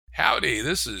Howdy,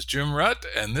 this is Jim Rutt,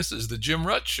 and this is The Jim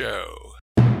Rutt Show.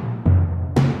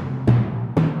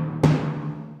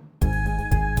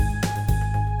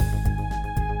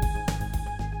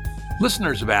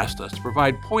 Listeners have asked us to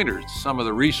provide pointers to some of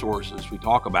the resources we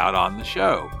talk about on the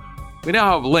show. We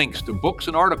now have links to books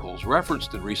and articles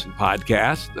referenced in recent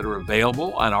podcasts that are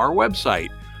available on our website.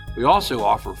 We also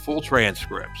offer full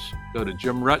transcripts. Go to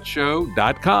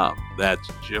jimruttshow.com. That's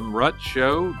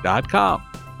jimruttshow.com.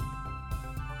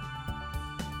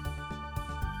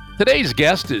 Today's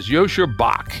guest is Joscha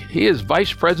Bach. He is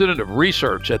Vice President of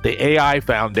Research at the AI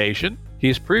Foundation. He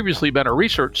has previously been a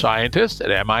research scientist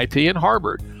at MIT and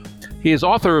Harvard. He is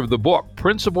author of the book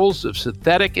Principles of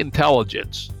Synthetic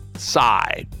Intelligence,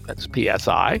 PSI, that's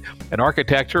PSI, an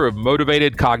architecture of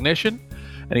motivated cognition,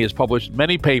 and he has published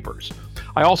many papers.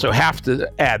 I also have to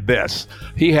add this.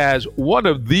 He has one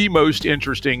of the most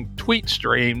interesting tweet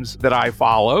streams that I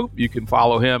follow. You can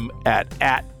follow him at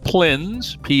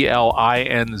Plinz,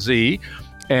 Plinz,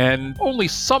 and only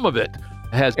some of it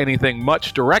has anything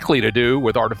much directly to do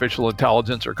with artificial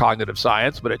intelligence or cognitive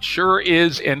science, but it sure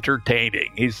is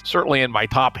entertaining. He's certainly in my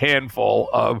top handful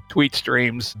of tweet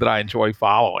streams that I enjoy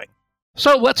following.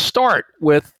 So let's start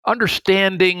with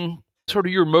understanding sort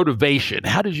of your motivation.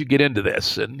 How did you get into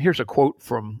this? And here's a quote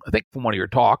from one of your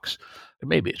talks.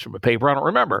 Maybe it's from a paper, I don't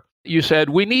remember. You said,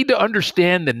 "We need to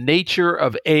understand the nature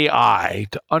of AI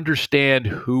to understand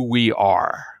who we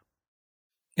are."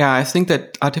 Yeah, I think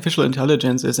that artificial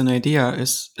intelligence as an idea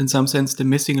is, in some sense, the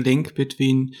missing link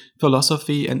between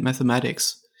philosophy and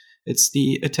mathematics. It's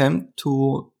the attempt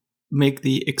to make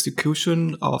the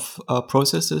execution of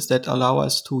processes that allow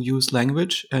us to use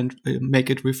language and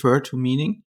make it refer to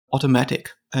meaning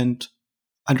automatic and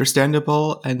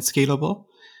understandable and scalable.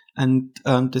 And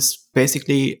this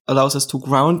basically allows us to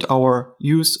ground our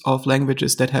use of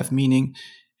languages that have meaning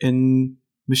in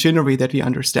machinery that we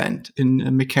understand, in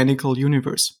a mechanical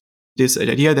universe. This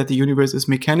idea that the universe is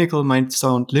mechanical might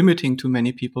sound limiting to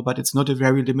many people, but it's not a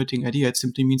very limiting idea. It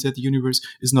simply means that the universe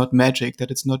is not magic,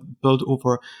 that it's not built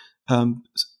over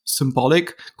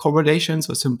symbolic correlations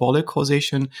or symbolic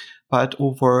causation, but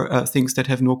over things that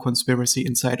have no conspiracy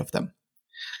inside of them.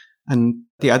 And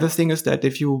the other thing is that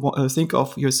if you think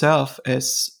of yourself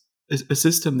as a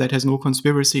system that has no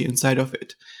conspiracy inside of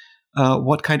it,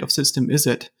 what kind of system is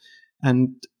it?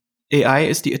 And AI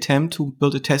is the attempt to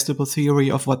build a testable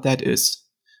theory of what that is.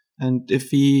 And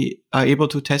if we are able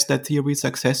to test that theory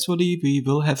successfully, we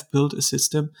will have built a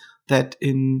system that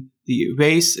in the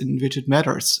ways in which it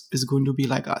matters is going to be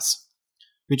like us,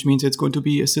 which means it's going to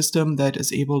be a system that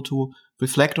is able to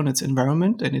reflect on its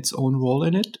environment and its own role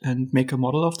in it and make a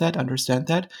model of that, understand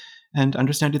that, and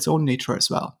understand its own nature as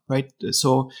well, right?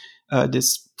 So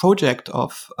this project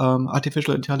of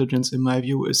artificial intelligence, in my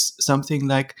view, is something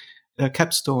like a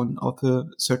capstone of a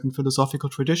certain philosophical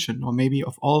tradition, or maybe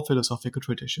of all philosophical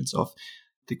traditions, of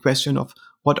the question of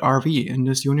what are we in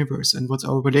this universe and what's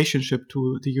our relationship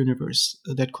to the universe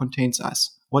that contains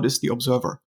us? What is the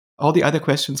observer? All the other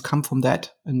questions come from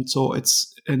that. And so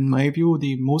it's, in my view,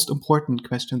 the most important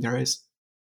question there is.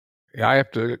 Yeah, I have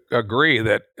to agree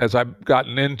that as I've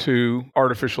gotten into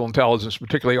artificial intelligence,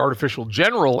 particularly artificial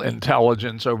general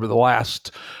intelligence over the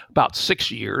last about 6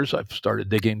 years, I've started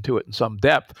digging into it in some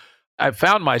depth. I've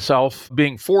found myself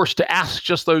being forced to ask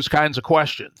just those kinds of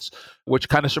questions, which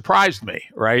kind of surprised me,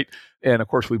 right? And of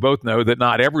course, we both know that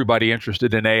not everybody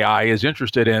interested in AI is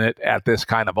interested in it at this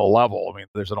kind of a level. I mean,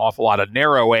 there's an awful lot of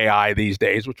narrow AI these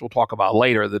days, which we'll talk about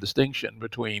later, the distinction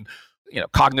between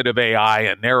cognitive AI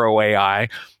and narrow AI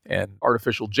and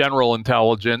artificial general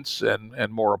intelligence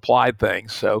and more applied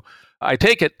things. So I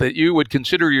take it that you would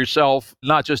consider yourself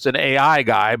not just an AI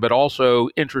guy, but also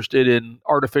interested in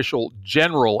artificial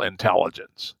general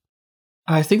intelligence.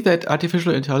 I think that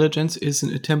artificial intelligence is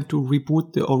an attempt to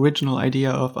reboot the original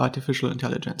idea of artificial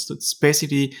intelligence. It's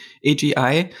basically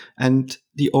AGI and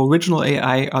the original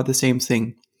AI are the same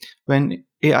thing. When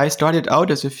AI started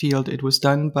out as a field, it was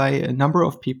done by a number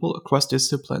of people across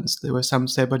disciplines. There were some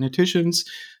cyberneticians,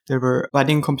 there were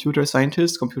budding computer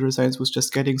scientists. Computer science was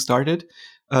just getting started.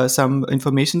 Some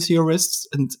information theorists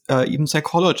and even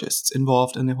psychologists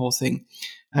involved in the whole thing.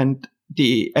 And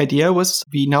the idea was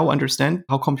we now understand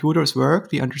how computers work.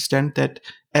 We understand that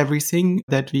everything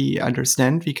that we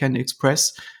understand we can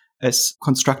express as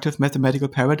constructive mathematical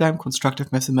paradigm.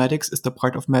 Constructive mathematics is the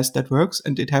part of math that works,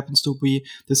 and it happens to be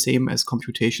the same as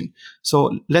computation.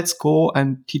 So let's go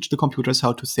and teach the computers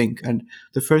how to think. And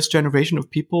the first generation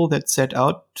of people that set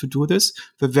out to do this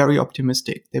were very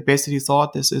optimistic. They basically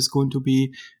thought this is going to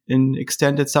be an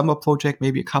extended summer project,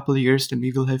 maybe a couple of years, then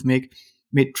we will have made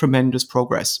tremendous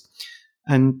progress.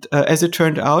 And as it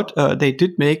turned out, they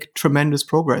did make tremendous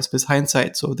progress with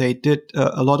hindsight. So they did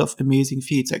a lot of amazing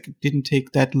feats. Like, it didn't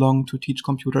take that long to teach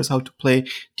computers how to play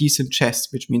decent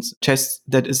chess, which means chess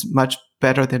that is much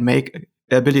better than make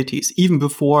abilities, even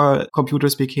before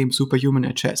computers became superhuman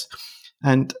at chess.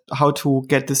 And how to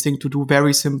get this thing to do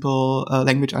very simple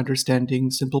language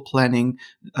understanding, simple planning,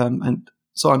 and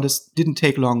so on. This didn't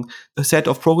take long. A set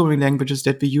of programming languages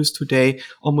that we use today,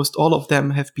 almost all of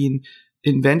them have been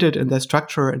invented in their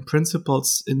structure and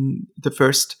principles in the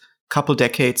first couple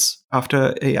decades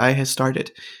after AI has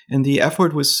started. And the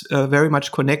effort was very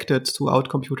much connected throughout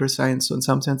computer science. So in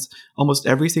some sense, almost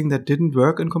everything that didn't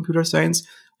work in computer science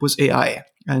was AI.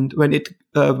 And when it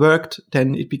worked,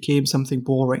 then it became something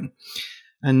boring.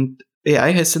 And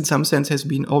AI has, in some sense, has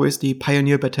been always the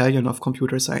pioneer battalion of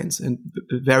computer science and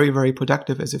very, very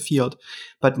productive as a field.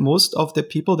 But most of the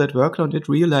people that worked on it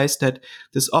realized that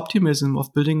this optimism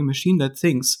of building a machine that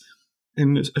thinks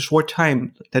in a short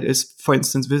time, that is, for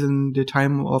instance, within the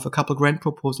time of a couple grant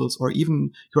proposals or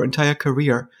even your entire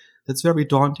career, that's very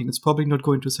daunting. It's probably not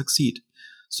going to succeed.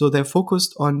 So they're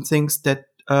focused on things that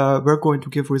we're going to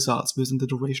give results within the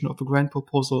duration of a grant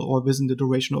proposal or within the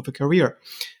duration of a career.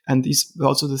 And these are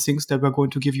also the things that were going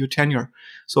to give you tenure.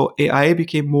 So AI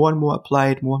became more and more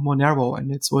applied, more and more narrow.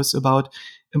 And it was about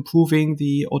improving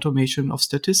the automation of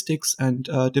statistics and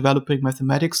developing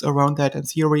mathematics around that and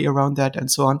theory around that and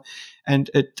so on. And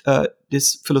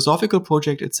this philosophical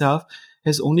project itself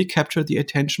has only captured the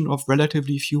attention of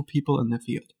relatively few people in the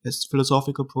field, as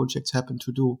philosophical projects happen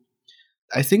to do.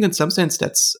 I think in some sense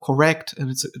that's correct and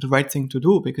it's the right thing to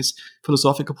do, because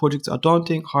philosophical projects are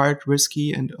daunting, hard,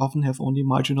 risky, and often have only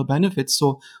marginal benefits.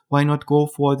 So why not go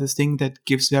for the thing that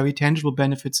gives very tangible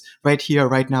benefits right here,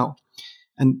 right now?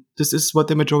 And this is what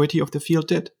the majority of the field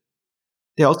did.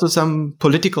 There are also some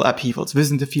political upheavals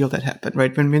within the field that happened,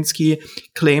 right? When Minsky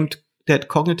claimed that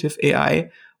cognitive AI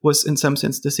was in some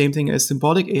sense the same thing as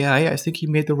symbolic AI, I think he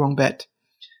made the wrong bet.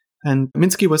 And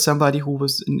Minsky was somebody who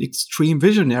was an extreme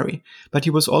visionary, but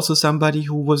he was also somebody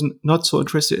who was not so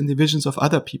interested in the visions of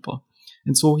other people.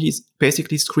 And so he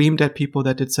basically screamed at people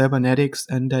that did cybernetics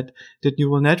and that did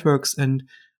neural networks and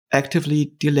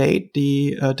actively delayed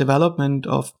the development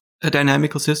of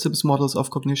dynamical systems models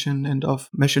of cognition and of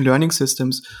machine learning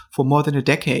systems for more than a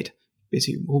decade.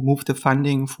 Basically, who moved the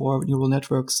funding for neural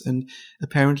networks and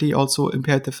apparently also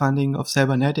impaired the funding of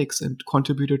cybernetics and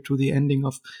contributed to the ending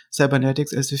of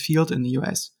cybernetics as a field in the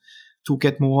US to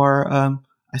get more,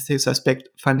 I suspect,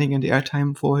 funding and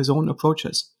airtime for his own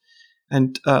approaches.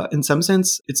 And in some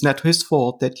sense, it's not his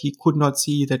fault that he could not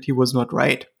see that he was not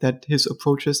right, that his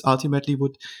approaches ultimately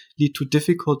would lead to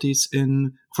difficulties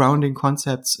in grounding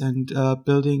concepts and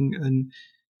building an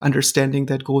understanding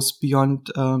that goes beyond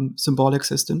symbolic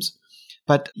systems.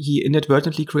 But he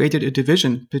inadvertently created a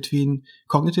division between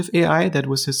cognitive AI, that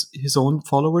was his own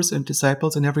followers and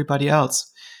disciples, and everybody else.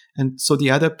 And so the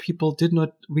other people did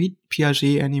not read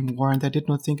Piaget anymore, and they did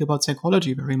not think about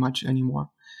psychology very much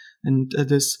anymore. And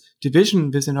this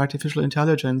division within artificial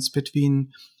intelligence between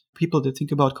people that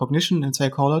think about cognition and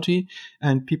psychology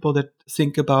and people that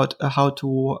think about how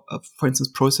to, for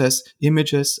instance, process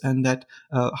images and that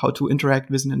how to interact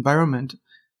with an environment,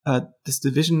 this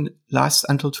division lasts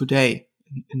until today.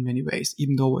 In many ways,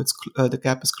 even though it's the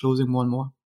gap is closing more and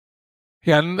more.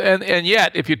 Yeah, and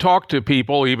yet, if you talk to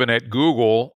people, even at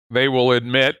Google, they will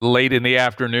admit late in the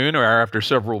afternoon or after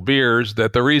several beers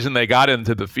that the reason they got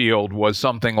into the field was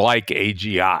something like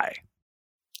AGI.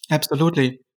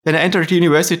 Absolutely. When I entered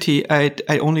university, I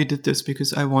only did this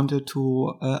because I wanted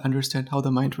to understand how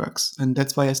the mind works. And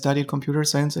that's why I studied computer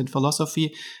science and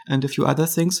philosophy and a few other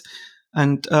things.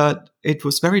 And it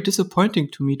was very disappointing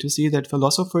to me to see that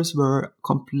philosophers were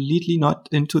completely not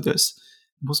into this,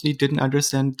 mostly didn't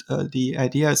understand the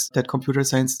ideas that computer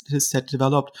scientists had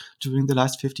developed during the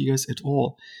last 50 years at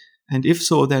all. And if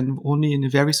so, then only in a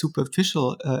very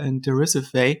superficial and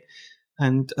derisive way.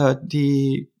 And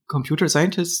the computer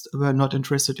scientists were not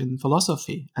interested in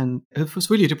philosophy. And it was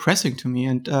really depressing to me.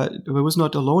 And I was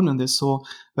not alone in this. So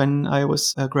when I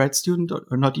was a grad student,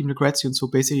 or not even a grad student, so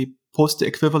basically post the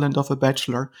equivalent of a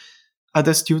bachelor,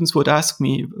 other students would ask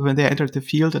me when they entered the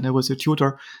field and I was a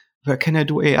tutor, where can I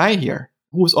do AI here?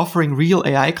 Who was offering real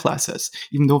AI classes,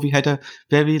 even though we had a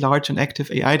very large and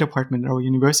active AI department at our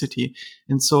university.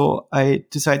 And so I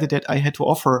decided that I had to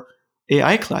offer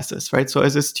AI classes, right? So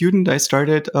as a student, I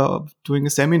started doing a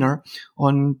seminar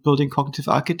on building cognitive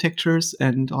architectures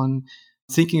and on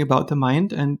thinking about the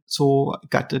mind. And so I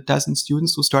got a dozen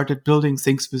students who started building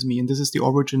things with me. And this is the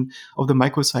origin of the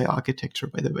microsci architecture,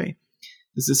 by the way.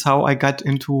 This is how I got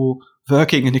into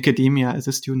working in academia as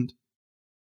a student.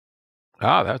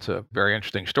 Ah, that's a very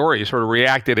interesting story. You sort of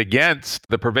reacted against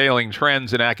the prevailing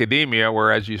trends in academia,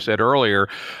 where, as you said earlier,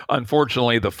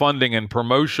 unfortunately, the funding and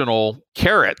promotional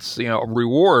carrots,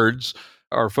 rewards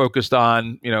are focused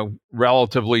on,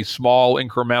 relatively small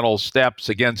incremental steps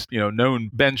against, known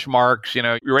benchmarks.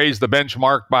 You raise the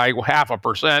benchmark by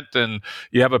 0.5% and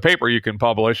you have a paper you can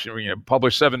publish.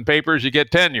 Publish 7 papers, you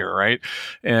get tenure, right?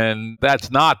 And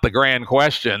that's not the grand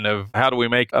question of how do we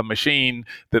make a machine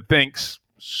that thinks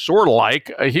sort of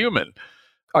like a human.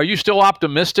 Are you still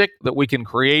optimistic that we can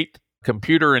create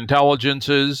computer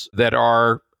intelligences that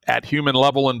are at human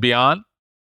level and beyond?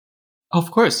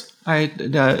 Of course.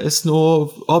 There is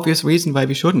no obvious reason why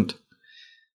we shouldn't.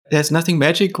 There's nothing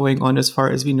magic going on as far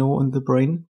as we know in the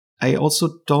brain. I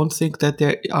also don't think that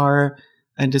there are,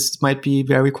 and this might be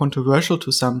very controversial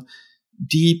to some,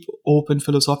 deep, open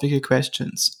philosophical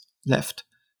questions left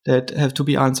that have to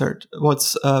be answered.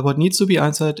 What needs to be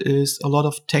answered is a lot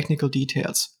of technical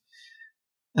details.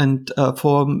 And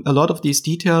for a lot of these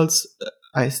details,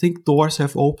 I think doors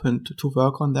have opened to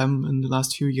work on them in the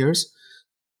last few years.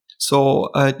 So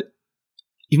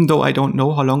even though I don't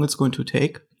know how long it's going to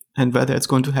take and whether it's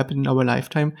going to happen in our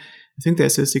lifetime, I think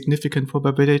there's a significant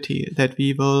probability that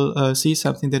we will see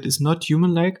something that is not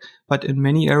human-like, but in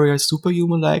many areas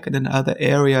superhuman-like, and in other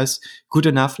areas good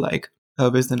enough-like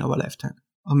within our lifetime.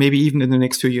 Or maybe even in the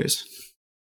next few years.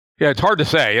 Yeah, it's hard to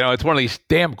say. It's one of these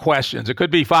damn questions. It could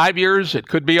be 5 years, it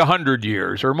could be 100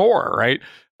 years or more, right?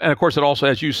 And of course, it also,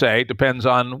 as you say, depends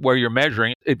on where you're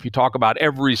measuring. If you talk about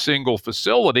every single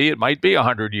facility, it might be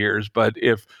 100 years. But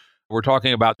if we're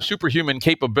talking about superhuman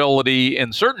capability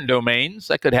in certain domains,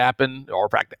 that could happen, or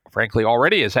frankly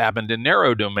already has happened in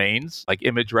narrow domains, like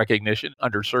image recognition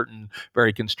under certain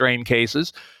very constrained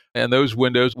cases. And those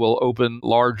windows will open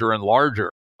larger and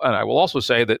larger. And I will also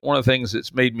say that one of the things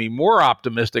that's made me more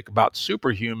optimistic about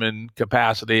superhuman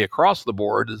capacity across the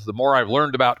board is the more I've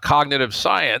learned about cognitive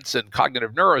science and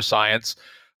cognitive neuroscience,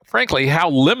 frankly,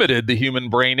 how limited the human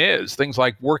brain is. Things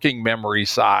like working memory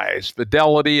size,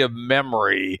 fidelity of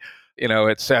memory,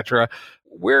 et cetera.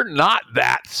 We're not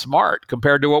that smart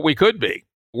compared to what we could be.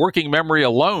 Working memory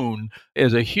alone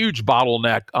is a huge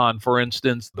bottleneck on, for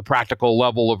instance, the practical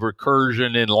level of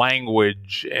recursion in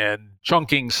language and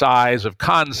chunking size of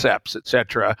concepts, et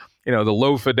cetera. The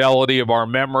low fidelity of our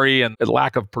memory and the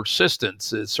lack of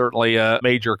persistence is certainly a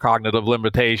major cognitive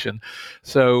limitation.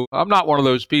 So I'm not one of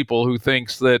those people who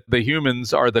thinks that the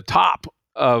humans are the top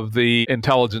of the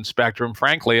intelligence spectrum.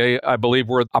 Frankly, I believe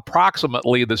we're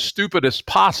approximately the stupidest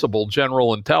possible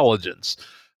general intelligence,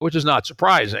 which is not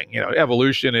surprising.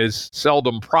 Evolution is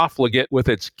seldom profligate with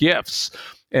its gifts.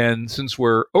 And since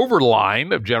we're over the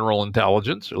line of general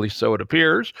intelligence, or at least so it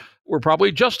appears, we're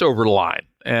probably just over the line.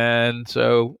 And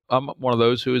so I'm one of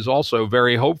those who is also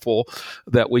very hopeful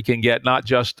that we can get not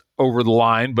just over the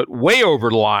line, but way over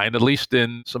the line, at least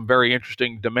in some very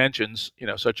interesting dimensions,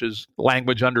 such as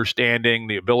language understanding,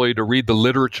 the ability to read the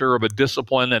literature of a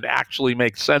discipline and actually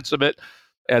make sense of it,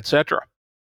 et cetera.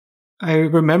 I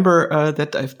remember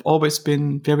that I've always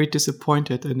been very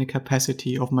disappointed in the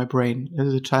capacity of my brain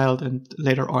as a child and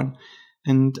later on.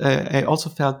 And I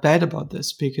also felt bad about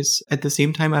this because at the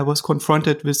same time I was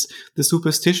confronted with the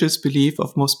superstitious belief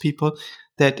of most people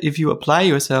that if you apply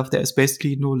yourself, there is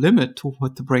basically no limit to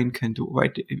what the brain can do,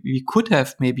 right? We could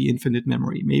have maybe infinite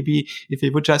memory. Maybe if we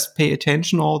would just pay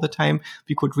attention all the time,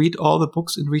 we could read all the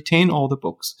books and retain all the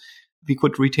books. We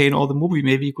could retain all the movie.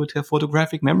 Maybe we could have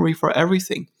photographic memory for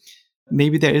everything.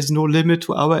 Maybe there is no limit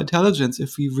to our intelligence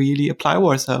if we really apply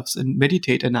ourselves and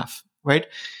meditate enough, right?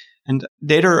 And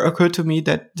later occurred to me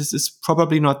that this is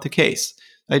probably not the case.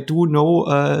 I do know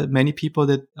many people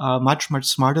that are much, much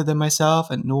smarter than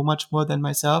myself and know much more than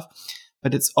myself,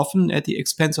 but it's often at the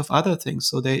expense of other things.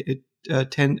 So it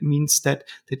means that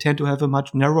they tend to have a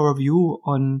much narrower view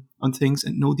on things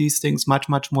and know these things much,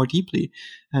 much more deeply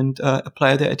and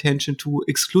apply their attention to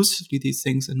exclusively these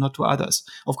things and not to others.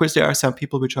 Of course, there are some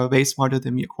people which are way smarter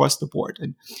than me across the board,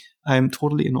 and I'm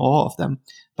totally in awe of them.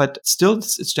 But still,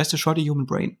 it's just a shoddy human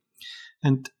brain.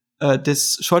 And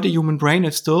this shoddy human brain, I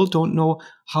still don't know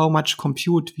how much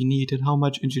compute we need and how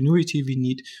much ingenuity we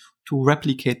need to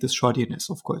replicate this shoddiness,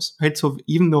 of course, right? So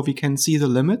even though we can see the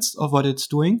limits of what it's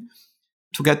doing,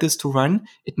 to get this to run,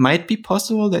 it might be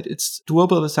possible that it's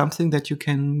doable with something that you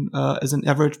can, as an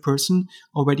average person,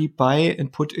 already buy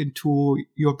and put into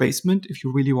your basement if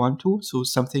you really want to. So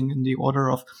something in the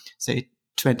order of, say,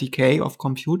 20K of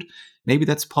compute. Maybe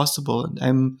that's possible. And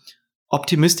I'm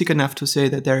optimistic enough to say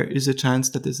that there is a chance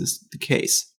that this is the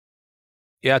case.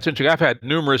 Yeah, it's interesting. I've had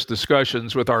numerous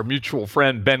discussions with our mutual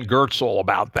friend, Ben Goertzel,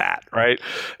 about that, right?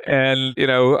 And,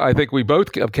 I think we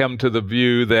both have come to the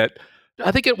view that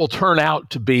I think it will turn out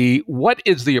to be what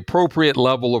is the appropriate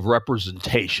level of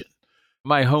representation.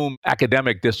 My home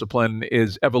academic discipline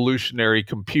is evolutionary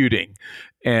computing.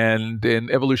 And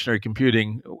in evolutionary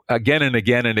computing, again and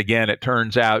again and again, it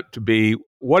turns out to be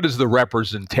what is the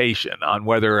representation on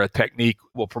whether a technique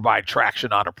will provide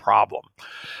traction on a problem.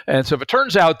 And so if it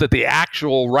turns out that the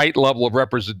actual right level of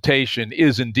representation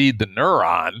is indeed the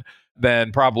neuron,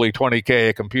 then probably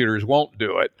 20K computers won't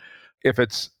do it. If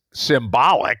it's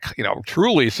symbolic,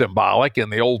 truly symbolic in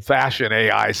the old-fashioned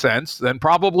AI sense, then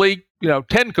probably,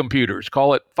 10 computers,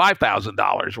 call it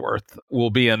 $5,000 worth, will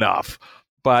be enough.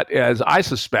 But as I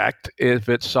suspect, if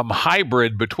it's some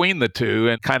hybrid between the two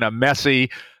and kind of messy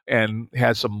and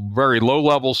has some very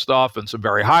low-level stuff and some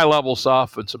very high-level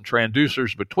stuff and some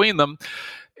transducers between them,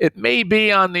 it may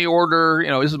be on the order,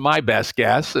 this is my best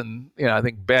guess, and I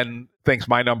think Ben thinks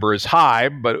my number is high,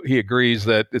 but he agrees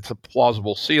that it's a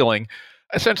plausible ceiling,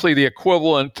 essentially the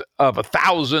equivalent of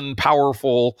 1,000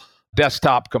 powerful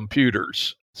desktop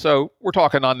computers. So we're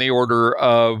talking on the order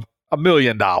of $1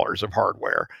 million of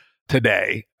hardware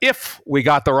today, if we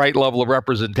got the right level of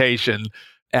representation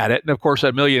at it. And of course,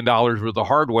 $1 million worth of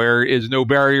hardware is no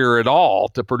barrier at all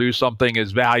to produce something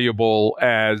as valuable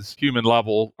as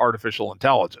human-level artificial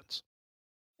intelligence.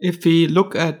 If we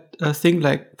look at a thing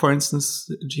like, for instance,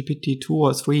 GPT-2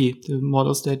 or 3, the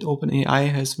models that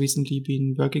OpenAI has recently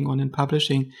been working on and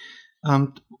publishing,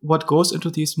 what goes into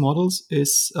these models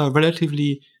is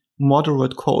relatively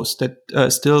moderate cost that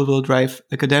still will drive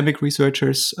academic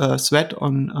researchers sweat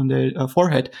on their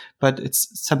forehead, but it's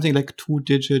something like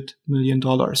 $2-digit million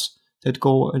that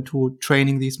go into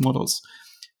training these models.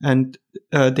 And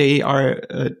they are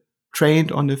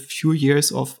trained on a few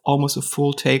years of almost a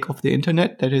full take of the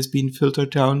internet that has been filtered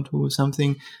down to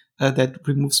something that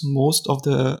removes most of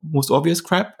the most obvious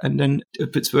crap. And then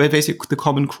it's basically the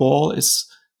common crawl is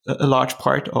a large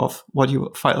part of what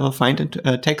you find in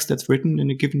text that's written in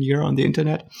a given year on the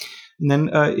internet. And then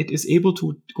it is able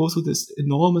to go through this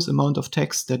enormous amount of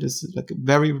text that is like a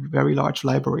very, very large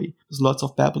library. There's lots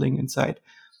of babbling inside,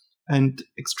 and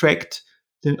extract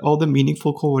all the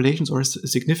meaningful correlations, or a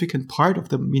significant part of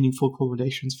the meaningful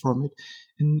correlations from it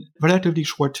in relatively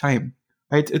short time.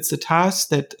 Right? It's a task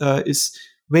that is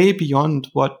way beyond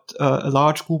what a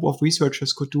large group of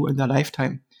researchers could do in their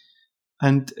lifetime.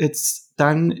 And it's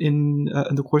done in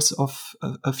the course of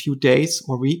a few days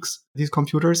or weeks, these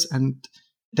computers. And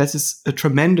that is a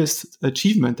tremendous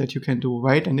achievement that you can do,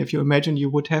 right? And if you imagine you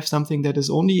would have something that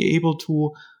is only able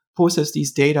to process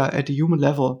these data at a human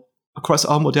level across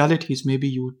all modalities, maybe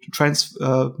you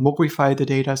transmogrify the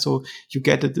data so you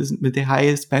get it with the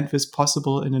highest bandwidth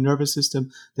possible in a nervous system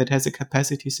that has a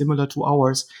capacity similar to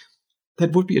ours.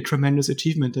 That would be a tremendous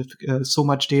achievement if so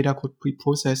much data could be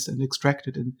processed and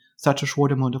extracted in such a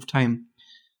short amount of time.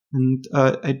 And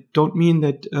I don't mean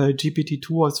that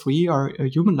GPT-2 or 3 are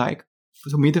human-like.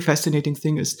 For me, the fascinating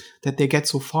thing is that they get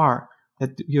so far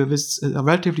that you have a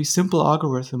relatively simple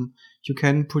algorithm. You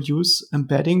can produce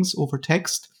embeddings over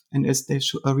text, and as they've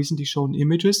recently shown,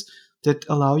 images that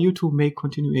allow you to make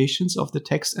continuations of the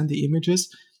text and the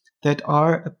images that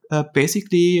are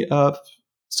basically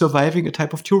surviving a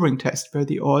type of Turing test, where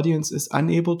the audience is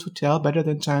unable to tell better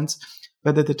than chance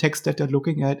whether the text that they're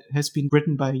looking at has been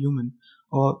written by a human,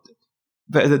 or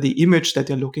whether the image that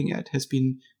they're looking at has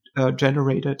been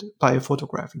generated by a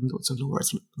photograph, even though it's a low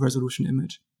resolution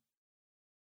image.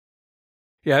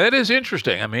 Yeah, that is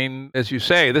interesting. I mean, as you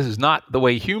say, this is not the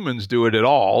way humans do it at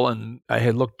all. And I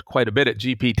had looked quite a bit at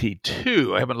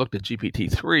GPT-2. I haven't looked at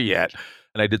GPT-3 yet.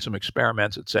 And I did some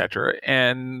experiments, et cetera.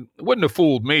 And it wouldn't have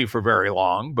fooled me for very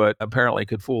long, but apparently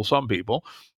could fool some people.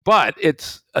 But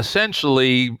it's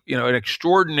essentially, an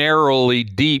extraordinarily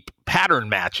deep pattern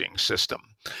matching system.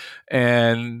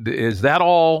 And is that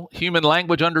all human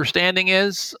language understanding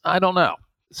is? I don't know.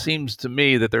 It seems to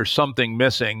me that there's something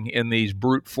missing in these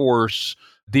brute force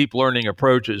deep learning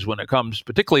approaches when it comes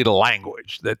particularly to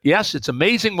language. That, yes, it's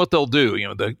amazing what they'll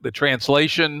do. The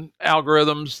translation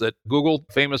algorithms that Google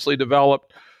famously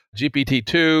developed,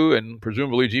 GPT-2 and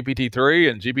presumably GPT-3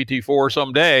 and GPT-4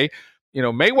 someday,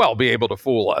 may well be able to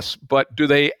fool us. But do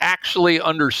they actually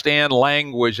understand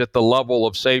language at the level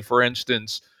of, say, for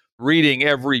instance, reading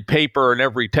every paper and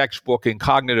every textbook in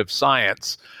cognitive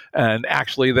science and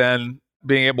actually then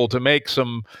being able to make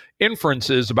some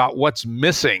inferences about what's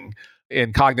missing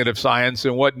in cognitive science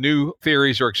and what new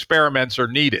theories or experiments are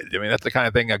needed? I mean, that's the kind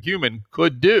of thing a human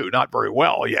could do. Not very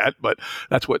well yet, but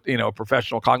that's what, a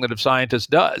professional cognitive scientist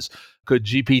does. Could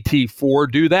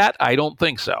GPT-4 do that? I don't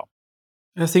think so.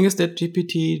 The thing is that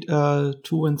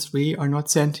GPT-2 and 3 are not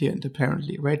sentient,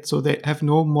 apparently, right? So they have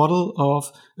no model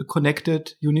of a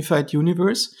connected, unified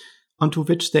universe. onto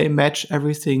which they match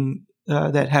everything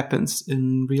that happens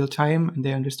in real time, and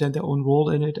they understand their own role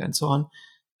in it and so on.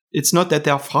 It's not that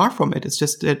they are far from it. It's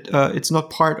just that it's not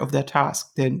part of their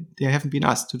task. They haven't been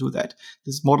asked to do that.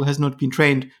 This model has not been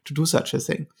trained to do such a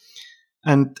thing.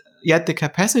 And yet the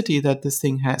capacity that this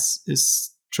thing has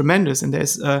is tremendous. And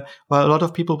there's, while a lot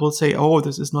of people will say, oh,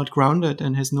 this is not grounded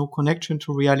and has no connection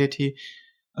to reality.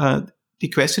 The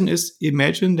question is,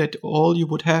 imagine that all you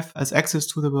would have as access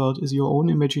to the world is your own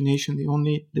imagination,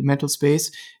 the mental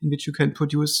space in which you can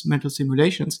produce mental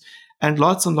simulations, and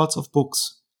lots of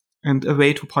books and a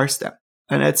way to parse them.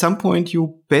 And at some point,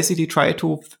 you basically try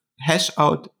to hash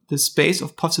out the space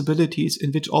of possibilities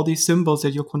in which all these symbols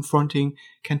that you're confronting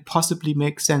can possibly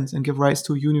make sense and give rise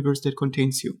to a universe that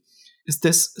contains you. Is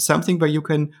this something where you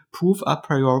can prove a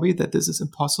priori that this is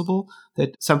impossible,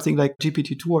 that something like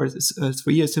GPT-2 or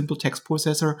 3, a simple text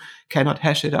processor, cannot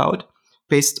hash it out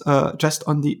based just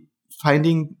on the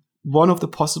finding one of the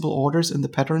possible orders in the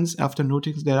patterns after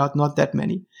noticing there are not that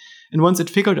many? And once it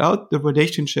figured out the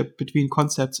relationship between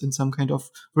concepts in some kind of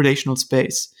relational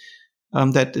space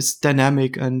that is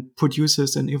dynamic and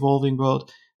produces an evolving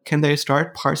world, can they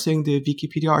start parsing the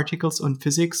Wikipedia articles on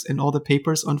physics and all the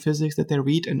papers on physics that they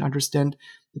read and understand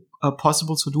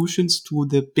possible solutions to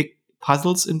the big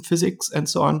puzzles in physics and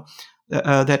so on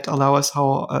that allow us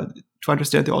to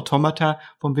understand the automata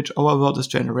from which our world is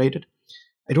generated?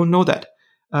 I don't know that.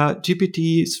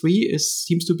 GPT-3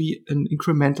 seems to be an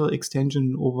incremental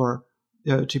extension over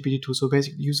GPT-2, so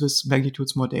basically uses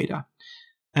magnitudes more data.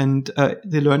 And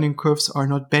the learning curves are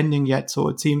not bending yet, so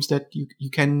it seems that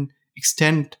you can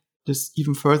extend this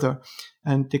even further.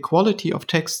 And the quality of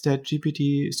text that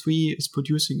GPT-3 is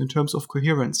producing in terms of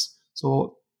coherence,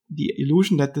 so the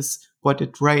illusion that what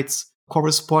it writes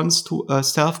corresponds to a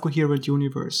self-coherent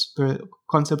universe where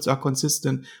concepts are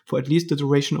consistent for at least the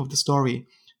duration of the story,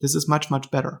 this is much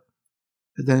better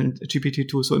than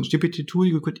GPT-2. So in GPT-2,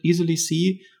 you could easily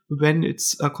see when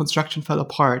its construction fell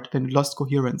apart, when it lost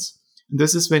coherence. And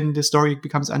this is when the story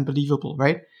becomes unbelievable,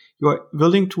 right? You're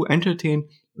willing to entertain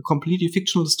a completely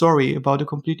fictional story about a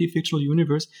completely fictional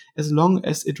universe as long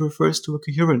as it refers to a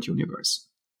coherent universe.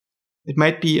 It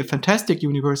might be a fantastic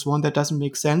universe, one that doesn't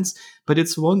make sense, but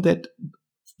it's one that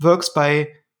works by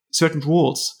certain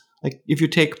rules. Like if you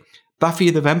take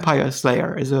Buffy the Vampire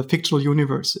Slayer as a fictional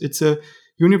universe, it's a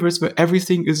universe where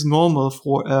everything is normal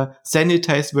for a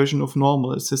sanitized version of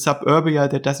normal. It's a suburbia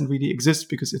that doesn't really exist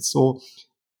because it's so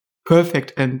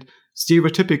perfect and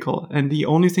stereotypical. And the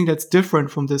only thing that's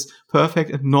different from this perfect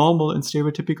and normal and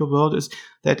stereotypical world is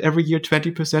that every year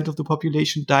 20% of the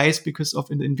population dies because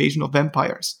of an invasion of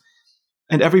vampires.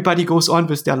 And everybody goes on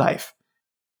with their life.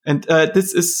 And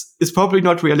this is probably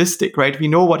not realistic, right? We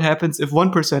know what happens if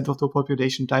 1% of the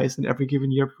population dies in every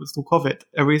given year through COVID.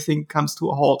 Everything comes to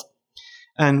a halt.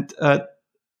 And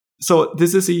so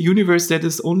this is a universe that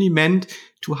is only meant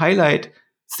to highlight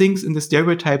things in the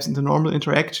stereotypes and the normal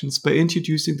interactions by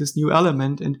introducing this new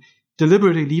element and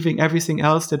deliberately leaving everything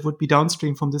else that would be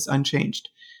downstream from this unchanged.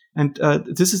 And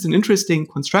this is an interesting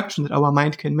construction that our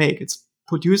mind can make. It's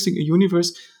producing a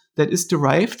universe that is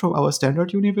derived from our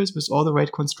standard universe with all the right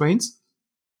constraints.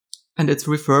 And it's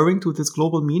referring to this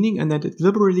global meaning, and that it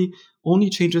deliberately only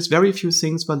changes very few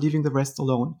things while leaving the rest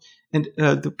alone. And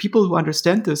the people who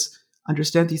understand this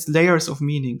understand these layers of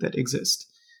meaning that exist.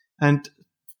 And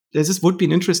this would be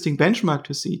an interesting benchmark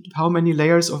to see how many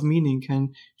layers of meaning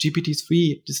can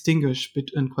GPT-3 distinguish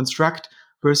and construct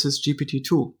versus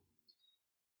GPT-2.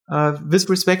 With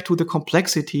respect to the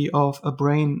complexity of a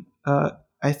brain,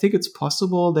 I think it's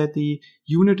possible that the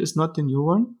unit is not the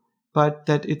neuron, but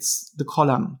that it's the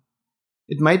column.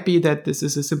 It might be that this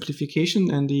is a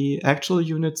simplification and the actual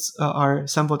units are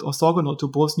somewhat orthogonal to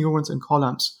both neurons and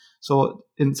columns. So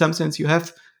in some sense, you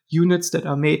have units that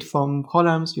are made from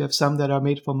columns, you have some that are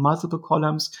made from multiple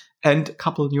columns and a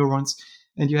couple neurons,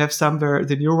 and you have some where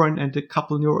the neuron and the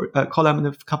column and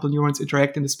the couple neurons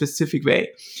interact in a specific way.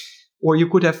 Or you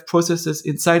could have processes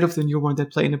inside of the neuron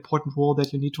that play an important role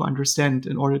that you need to understand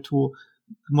in order to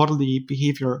model the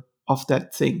behavior of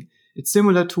that thing. It's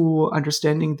similar to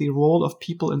understanding the role of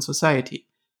people in society.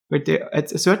 But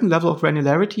at a certain level of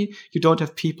granularity, you don't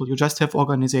have people, you just have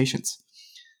organizations.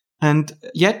 And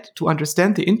yet, to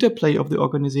understand the interplay of the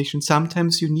organization,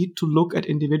 sometimes you need to look at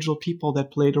individual people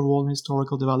that played a role in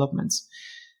historical developments.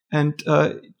 And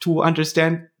to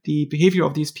understand the behavior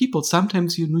of these people,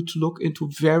 sometimes you need to look into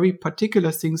very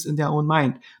particular things in their own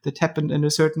mind that happened in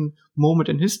a certain moment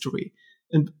in history.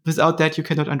 And without that, you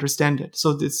cannot understand it.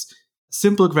 So this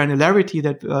simple granularity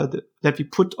that we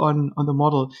put on the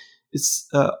model is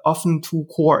often too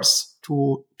coarse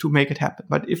to make it happen.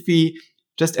 But if we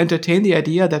just entertain the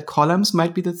idea that columns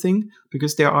might be the thing,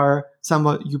 because they are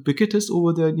somewhat ubiquitous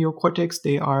over the neocortex.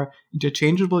 They are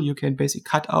interchangeable. You can basically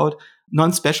cut out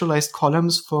non-specialized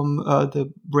columns from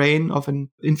the brain of an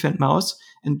infant mouse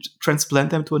and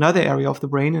transplant them to another area of the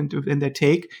brain. And when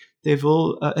they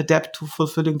will adapt to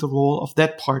fulfilling the role of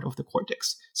that part of the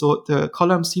cortex. So the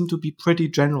columns seem to be pretty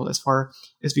general as far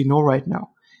as we know right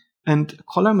now. And a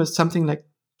column is something like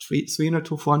 300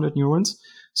 to 400 neurons.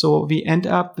 So we end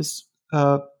up with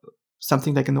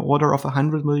something like in the order of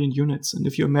 100 million units. And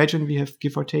if you imagine we have,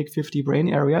 give or take, 50 brain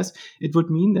areas, it would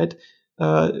mean that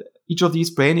each of these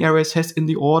brain areas has in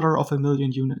the order of 1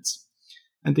 million units.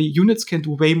 And the units can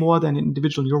do way more than an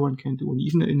individual neuron can do. And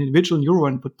even an individual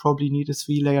neuron would probably need a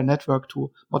 3-layer network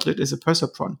to model it as a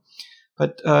perceptron.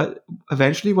 But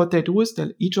eventually what they do is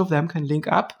that each of them can link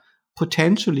up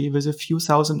potentially with a few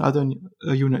thousand other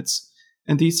units.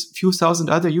 And these few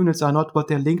thousand other units are not what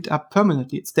they're linked up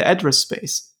permanently. It's the address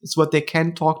space. It's what they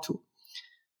can talk to.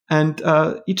 And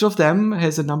each of them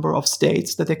has a number of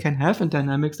states that they can have and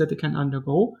dynamics that they can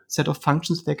undergo, set of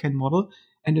functions they can model,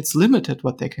 and it's limited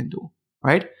what they can do,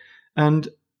 right? And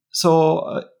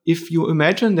so if you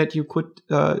imagine that you could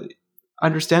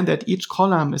understand that each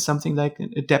column is something like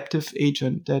an adaptive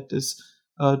agent that is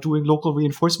doing local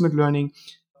reinforcement learning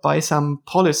by some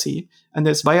policy and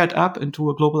is wired up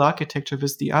into a global architecture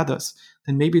with the others,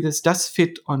 then maybe this does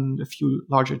fit on a few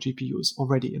larger GPUs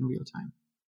already in real time.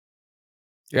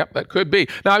 Yep, that could be.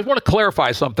 Now, I want to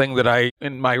clarify something that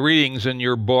in my readings in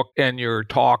your book and your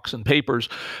talks and papers,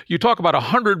 you talk about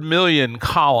 100 million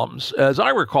columns. As I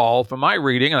recall from my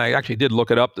reading, and I actually did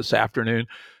look it up this afternoon,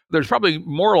 there's probably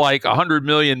more like 100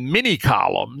 million mini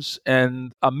columns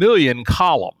and 1 million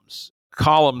columns.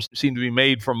 Columns seem to be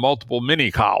made from multiple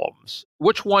mini columns.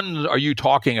 Which one are you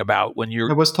talking about when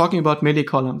you're... I was talking about mini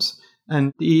columns.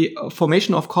 And the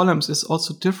formation of columns is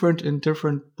also different in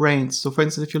different brains. So for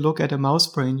instance, if you look at a mouse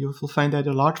brain, you will find that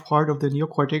a large part of the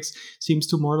neocortex seems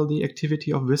to model the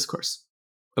activity of whiskers.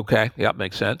 Okay, yeah,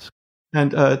 makes sense.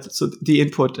 And so the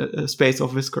input space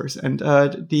of whiskers. And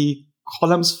the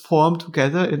columns form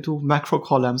together into macro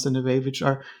columns in a way, which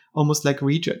are almost like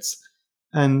regions.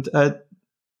 And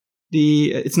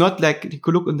it's not like you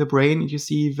could look in the brain and you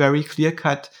see very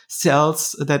clear-cut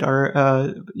cells that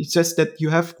are, it's just that you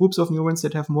have groups of neurons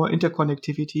that have more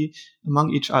interconnectivity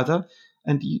among each other,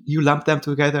 and you lump them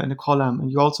together in a column.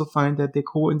 And you also find that they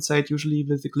coincide usually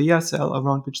with the glia cell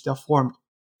around which they're formed.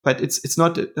 But it's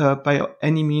not by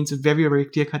any means a very, very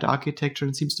clear-cut architecture.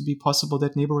 It seems to be possible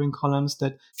that neighboring columns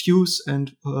that fuse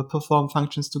and perform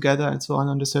functions together and so on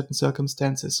under certain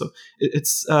circumstances. So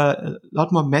it's a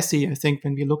lot more messy, I think,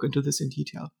 when we look into this in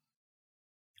detail.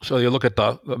 So you look at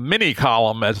the mini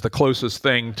column as the closest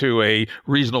thing to a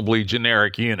reasonably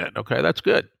generic unit. Okay, that's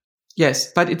good.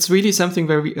 Yes, but it's really something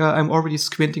where I'm already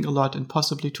squinting a lot and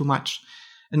possibly too much.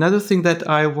 Another thing that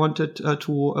I wanted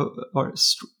to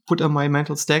put on my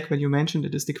mental stack when you mentioned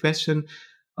it is the question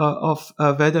of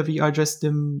whether we are just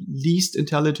the least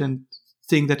intelligent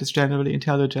thing that is generally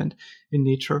intelligent in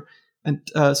nature. And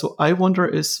so I wonder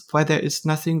is why there is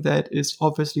nothing that is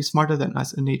obviously smarter than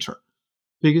us in nature.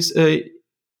 Because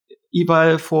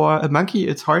while for a monkey,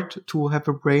 it's hard to have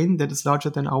a brain that is larger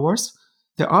than ours.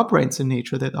 There are brains in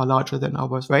nature that are larger than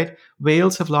ours, right?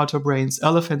 Whales have larger brains.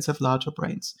 Elephants have larger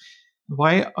brains.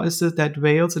 Why is it that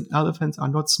whales and elephants are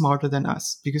not smarter than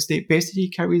us? Because they basically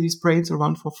carry these brains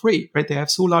around for free, right? They have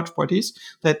so large bodies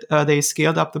that they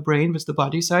scaled up the brain with the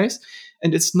body size.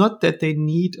 And it's not that they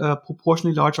need a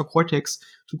proportionally larger cortex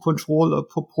to control a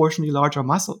proportionally larger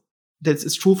muscle. That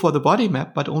is true for the body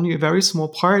map, but only a very small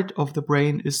part of the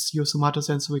brain is your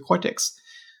somatosensory cortex.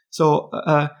 So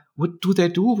what do they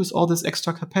do with all this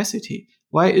extra capacity?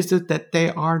 Why is it that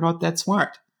they are not that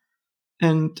smart?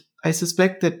 And I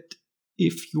suspect that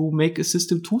if you make a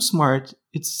system too smart,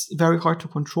 it's very hard to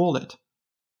control it.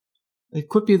 It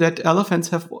could be that elephants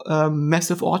have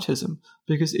massive autism,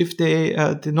 because if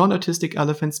the non-autistic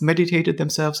elephants meditated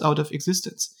themselves out of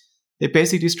existence, they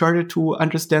basically started to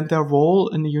understand their role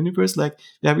in the universe like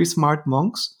very smart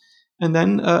monks. And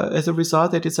then as a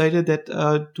result, they decided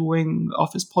that doing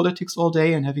office politics all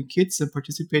day and having kids and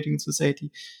participating in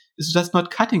society is just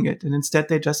not cutting it. And instead,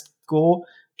 they just go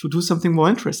to do something more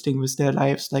interesting with their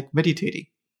lives, like meditating.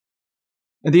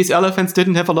 And these elephants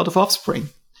didn't have a lot of offspring.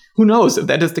 Who knows if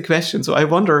that is the question? So I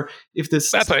wonder if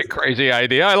this... That's a crazy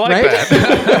idea. I like right? that.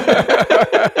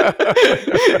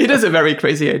 It is a very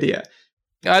crazy idea.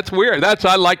 That's weird.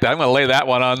 I like that. I'm going to lay that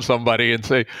one on somebody and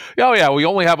say, oh yeah, we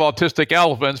only have autistic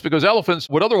elephants because elephants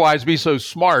would otherwise be so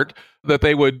smart that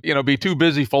they would, be too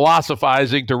busy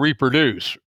philosophizing to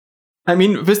reproduce. I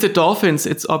mean, with the dolphins,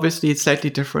 it's obviously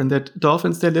slightly different. That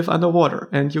dolphins, they live underwater,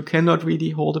 and you cannot really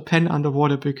hold a pen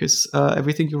underwater because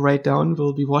everything you write down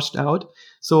will be washed out.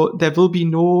 So there will be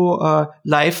no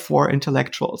life for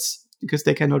intellectuals because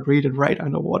they cannot read and write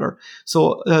underwater.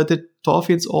 So the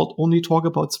dolphins all only talk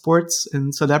about sports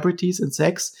and celebrities and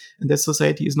sex, and their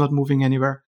society is not moving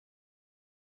anywhere.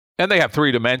 And they have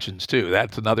 3 dimensions too.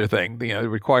 That's another thing. It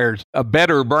requires a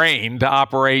better brain to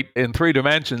operate in 3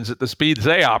 dimensions at the speeds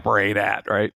they operate at,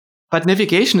 right? But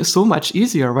navigation is so much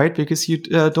easier, right? Because you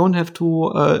don't have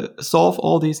to solve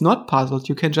all these knot puzzles.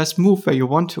 You can just move where you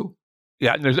want to.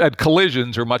 Yeah, and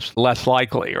collisions are much less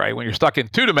likely, right? When you're stuck in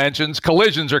 2 dimensions,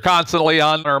 collisions are constantly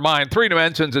on our mind. 3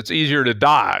 dimensions, it's easier to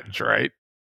dodge, right?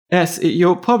 Yes,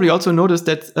 you'll probably also notice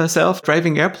that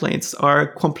self-driving airplanes are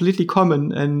completely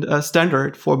common and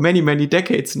standard for many, many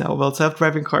decades now, while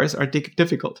self-driving cars are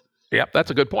difficult. Yep,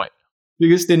 that's a good point.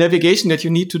 Because the navigation that you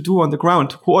need to do on the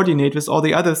ground to coordinate with all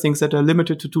the other things that are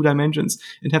limited to 2 dimensions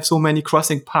and have so many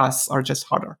crossing paths are just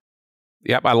harder.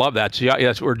 Yep, I love that.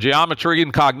 Yes, where geometry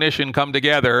and cognition come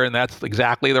together, and that's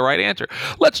exactly the right answer.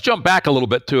 Let's jump back a little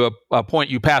bit to a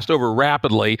point you passed over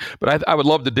rapidly, but I would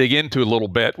love to dig into a little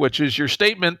bit, which is your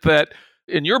statement that,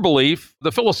 in your belief,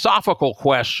 the philosophical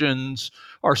questions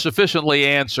are sufficiently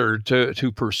answered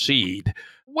to proceed.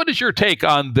 What is your take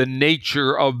on the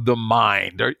nature of the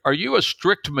mind? Are you a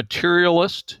strict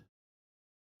materialist?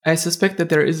 I suspect that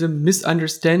there is a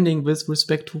misunderstanding with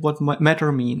respect to what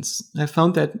matter means. I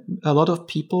found that a lot of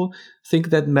people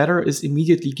think that matter is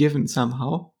immediately given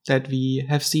somehow, that we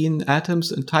have seen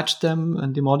atoms and touched them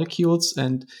and the molecules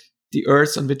and the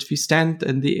earth on which we stand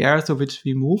and the air through which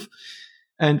we move.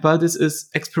 And while this is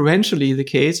experientially the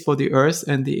case for the earth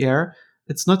and the air,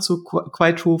 it's not so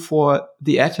quite true for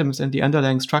the atoms and the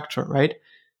underlying structure, right?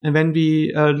 And when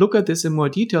we look at this in more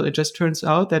detail, it just turns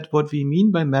out that what we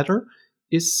mean by matter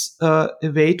is a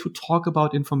way to talk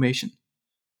about information.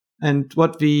 And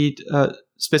what we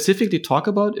specifically talk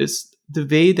about is the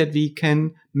way that we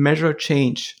can measure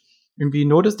change. And we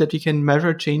notice that we can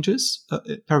measure changes,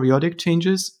 periodic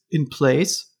changes in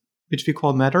place, which we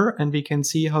call matter, and we can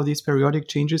see how these periodic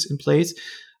changes in place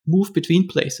move between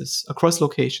places, across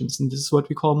locations, and this is what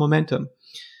we call momentum.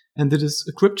 And the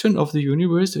description of the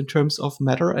universe in terms of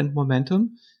matter and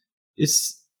momentum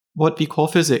is what we call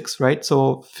physics, right?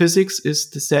 So physics is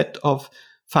the set of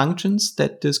functions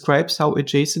that describes how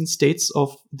adjacent states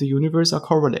of the universe are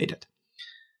correlated.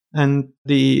 And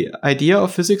the idea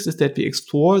of physics is that we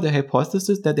explore the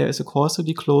hypothesis that there is a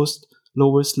causally closed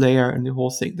lowest layer in the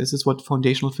whole thing. This is what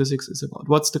foundational physics is about.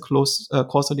 What's the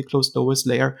causally closed lowest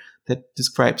layer that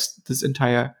describes this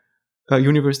entire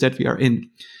universe that we are in?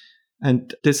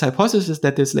 And this hypothesis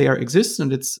that this layer exists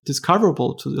and it's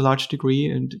discoverable to a large degree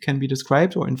and can be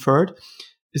described or inferred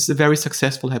is a very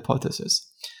successful hypothesis.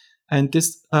 And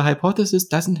this hypothesis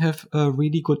doesn't have a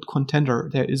really good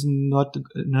contender. There is not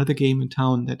another game in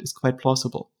town that is quite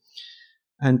plausible.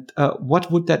 And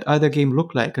what would that other game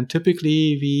look like? And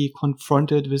typically we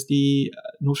confront it with the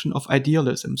notion of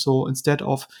idealism. So instead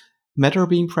of matter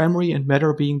being primary and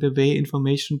matter being the way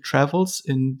information travels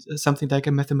in something like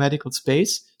a mathematical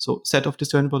space, so set of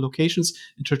discernible locations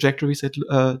and trajectories that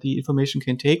the information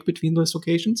can take between those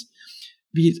locations,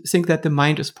 we think that the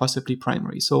mind is possibly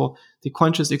primary. So the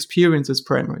conscious experience is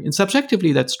primary. And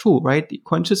subjectively, that's true, right? The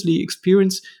consciously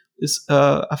experience is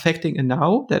affecting a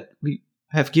now that we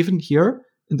have given here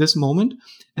in this moment.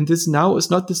 And this now is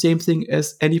not the same thing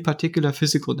as any particular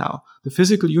physical now. The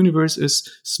physical universe is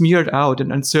smeared out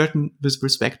and uncertain with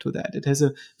respect to that. It has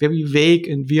a very vague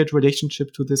and weird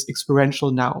relationship to this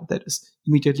experiential now that is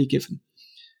immediately given.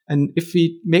 And if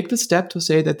we make the step to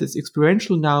say that this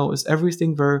experiential now is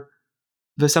everything where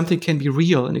something can be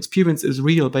real and experience is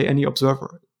real by any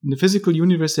observer. In the physical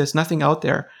universe, there's nothing out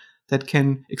there that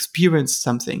can experience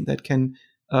something, that can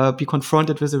be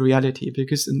confronted with a reality,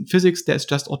 because in physics, there's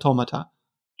just automata,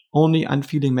 only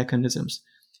unfeeling mechanisms.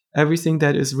 Everything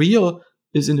that is real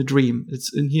is in a dream.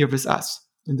 It's in here with us,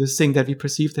 in this thing that we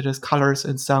perceive that has colors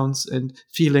and sounds and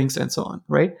feelings and so on,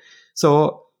 right?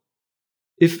 So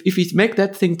if we make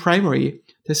that thing primary,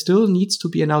 there still needs to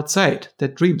be an outside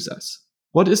that dreams us.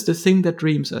 What is the thing that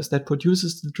dreams us, that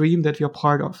produces the dream that we are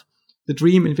part of? The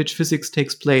dream in which physics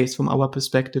takes place from our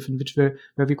perspective, in which where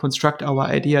we construct our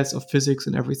ideas of physics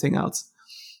and everything else.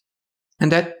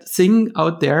 And that thing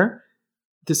out there,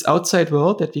 this outside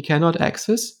world that we cannot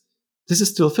access, this is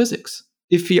still physics.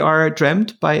 If we are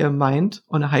dreamt by a mind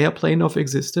on a higher plane of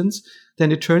existence,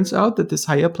 then it turns out that this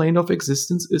higher plane of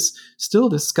existence is still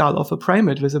the skull of a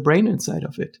primate with a brain inside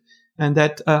of it. And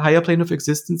that a higher plane of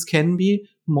existence can be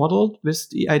modeled with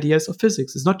the ideas of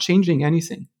physics. It's not changing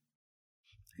anything.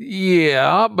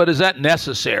 Yeah, but is that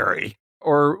necessary?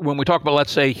 Or when we talk about,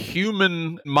 let's say,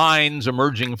 human minds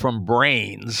emerging from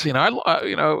brains, I'm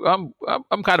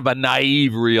kind of a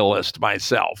naive realist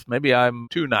myself. Maybe I'm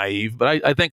too naive, but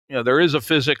I think there is a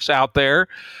physics out there,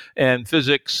 and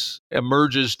physics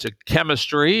emerges to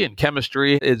chemistry, and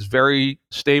chemistry is very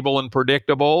stable and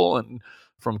predictable, and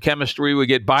from chemistry, we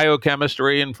get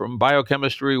biochemistry, and from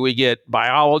biochemistry, we get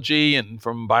biology, and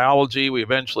from biology, we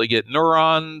eventually get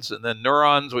neurons, and then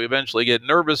neurons, we eventually get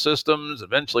nervous systems,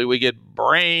 eventually we get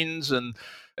brains, and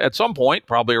at some point,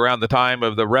 probably around the time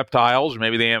of the reptiles, or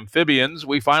maybe the amphibians,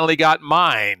 we finally got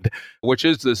mind, which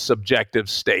is the subjective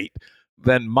state.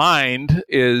 Then mind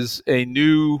is a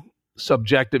new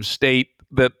subjective state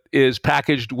that is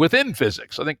packaged within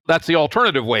physics. I think that's the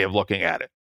alternative way of looking at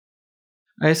it.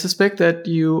 I suspect that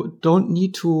you don't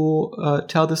need to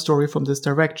tell the story from this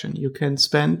direction. You can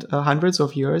spend hundreds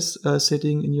of years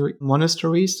sitting in your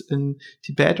monasteries in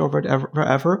Tibet or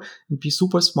wherever and be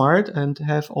super smart and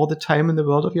have all the time in the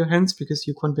world of your hands because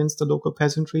you convinced the local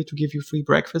peasantry to give you free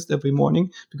breakfast every morning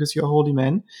because you're a holy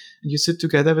man. And you sit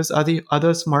together with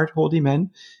other smart holy men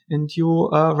and you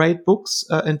write books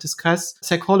and discuss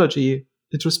psychology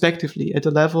introspectively at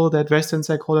a level that Western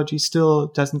psychology still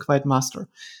doesn't quite master.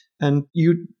 And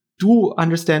you do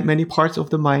understand many parts of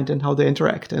the mind and how they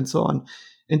interact and so on.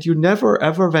 And you never,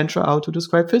 ever venture out to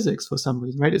describe physics for some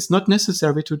reason, right? It's not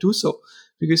necessary to do so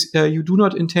because you do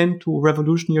not intend to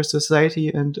revolutionize your society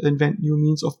and invent new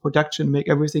means of production, make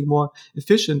everything more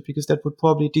efficient, because that would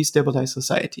probably destabilize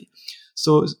society.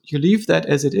 So you leave that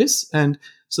as it is, and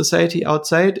society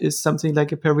outside is something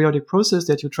like a periodic process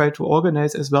that you try to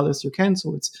organize as well as you can.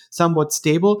 So it's somewhat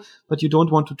stable, but you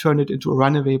don't want to turn it into a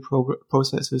runaway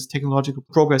process with technological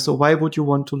progress. So why would you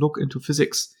want to look into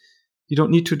physics? You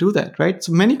don't need to do that, right?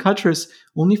 So many cultures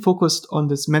only focused on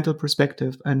this mental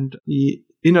perspective and the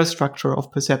inner structure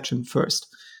of perception first,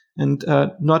 and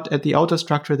not at the outer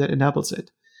structure that enables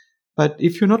it. But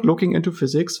if you're not looking into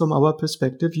physics from our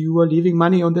perspective, you are leaving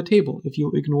money on the table. If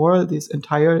you ignore this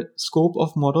entire scope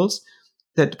of models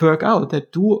that work out,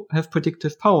 that do have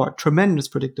predictive power, tremendous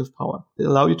predictive power, that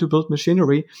allow you to build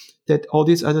machinery that all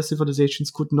these other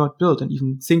civilizations could not build and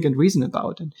even think and reason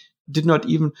about, and did not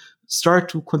even start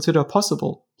to consider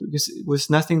possible, because it was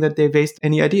nothing that they based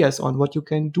any ideas on what you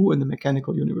can do in the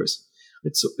mechanical universe.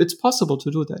 It's possible to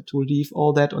do that, to leave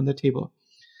all that on the table.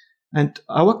 And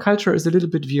our culture is a little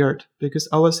bit weird because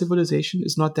our civilization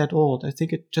is not that old. I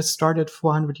think it just started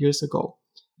 400 years ago.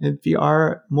 And we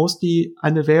are mostly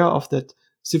unaware of that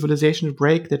civilizational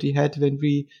break that we had when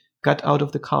we got out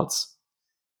of the cults.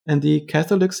 And the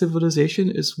Catholic civilization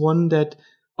is one that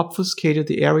obfuscated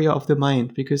the area of the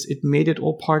mind because it made it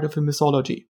all part of a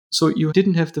mythology. So you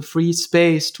didn't have the free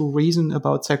space to reason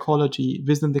about psychology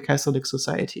within the Catholic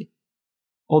society.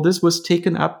 All this was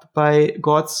taken up by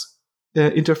gods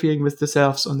interfering with the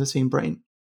selves on the same brain.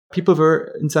 People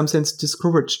were, in some sense,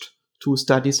 discouraged to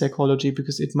study psychology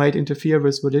because it might interfere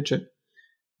with religion.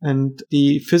 And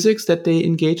the physics that they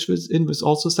engaged in was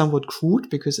also somewhat crude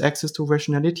because access to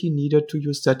rationality needed to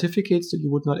use certificates so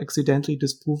you would not accidentally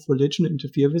disprove religion,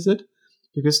 interfere with it,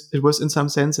 because it was, in some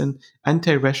sense, an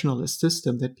anti-rationalist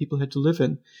system that people had to live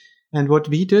in. And what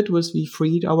we did was we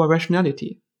freed our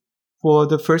rationality for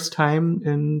the first time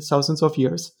in thousands of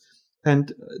years.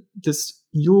 And this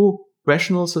new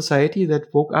rational society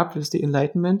that woke up with the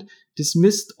Enlightenment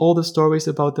dismissed all the stories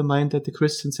about the mind that the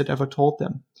Christians had ever told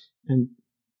them and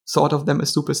thought of them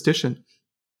as superstition.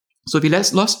 So we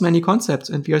lost many concepts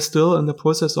and we are still in the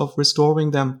process of restoring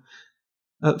them.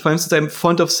 For instance, I'm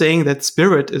fond of saying that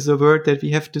spirit is a word that we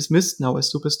have dismissed now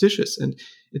as superstitious. And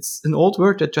it's an old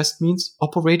word that just means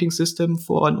operating system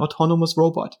for an autonomous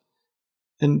robot.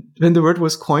 And when the word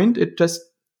was coined, it just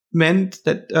meant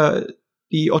that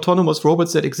the autonomous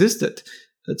robots that existed.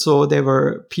 So there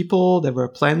were people, there were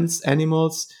plants,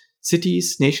 animals,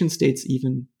 cities, nation states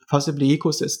even, possibly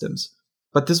ecosystems.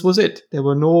 But this was it. There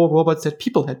were no robots that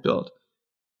people had built.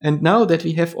 And now that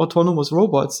we have autonomous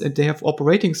robots and they have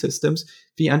operating systems,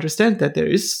 we understand that there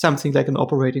is something like an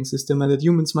operating system and that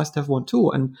humans must have one too,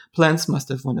 and plants must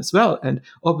have one as well. And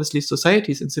obviously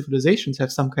societies and civilizations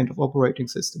have some kind of operating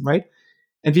system, right?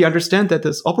 And we understand that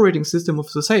this operating system of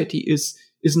society is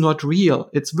not real.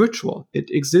 It's virtual. It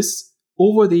exists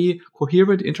over the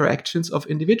coherent interactions of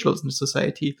individuals in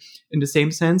society in the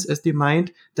same sense as the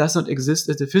mind does not exist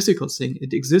as a physical thing.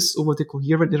 It exists over the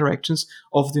coherent interactions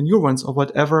of the neurons or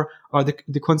whatever are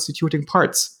the constituting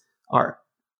parts are.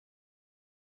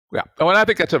 Yeah. Oh, and I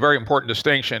think that's a very important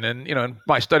distinction. And, in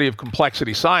my study of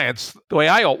complexity science, the way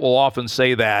I will often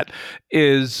say that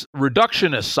is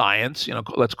reductionist science,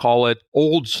 let's call it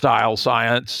old style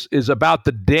science, is about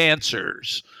the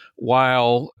dancers,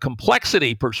 while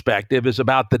complexity perspective is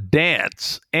about the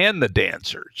dance and the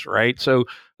dancers, right? So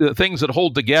the things that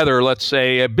hold together, let's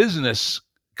say a business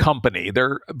company,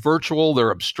 they're virtual, they're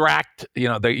abstract,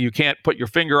 you can't put your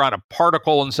finger on a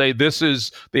particle and say this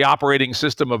is the operating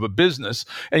system of a business,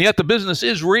 and yet the business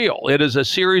is real. It is a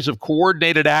series of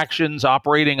coordinated actions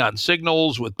operating on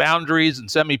signals with boundaries and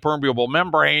semi-permeable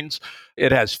membranes.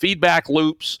 It has feedback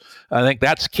loops. I think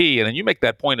that's key. And you make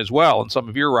that point as well in some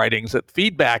of your writings, that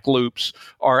feedback loops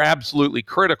are absolutely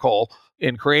critical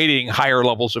in creating higher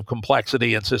levels of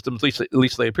complexity in systems, at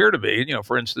least they appear to be.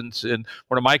 For instance, in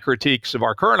one of my critiques of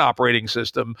our current operating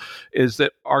system is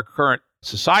that our current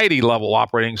society level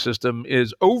operating system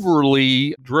is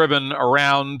overly driven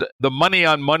around the money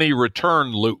on money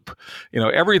return loop.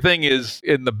 Everything is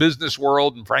in the business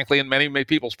world, and frankly, in many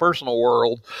people's personal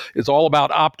world, is all about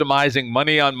optimizing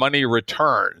money on money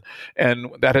return. And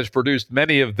that has produced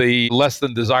many of the less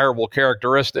than desirable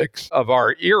characteristics of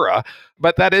our era.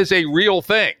 But that is a real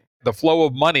thing. The flow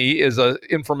of money is an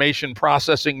information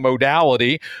processing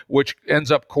modality which ends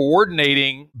up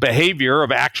coordinating behavior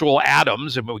of actual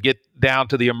atoms. And we get down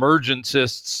to the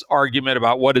emergencists' argument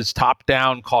about what is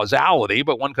top-down causality.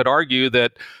 But one could argue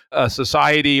that a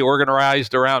society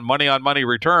organized around money-on-money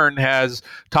return has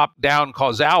top-down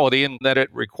causality, and that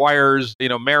it requires,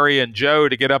 Mary and Joe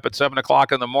to get up at 7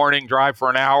 o'clock in the morning, drive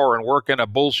for an hour, and work in a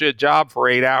bullshit job for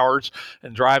 8 hours,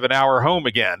 and drive an hour home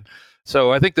again.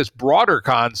 So I think this broader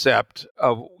concept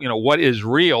of, what is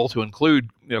real, to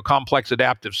include, complex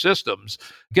adaptive systems,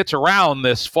 gets around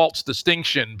this false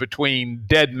distinction between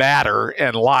dead matter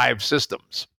and live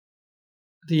systems.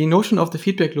 The notion of the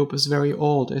feedback loop is very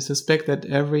old. I suspect that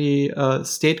every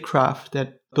statecraft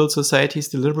that built societies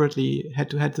deliberately had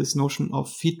to have this notion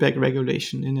of feedback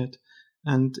regulation in it.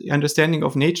 And the understanding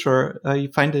of nature,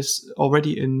 you find this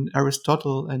already in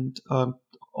Aristotle and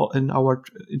in our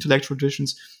intellectual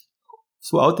traditions.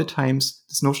 Throughout the times,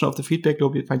 this notion of the feedback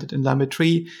loop, you find it in La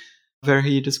Mettrie, where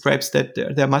he describes that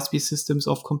there must be systems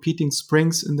of competing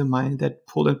springs in the mind that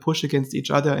pull and push against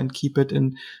each other and keep it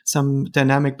in some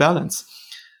dynamic balance.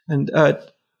 And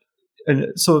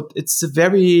so it's a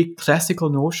very classical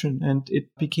notion, and it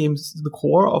became the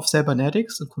core of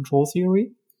cybernetics and control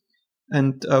theory,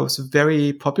 and was a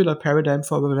very popular paradigm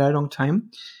for a very long time.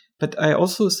 But I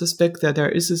also suspect that there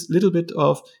is this little bit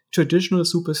of traditional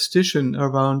superstition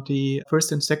around the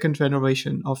first and second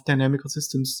generation of dynamical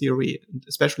systems theory,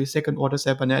 especially second-order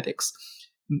cybernetics,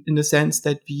 in the sense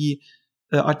that we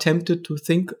are tempted to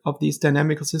think of these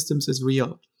dynamical systems as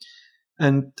real.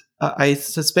 And I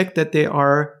suspect that they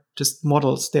are just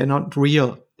models. They're not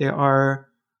real. They are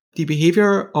the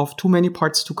behavior of too many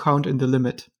parts to count in the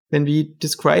limit. When we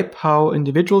describe how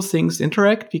individual things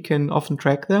interact, we can often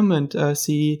track them and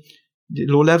see the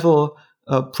low-level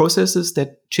processes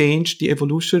that change the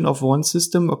evolution of one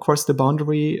system across the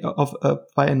boundary of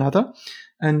by another.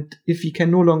 And if we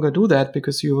can no longer do that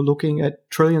because you're looking at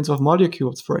trillions of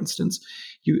molecules, for instance,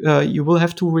 you will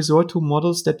have to resort to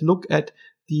models that look at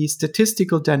the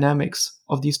statistical dynamics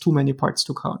of these too many parts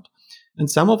to count. And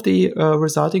some of the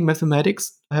resulting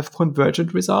mathematics have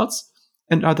convergent results,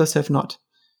 and others have not.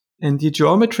 And the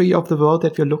geometry of the world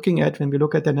that we're looking at when we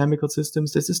look at dynamical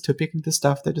systems, this is typically the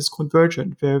stuff that is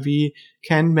convergent, where we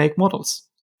can make models.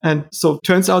 And so it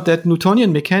turns out that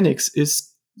Newtonian mechanics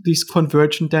is these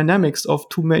convergent dynamics of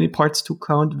too many parts to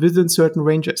count within certain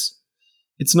ranges.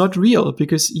 It's not real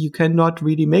because you cannot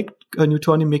really make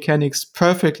Newtonian mechanics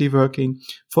perfectly working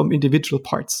from individual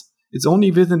parts. It's only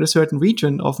within a certain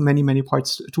region of many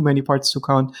parts, too many parts to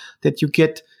count, that you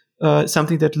get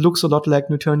something that looks a lot like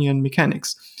Newtonian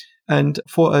mechanics. And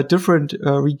for a different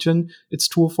region, it's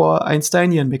true for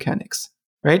Einsteinian mechanics,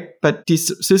 right? But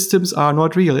these systems are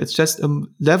not real. It's just a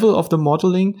level of the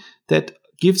modeling that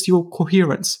gives you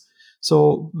coherence.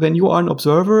 So when you are an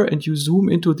observer and you zoom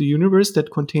into the universe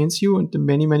that contains you and the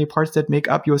many parts that make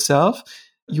up yourself,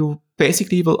 you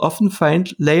basically will often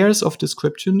find layers of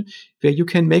description where you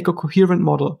can make a coherent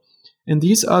model. And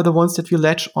these are the ones that we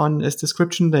latch on as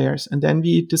description layers. And then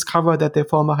we discover that they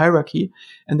form a hierarchy.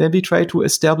 And then we try to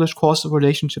establish causal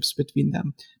relationships between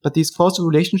them. But these causal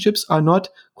relationships are not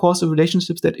causal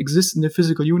relationships that exist in the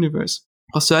physical universe.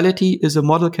 Causality is a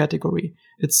model category.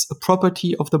 It's a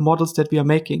property of the models that we are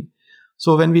making.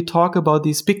 So when we talk about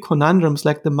these big conundrums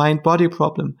like the mind-body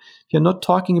problem, we're not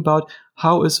talking about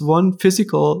how is one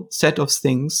physical set of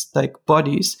things, like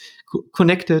bodies,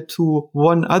 connected to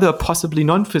one other possibly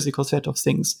non-physical set of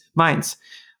things, minds.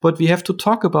 what we have to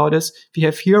talk about is we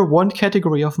have here one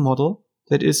category of model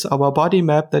that is our body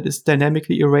map that is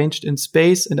dynamically arranged in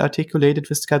space and articulated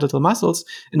with skeletal muscles.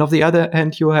 And on the other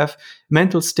hand, you have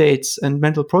mental states and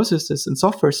mental processes and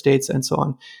software states and so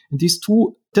on. And these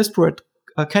two disparate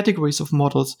categories of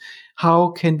models, how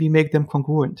can we make them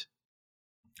congruent?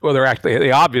 Well,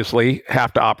 they obviously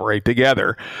have to operate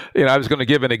together. I was going to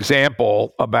give an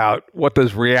example about what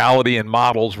does reality and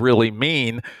models really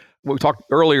mean. We talked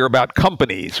earlier about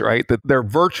companies, right? That they're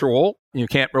virtual. You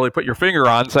can't really put your finger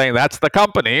on saying that's the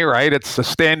company, right? It's a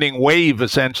standing wave,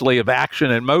 essentially, of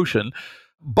action and motion.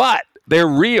 But they're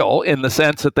real in the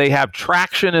sense that they have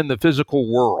traction in the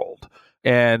physical world.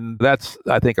 And that's,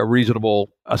 I think, a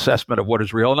reasonable assessment of what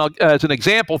is real. And as an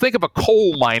example, think of a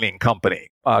coal mining company,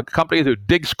 a company that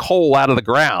digs coal out of the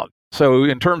ground. So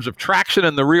in terms of traction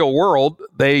in the real world,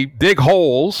 they dig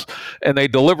holes and they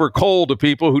deliver coal to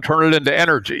people who turn it into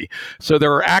energy. So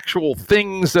there are actual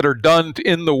things that are done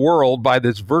in the world by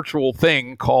this virtual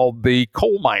thing called the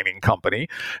coal mining company.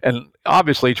 And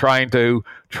obviously trying to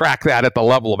track that at the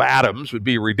level of atoms would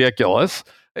be ridiculous.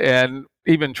 And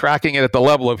even tracking it at the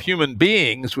level of human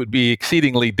beings would be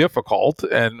exceedingly difficult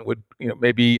and would,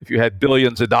 maybe if you had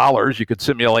billions of dollars, you could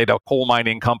simulate a coal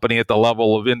mining company at the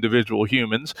level of individual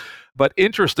humans. But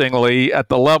interestingly, at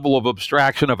the level of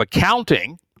abstraction of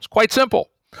accounting, it's quite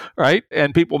simple, right?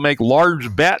 And people make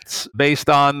large bets based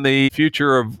on the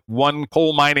future of one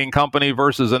coal mining company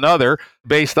versus another,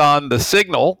 based on the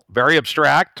signal, very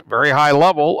abstract, very high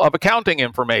level of accounting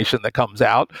information that comes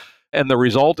out. And the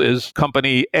result is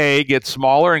company A gets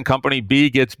smaller and company B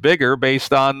gets bigger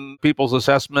based on people's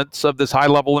assessments of this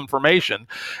high-level information.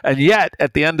 And yet,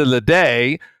 at the end of the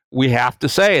day, we have to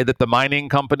say that the mining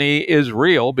company is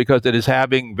real because it is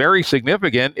having very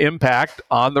significant impact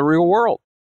on the real world.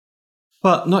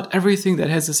 Well, not everything that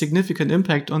has a significant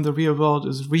impact on the real world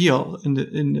is real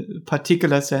in a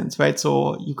particular sense, right?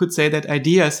 So you could say that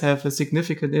ideas have a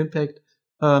significant impact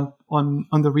on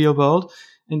the real world.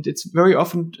 And it's very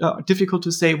often difficult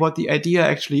to say what the idea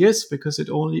actually is because it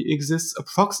only exists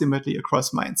approximately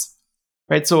across minds,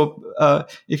 right? So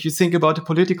if you think about a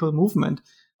political movement,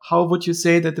 how would you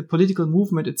say that the political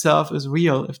movement itself is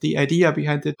real if the idea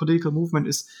behind the political movement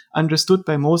is understood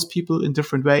by most people in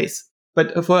different ways?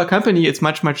 But for a company, it's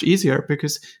much, much easier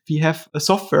because we have a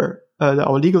software,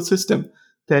 our legal system,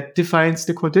 that defines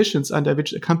the conditions under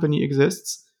which a company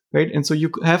exists. Right. And so you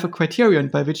have a criterion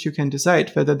by which you can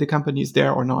decide whether the company is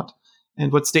there or not and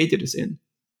what state it is in.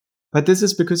 But this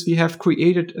is because we have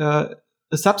created a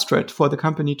substrate for the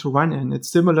company to run in. It's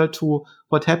similar to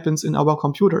what happens in our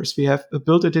computers. We have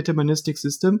built a deterministic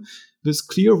system with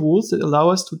clear rules that allow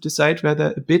us to decide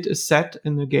whether a bit is set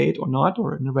in a gate or not,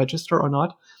 or in a register or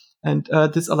not. And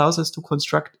this allows us to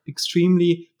construct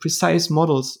extremely precise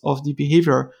models of the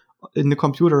behavior in the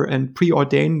computer and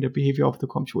preordain the behavior of the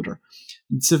computer.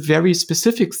 It's a very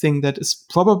specific thing that is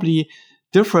probably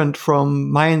different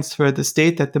from minds where the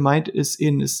state that the mind is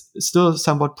in is still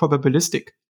somewhat probabilistic.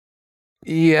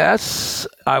 Yes,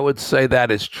 I would say that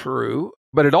is true.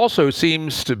 But it also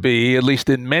seems to be, at least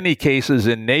in many cases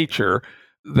in nature,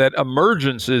 that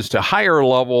emergences to higher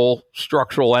level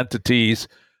structural entities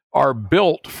are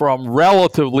built from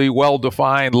relatively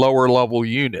well-defined lower level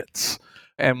units.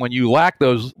 And when you lack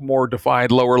those more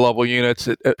defined lower level units,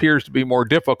 it appears to be more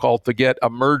difficult to get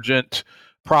emergent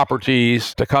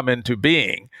properties to come into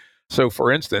being. So,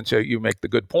 for instance, you make the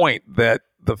good point that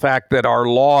the fact that our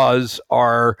laws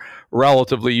are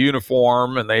relatively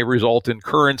uniform and they result in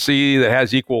currency that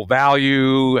has equal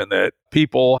value and that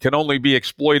people can only be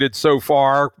exploited so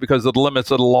far because of the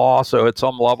limits of the law. So at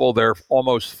some level, they're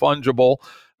almost fungible,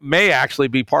 may actually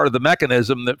be part of the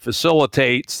mechanism that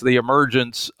facilitates the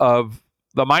emergence of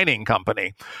the mining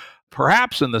company.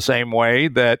 Perhaps in the same way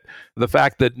that the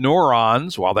fact that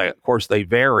neurons, while of course they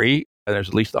vary, and there's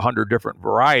at least 100 different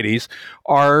varieties,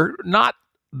 are not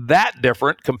that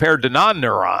different compared to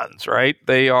non-neurons, right?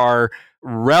 They are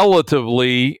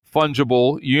relatively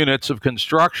fungible units of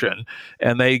construction,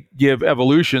 and they give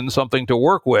evolution something to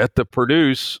work with to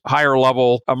produce higher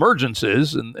level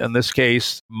emergences, in this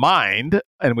case, mind.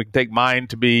 And we can take mind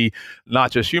to be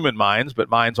not just human minds, but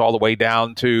minds all the way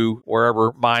down to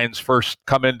wherever minds first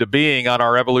come into being on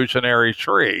our evolutionary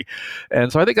tree.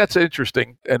 And so I think that's an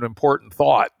interesting and important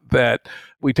thought, that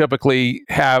we typically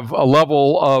have a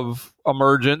level of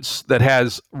emergence that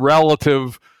has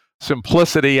relative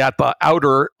simplicity at the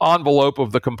outer envelope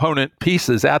of the component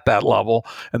pieces at that level,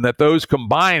 and that those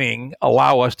combining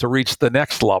allow us to reach the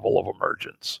next level of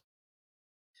emergence.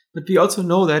 But we also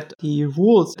know that the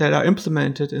rules that are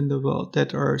implemented in the world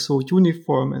that are so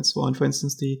uniform and so on, for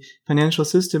instance, the financial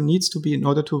system needs to be, in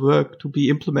order to work, to be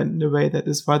implemented in a way that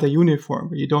is rather uniform,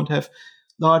 where you don't have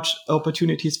large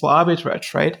opportunities for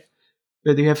arbitrage, right?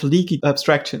 Where you have leaky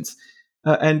abstractions.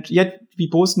 And yet we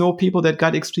both know people that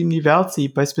got extremely wealthy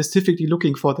by specifically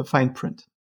looking for the fine print.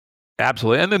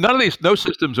 Absolutely. And then no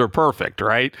systems are perfect,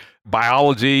 right?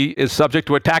 Biology is subject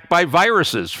to attack by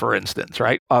viruses, for instance,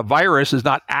 right? A virus is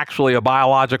not actually a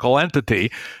biological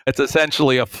entity. It's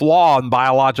essentially a flaw in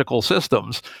biological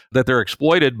systems that they're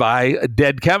exploited by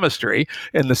dead chemistry,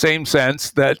 in the same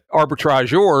sense that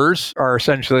arbitrageurs are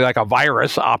essentially like a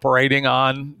virus operating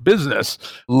on business,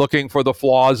 looking for the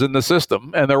flaws in the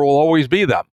system, and there will always be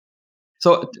them.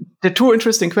 So the two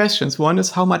interesting questions. One is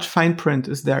how much fine print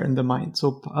is there in the mind?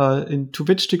 So to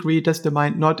which degree does the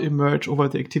mind not emerge over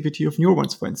the activity of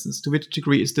neurons, for instance? To which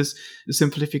degree is this a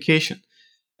simplification?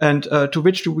 And to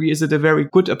which degree is it a very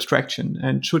good abstraction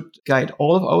and should guide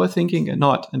all of our thinking and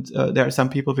not? And there are some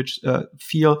people which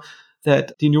feel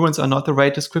that the neurons are not the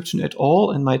right description at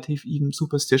all and might have even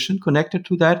superstition connected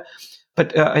to that.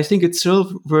 But I think it's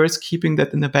still worth keeping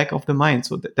that in the back of the mind,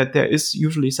 so that there is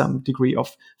usually some degree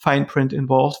of fine print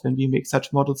involved when we make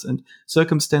such models and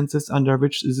circumstances under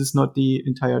which this is not the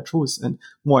entire truth and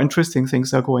more interesting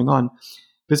things are going on.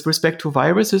 With respect to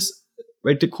viruses,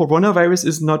 right, the coronavirus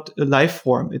is not a life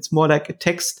form. It's more like a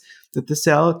text that the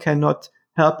cell cannot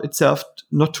help itself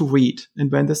not to read. And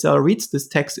when the cell reads this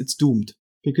text, it's doomed,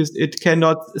 because it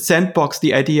cannot sandbox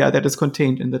the idea that is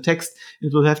contained in the text.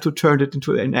 It will have to turn it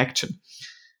into an action.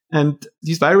 And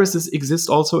these viruses exist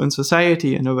also in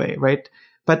society in a way, right?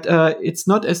 But it's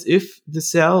not as if the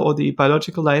cell or the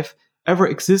biological life ever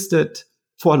existed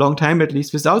for a long time, at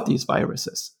least, without these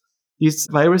viruses. These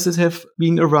viruses have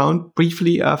been around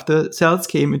briefly after cells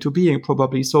came into being,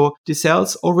 probably. So the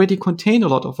cells already contain a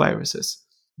lot of viruses.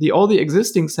 All the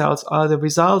existing cells are the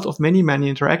result of many, many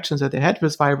interactions that they had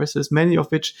with viruses, many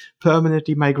of which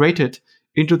permanently migrated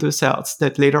into the cells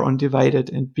that later on divided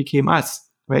and became us,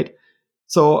 right?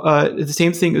 So the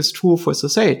same thing is true for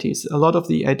societies. A lot of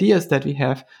the ideas that we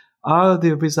have are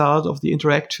the result of the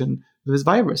interaction with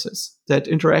viruses that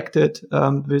interacted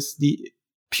with the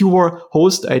pure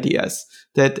host ideas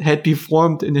that had been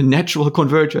formed in a natural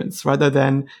convergence rather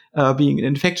than being an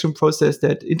infection process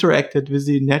that interacted with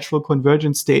the natural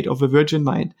convergent state of a virgin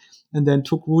mind and then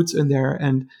took roots in there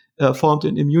and formed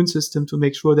an immune system to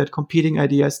make sure that competing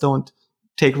ideas don't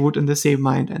take root in the same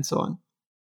mind and so on.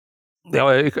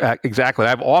 Exactly.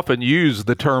 I've often used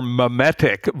the term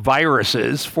mimetic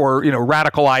viruses for,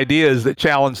 radical ideas that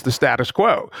challenge the status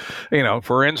quo.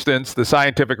 For instance, the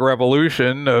scientific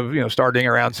revolution of, starting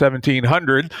around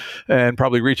 1700 and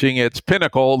probably reaching its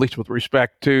pinnacle, at least with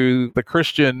respect to the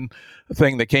Christian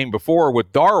thing that came before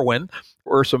with Darwin,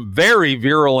 were some very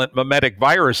virulent mimetic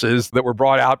viruses that were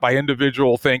brought out by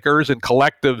individual thinkers and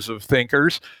collectives of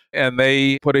thinkers. And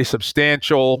they put a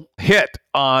substantial hit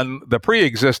on the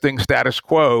pre-existing status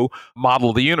quo model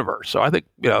of the universe. So I think,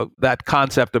 that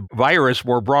concept of virus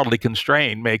more broadly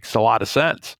constrained makes a lot of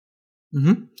sense.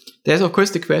 Mm-hmm. There's, of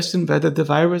course, the question whether the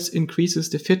virus increases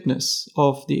the fitness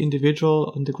of the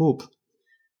individual and the group.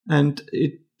 And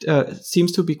it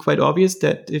seems to be quite obvious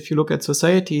that if you look at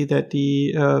society, that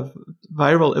the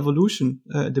viral evolution,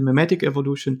 the mimetic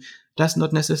evolution, does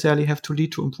not necessarily have to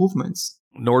lead to improvements.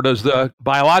 Nor does the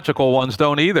biological ones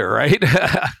don't either, right?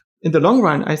 In the long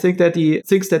run, I think that the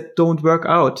things that don't work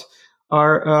out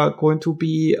are going to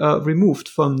be removed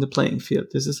from the playing field.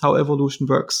 This is how evolution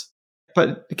works.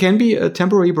 But it can be a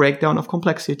temporary breakdown of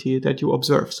complexity that you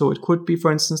observe. So it could be,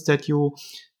 for instance, that you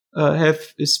have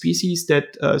a species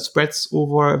that spreads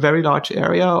over a very large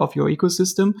area of your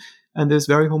ecosystem and is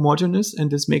very homogeneous, and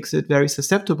this makes it very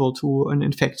susceptible to an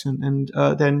infection. And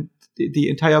then the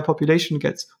entire population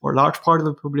gets, or a large part of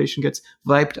the population gets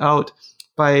wiped out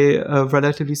by a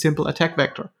relatively simple attack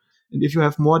vector. And if you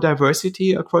have more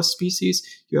diversity across species,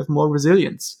 you have more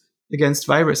resilience against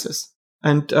viruses.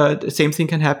 And the same thing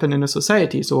can happen in a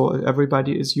society. So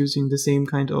everybody is using the same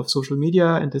kind of social media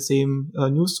and the same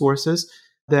news sources,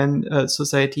 then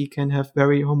society can have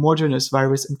very homogeneous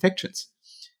virus infections.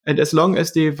 And as long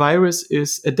as the virus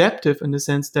is adaptive in the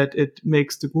sense that it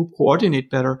makes the group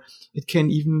coordinate better, it can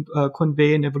even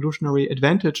convey an evolutionary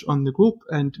advantage on the group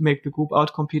and make the group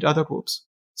outcompete other groups.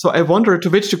 So I wonder to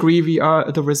which degree we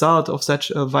are the result of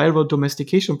such a viral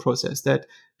domestication process, that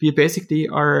we basically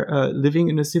are living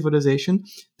in a civilization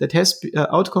that has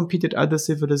outcompeted other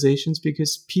civilizations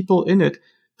because people in it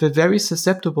were very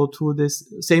susceptible to this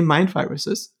same mind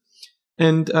viruses.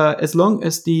 And as long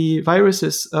as the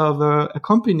viruses were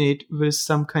accompanied with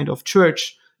some kind of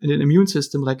church and an immune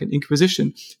system like an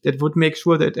inquisition that would make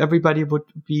sure that everybody would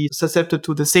be susceptible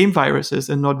to the same viruses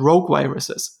and not rogue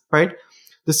viruses, right?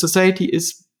 The society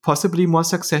is possibly more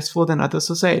successful than other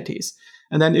societies.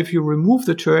 And then if you remove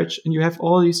the church and you have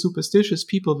all these superstitious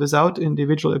people without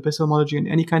individual epistemology and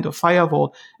any kind of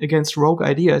firewall against rogue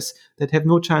ideas that have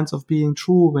no chance of being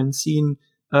true when seen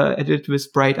at it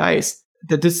with bright eyes,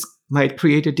 that this might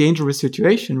create a dangerous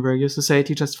situation where your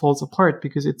society just falls apart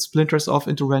because it splinters off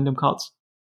into random cults.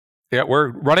 Yeah, we're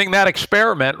running that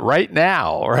experiment right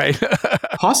now, right?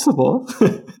 Possible.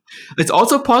 It's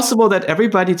also possible that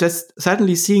everybody just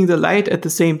suddenly seeing the light at the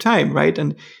same time, right?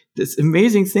 And this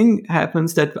amazing thing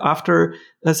happens that after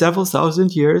several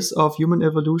thousand years of human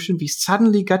evolution, we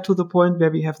suddenly got to the point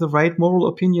where we have the right moral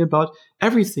opinion about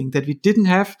everything that we didn't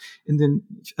have in the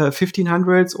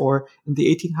 1500s or in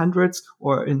the 1800s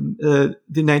or in the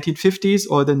 1950s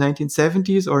or the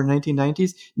 1970s or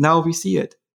 1990s. Now we see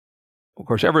it. Of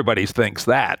course, everybody thinks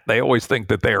that. They always think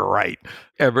that they're right.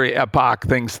 Every epoch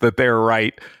thinks that they're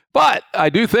right. But I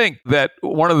do think that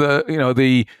one of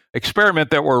the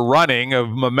experiment that we're running of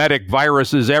mimetic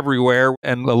viruses everywhere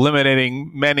and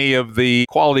eliminating many of the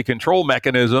quality control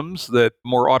mechanisms that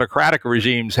more autocratic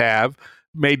regimes have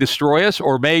may destroy us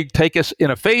or may take us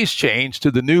in a phase change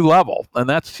to the new level. And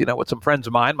that's, what some friends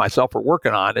of mine, myself, are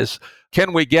working on is,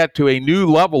 can we get to a new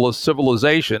level of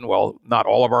civilization? Well, not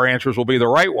all of our answers will be the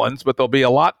right ones, but there'll be a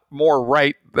lot more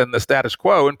right than the status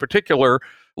quo, in particular,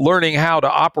 learning how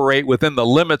to operate within the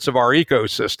limits of our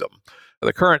ecosystem.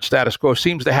 The current status quo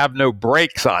seems to have no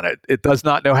brakes on it. It does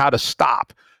not know how to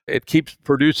stop. It keeps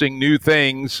producing new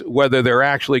things, whether they're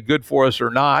actually good for us or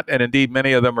not. And indeed,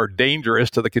 many of them are dangerous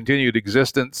to the continued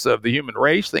existence of the human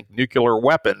race. Think nuclear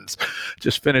weapons.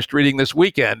 Just finished reading this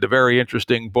weekend a very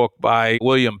interesting book by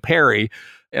William Perry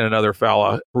and another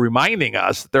fella reminding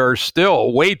us there are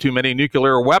still way too many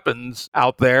nuclear weapons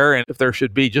out there. And if there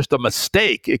should be just a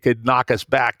mistake, it could knock us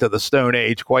back to the Stone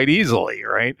Age quite easily,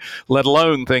 right? Let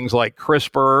alone things like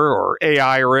CRISPR or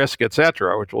AI risk, et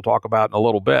cetera, which we'll talk about in a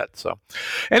little bit. So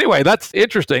anyway, that's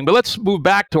interesting. But let's move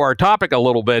back to our topic a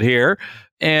little bit here.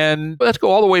 And let's go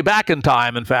all the way back in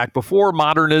time, in fact, before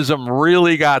modernism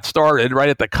really got started, right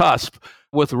at the cusp,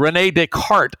 with René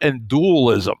Descartes and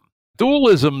dualism.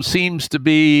 Dualism seems to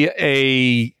be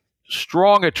a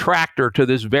strong attractor to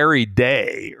this very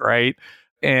day, right?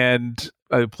 And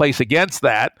a place against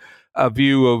that, a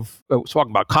view of,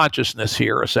 talking about consciousness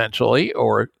here, essentially,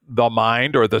 or the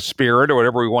mind or the spirit or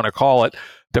whatever we want to call it.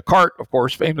 Descartes, of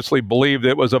course, famously believed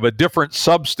it was of a different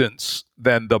substance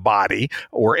than the body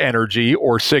or energy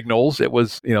or signals. It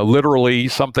was, literally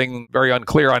something very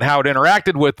unclear on how it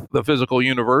interacted with the physical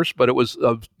universe, but it was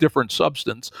of different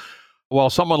substance. While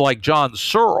someone like John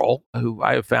Searle, who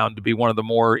I have found to be one of the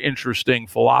more interesting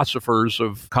philosophers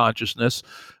of consciousness,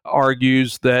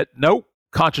 argues that no,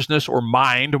 consciousness or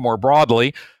mind more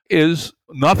broadly is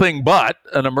nothing but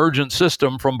an emergent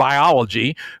system from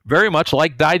biology, very much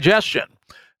like digestion.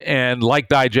 And like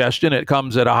digestion, it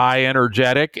comes at a high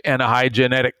energetic and a high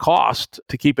genetic cost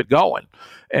to keep it going.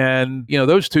 And,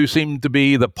 those two seem to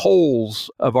be the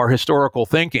poles of our historical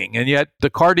thinking. And yet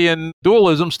Descartesian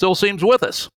dualism still seems with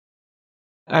us.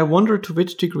 I wonder to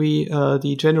which degree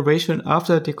the generation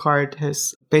after Descartes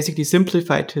has basically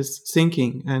simplified his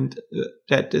thinking. And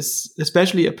that is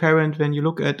especially apparent when you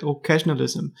look at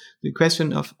occasionalism, the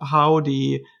question of how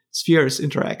the spheres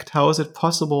interact. How is it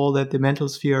possible that the mental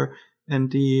sphere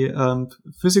and the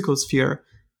physical sphere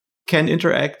can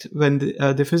interact when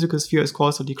the physical sphere is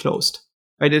causally closed?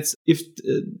 Right? It's if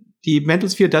the mental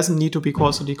sphere doesn't need to be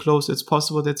causally closed, it's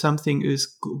possible that something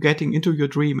is getting into your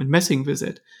dream and messing with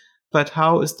it. But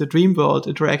how is the dream world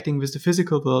interacting with the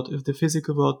physical world if the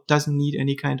physical world doesn't need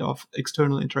any kind of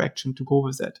external interaction to go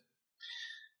with it?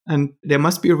 And there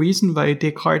must be a reason why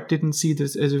Descartes didn't see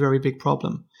this as a very big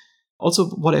problem. Also,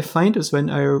 what I find is when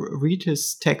I read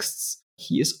his texts,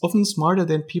 he is often smarter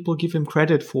than people give him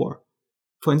credit for.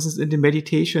 For instance, in the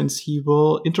Meditations, he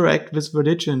will interact with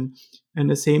religion in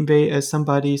the same way as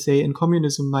somebody, say, in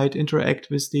communism might interact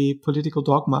with the political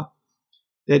dogma.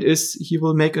 That is, he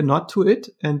will make a nod to it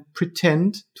and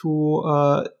pretend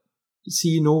to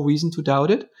see no reason to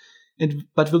doubt it,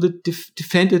 but will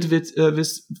defend it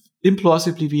with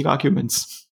implausibly weak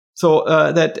arguments. So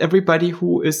that everybody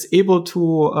who is able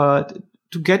to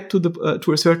get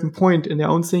to a certain point in their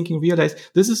own thinking realize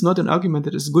this is not an argument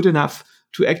that is good enough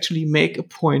to actually make a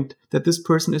point that this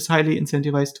person is highly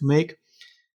incentivized to make.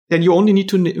 Then you only need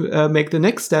to make the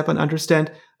next step and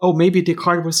understand, oh, maybe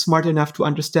Descartes was smart enough to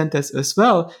understand this as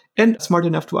well, and smart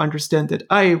enough to understand that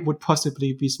I would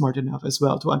possibly be smart enough as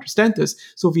well to understand this.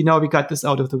 So we got this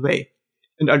out of the way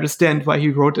and understand why he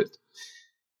wrote it,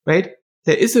 right?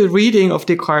 There is a reading of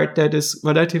Descartes that is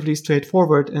relatively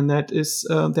straightforward, and that is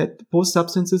that both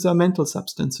substances are mental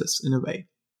substances in a way.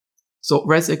 So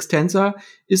res extensa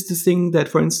is the thing that,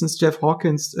 for instance, Jeff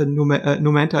Hawkins'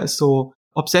 Numenta is so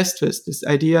obsessed with, this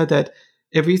idea that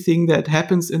everything that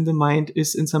happens in the mind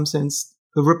is in some sense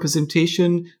a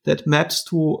representation that maps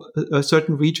to a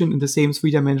certain region in the same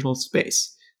three-dimensional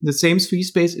space. The same three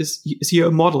space is here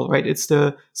a model, right? It's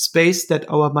the space that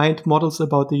our mind models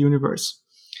about the universe.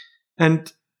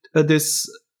 And this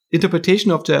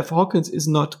interpretation of Jeff Hawkins is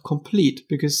not complete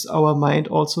because our mind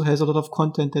also has a lot of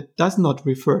content that does not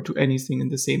refer to anything in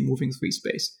the same moving three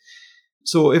space.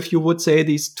 So if you would say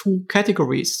these two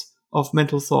categories of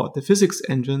mental thought, the physics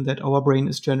engine that our brain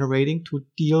is generating to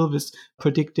deal with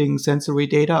predicting sensory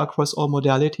data across all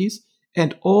modalities,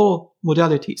 and all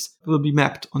modalities will be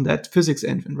mapped on that physics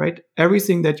engine, right?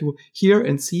 Everything that you hear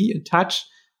and see and touch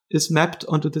is mapped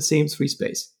onto the same three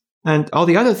space. And all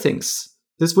the other things,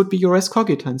 this would be your res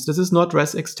cogitans. This is not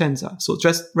res extensa. So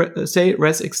just say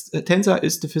res extensa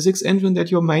is the physics engine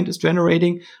that your mind is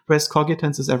generating. Res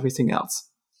cogitans is everything else.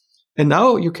 And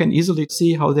now you can easily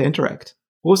see how they interact.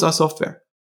 Both are software.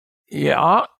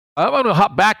 Yeah. I want to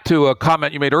hop back to a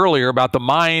comment you made earlier about the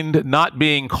mind not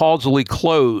being causally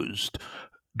closed.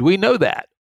 Do we know that?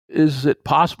 Is it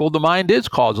possible the mind is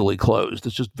causally closed?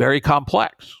 It's just very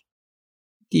complex.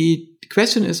 The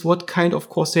question is what kind of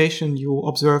causation you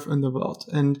observe in the world.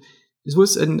 And this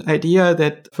was an idea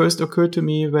that first occurred to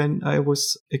me when I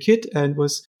was a kid and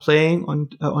was playing on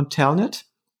Telnet.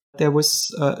 There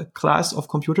was a class of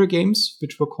computer games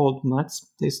which were called MUDs.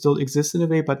 They still exist in a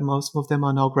way, but most of them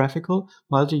are now graphical,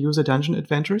 multi-user dungeon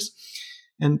adventures.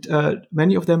 And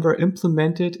many of them were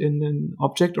implemented in an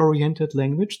object-oriented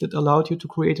language that allowed you to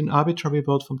create an arbitrary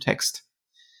world from text.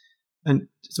 And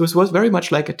so it was very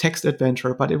much like a text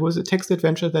adventure, but it was a text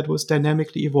adventure that was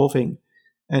dynamically evolving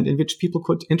and in which people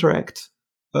could interact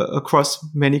across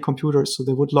many computers. So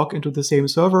they would log into the same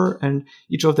server and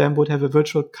each of them would have a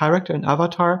virtual character and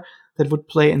avatar that would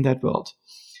play in that world.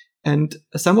 And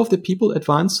some of the people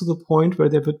advanced to the point where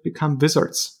they would become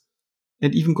wizards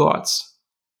and even gods.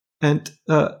 And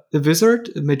a wizard,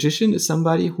 a magician, is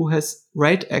somebody who has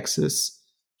right access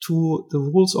to the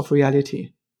rules of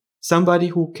reality. Somebody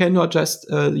who cannot just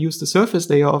use the surface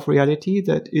layer of reality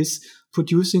that is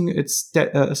producing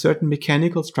a certain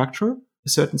mechanical structure, a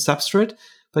certain substrate,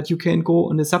 but you can go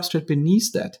on the substrate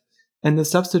beneath that. And the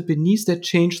substrate beneath that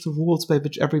change the rules by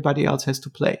which everybody else has to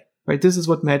play, right? This is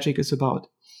what magic is about.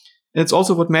 And it's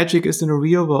also what magic is in the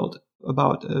real world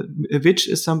about. A witch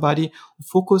is somebody who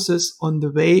focuses on the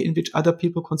way in which other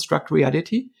people construct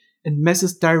reality and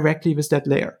messes directly with that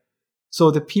layer.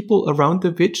 So the people around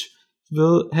the witch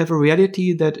will have a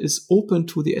reality that is open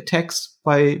to the attacks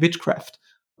by witchcraft,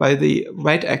 by the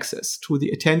right access to the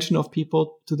attention of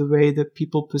people, to the way that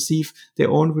people perceive their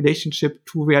own relationship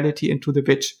to reality and to the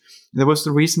witch. That was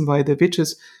the reason why the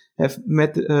witches have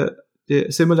met the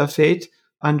similar fate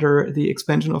under the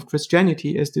expansion of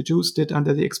Christianity as the Jews did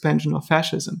under the expansion of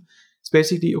fascism. It's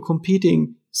basically a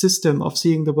competing system of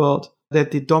seeing the world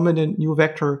that the dominant new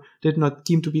vector did not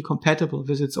deem to be compatible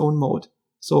with its own mode.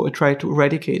 So it tried to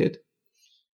eradicate it.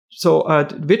 So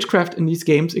witchcraft in these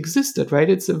games existed, right?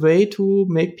 It's a way to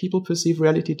make people perceive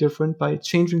reality different by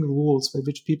changing the rules by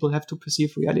which people have to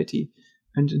perceive reality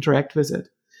and interact with it.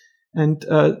 And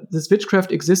this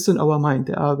witchcraft exists in our mind.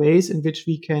 There are ways in which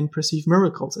we can perceive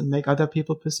miracles and make other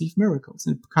people perceive miracles.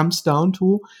 And it comes down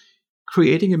to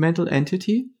creating a mental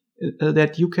entity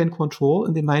that you can control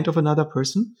in the mind of another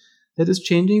person that is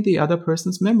changing the other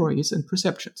person's memories and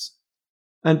perceptions.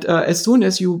 And as soon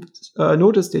as you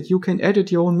notice that you can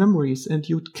edit your own memories and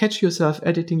you catch yourself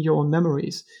editing your own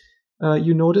memories,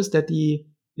 you notice that the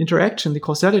interaction, the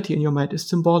causality in your mind is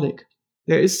symbolic.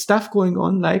 There is stuff going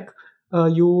on like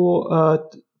you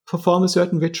perform a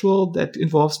certain ritual that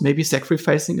involves maybe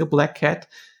sacrificing a black cat.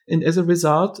 And as a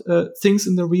result, things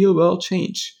in the real world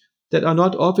change that are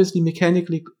not obviously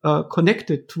mechanically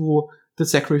connected to the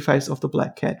sacrifice of the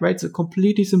black cat, right? It's a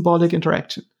completely symbolic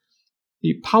interaction.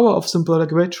 The power of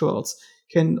symbolic rituals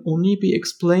can only be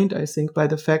explained, I think, by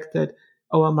the fact that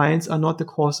our minds are not the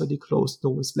causally closed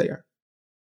lowest layer.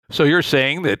 So you're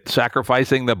saying that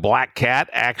sacrificing the black cat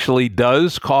actually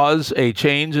does cause a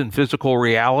change in physical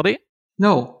reality?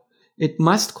 No, it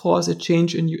must cause a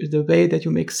change in the way that you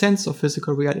make sense of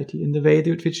physical reality, in the way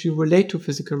in which you relate to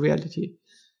physical reality.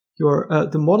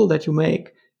 The model that you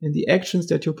make and the actions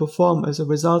that you perform as a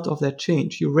result of that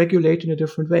change, you regulate in a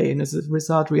different way. And as a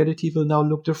result, reality will now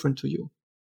look different to you.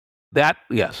 That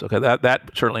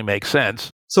certainly makes sense.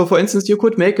 So for instance, you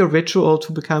could make a ritual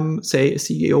to become, say, a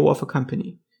CEO of a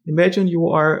company. Imagine you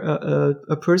are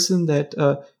a person that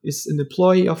is an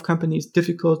employee of companies,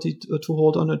 difficulty to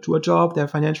hold on to a job, they're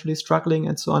financially struggling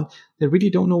and so on. They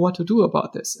really don't know what to do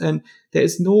about this. And there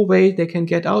is no way they can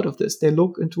get out of this. They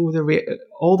look into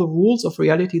all the rules of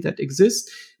reality that exist,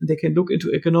 and they can look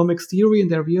into economics theory, and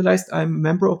they realize I'm a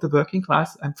member of the working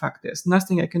class. I'm fucked. There's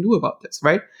nothing I can do about this,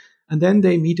 right? And then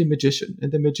they meet a magician,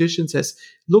 and the magician says,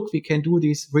 look, we can do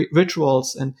these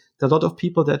rituals. And there are a lot of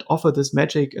people that offer this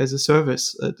magic as a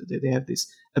service. They have this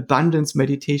abundance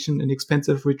meditation and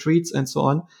expensive retreats and so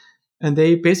on. And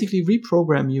they basically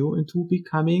reprogram you into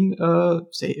becoming,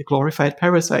 say, a glorified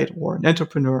parasite or an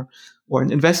entrepreneur or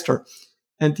an investor.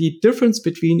 And the difference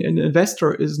between an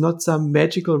investor is not some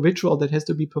magical ritual that has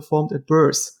to be performed at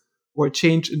birth, or a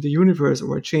change in the universe,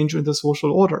 or a change in the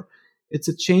social order. It's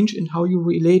a change in how you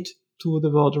relate to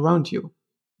the world around you.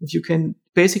 If you can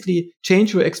basically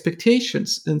change your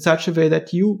expectations in such a way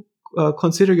that you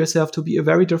consider yourself to be a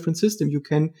very different system, you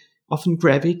can often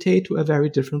gravitate to a very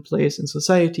different place in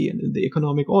society and in the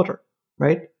economic order,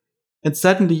 right? And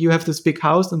suddenly you have this big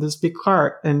house and this big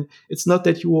car. And it's not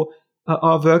that you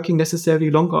are working necessarily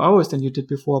longer hours than you did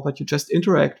before, but you just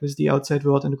interact with the outside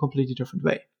world in a completely different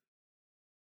way.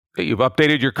 You've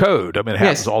updated your code. I mean, it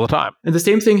happens all the time. And the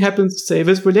same thing happens, say,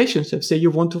 with relationships. Say you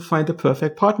want to find the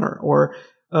perfect partner, or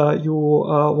you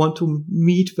want to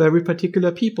meet very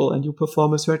particular people, and you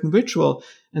perform a certain ritual,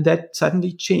 and that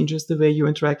suddenly changes the way you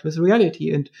interact with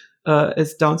reality. And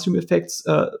as downstream effects,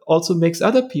 also makes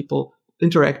other people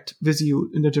interact with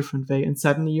you in a different way. And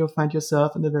suddenly you find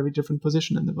yourself in a very different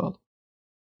position in the world.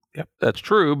 Yep, that's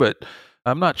true, but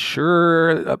I'm not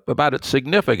sure about its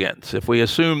significance. If we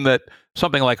assume that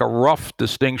something like a rough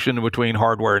distinction between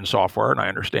hardware and software, and I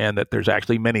understand that there's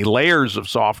actually many layers of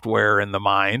software in the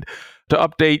mind, to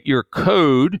update your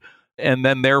code and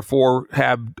then therefore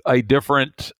have a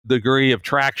different degree of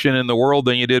traction in the world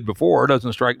than you did before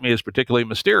doesn't strike me as particularly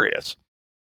mysterious.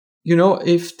 You know,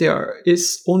 if there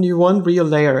is only one real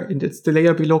layer, and it's the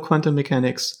layer below quantum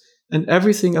mechanics, and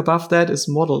everything above that is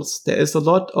models, there is a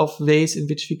lot of ways in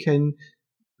which we can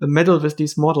meddle with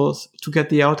these models to get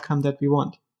the outcome that we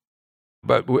want.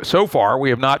 But so far,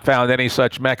 we have not found any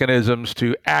such mechanisms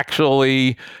to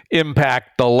actually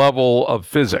impact the level of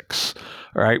physics.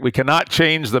 Right? We cannot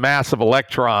change the mass of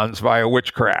electrons via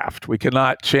witchcraft. We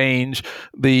cannot change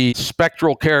the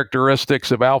spectral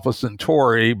characteristics of Alpha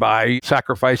Centauri by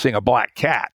sacrificing a black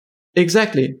cat.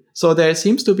 Exactly. So there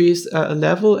seems to be a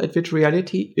level at which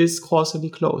reality is causally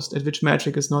closed, at which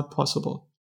magic is not possible.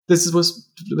 This was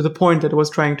the point that I was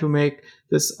trying to make,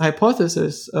 this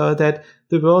hypothesis that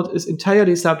the world is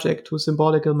entirely subject to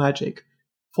symbolical magic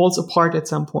falls apart at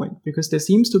some point, because there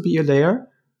seems to be a layer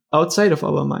outside of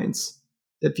our minds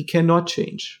that we cannot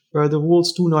change, where the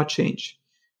rules do not change.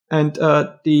 And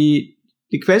the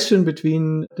question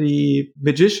between the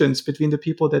magicians, between the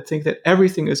people that think that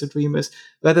everything is a dream, is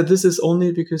whether this is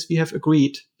only because we have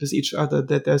agreed with each other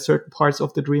that there are certain parts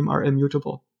of the dream are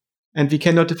immutable. And we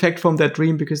cannot defect from that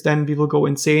dream, because then we will go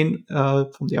insane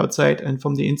from the outside, and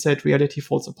from the inside, reality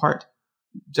falls apart,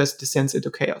 just descends into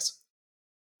chaos.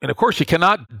 And of course, you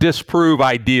cannot disprove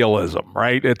idealism,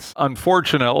 right? It's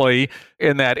unfortunately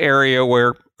in that area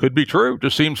where could be true,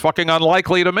 just seems fucking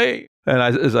unlikely to me. And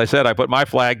as I said, I put my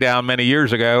flag down many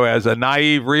years ago as a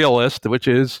naive realist, which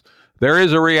is there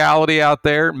is a reality out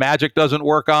there. Magic doesn't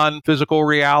work on physical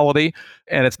reality.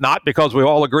 And it's not because we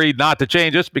all agreed not to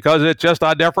change it, it's because it's just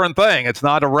a different thing. It's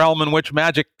not a realm in which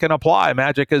magic can apply.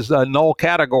 Magic is a null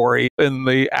category in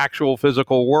the actual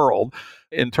physical world.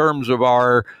 In terms of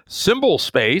our symbol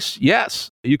space,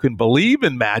 yes, you can believe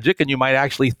in magic and you might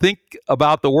actually think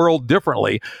about the world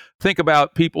differently. Think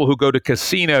about people who go to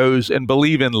casinos and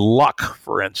believe in luck,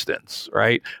 for instance,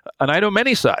 right? And I know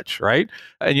many such, right?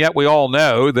 And yet we all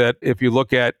know that if you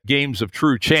look at games of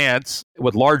true chance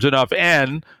with large enough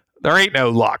N, there ain't no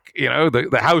luck. You know,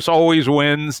 the house always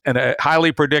wins in a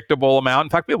highly predictable amount. In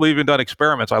fact, people have even done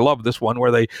experiments. I love this one where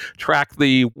they track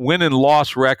the win and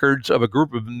loss records of a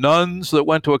group of nuns that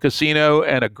went to a casino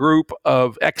and a group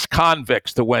of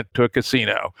ex-convicts that went to a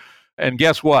casino. And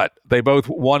guess what? They both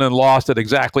won and lost at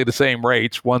exactly the same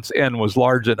rates once N was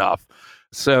large enough.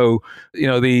 So, you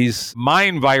know, these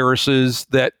mind viruses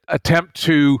that attempt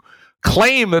to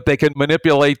claim that they can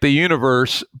manipulate the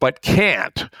universe but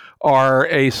can't are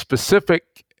a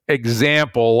specific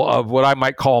example of what I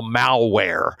might call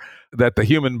malware that the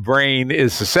human brain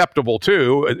is susceptible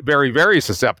to, very, very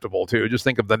susceptible to. Just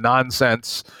think of the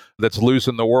nonsense that's loose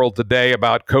in the world today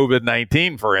about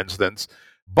COVID-19, for instance.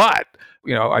 But,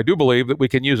 you know, I do believe that we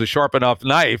can use a sharp enough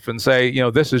knife and say, you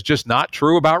know, this is just not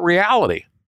true about reality.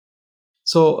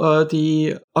 So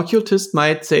the occultist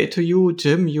might say to you,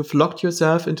 Jim, you've locked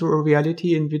yourself into a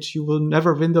reality in which you will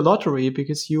never win the lottery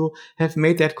because you have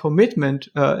made that commitment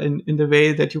in the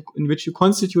way that in which you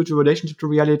constitute your relationship to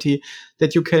reality,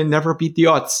 that you can never beat the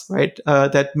odds, right?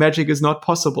 That magic is not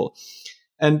possible.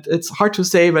 And it's hard to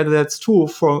say whether that's true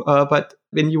but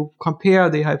when you compare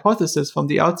the hypothesis from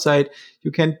the outside,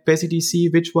 you can basically see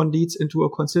which one leads into a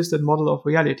consistent model of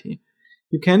reality.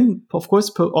 You can, of course,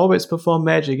 always perform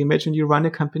magic. Imagine you run a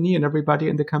company and everybody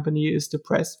in the company is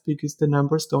depressed because the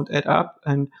numbers don't add up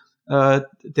and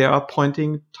they are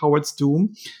pointing towards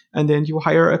doom. And then you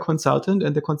hire a consultant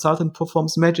and the consultant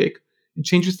performs magic and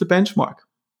changes the benchmark.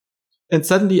 And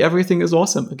suddenly everything is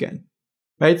awesome again,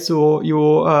 right? So you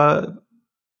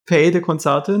pay the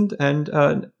consultant and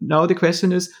now the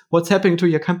question is, what's happening to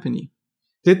your company?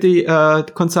 Did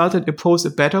the consultant impose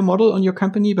a better model on your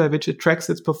company by which it tracks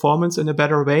its performance in a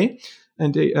better way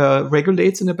and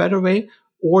regulates in a better way?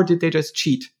 Or did they just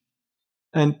cheat?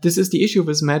 And this is the issue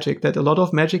with magic, that a lot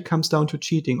of magic comes down to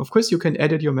cheating. Of course, you can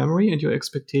edit your memory and your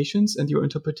expectations and your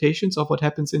interpretations of what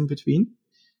happens in between.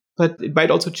 But it might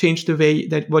also change the way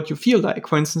that what you feel like.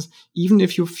 For instance, even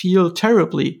if you feel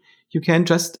terribly, you can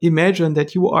just imagine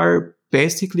that you are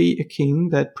basically a king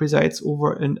that presides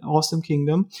over an awesome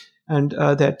kingdom and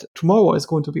that tomorrow is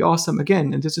going to be awesome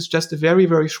again. And this is just a very,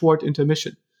 very short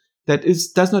intermission that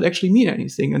does not actually mean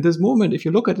anything. And this moment, if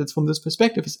you look at it from this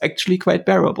perspective, is actually quite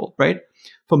bearable, right?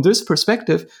 From this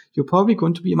perspective, you're probably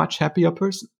going to be a much happier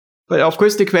person. But of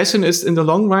course, the question is, in the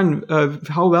long run,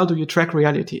 how well do you track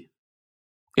reality?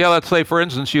 Yeah, let's say, for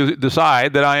instance, you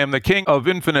decide that I am the king of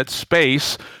infinite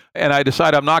space, and I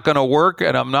decide I'm not going to work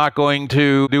and I'm not going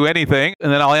to do anything,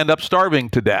 and then I'll end up starving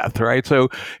to death, right? So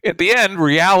at the end,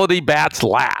 reality bats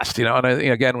last, And I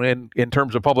think, again, in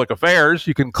terms of public affairs,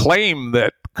 you can claim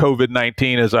that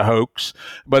COVID-19 is a hoax,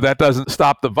 but that doesn't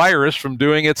stop the virus from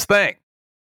doing its thing.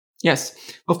 Yes.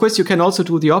 Of course, you can also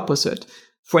do the opposite.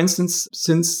 For instance,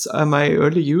 since my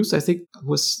early youth, I think it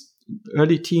was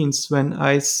early teens when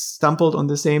I stumbled on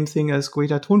the same thing as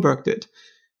Greta Thunberg did,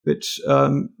 which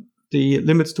the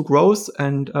limits to growth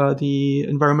and the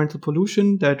environmental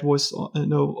pollution that was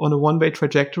on a one-way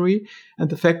trajectory, and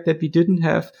the fact that we didn't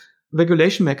have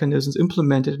regulation mechanisms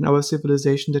implemented in our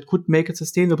civilization that could make it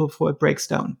sustainable before it breaks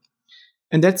down.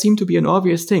 And that seemed to be an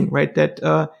obvious thing, right?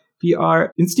 That we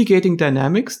are instigating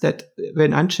dynamics that,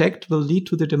 when unchecked, will lead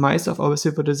to the demise of our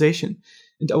civilization.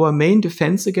 And our main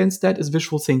defense against that is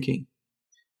visual thinking.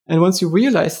 And once you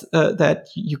realize that,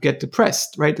 you get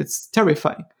depressed, right? It's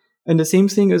terrifying. And the same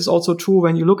thing is also true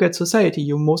when you look at society.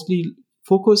 You mostly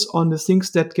focus on the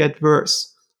things that get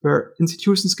worse, where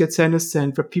institutions get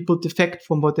senescent, where people defect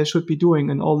from what they should be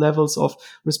doing in all levels of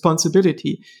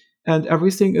responsibility. And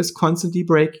everything is constantly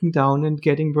breaking down and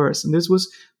getting worse. And this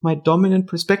was my dominant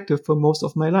perspective for most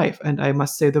of my life. And I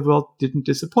must say the world didn't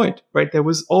disappoint, right? There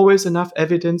was always enough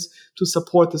evidence to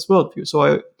support this worldview.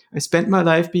 So I spent my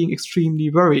life being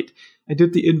extremely worried. I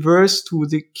did the inverse to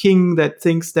the king that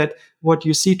thinks that what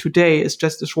you see today is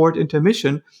just a short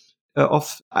intermission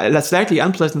of slightly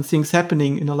unpleasant things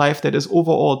happening in a life that is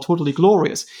overall totally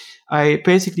glorious. I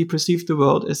basically perceive the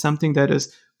world as something that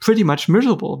is pretty much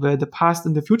miserable, where the past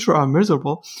and the future are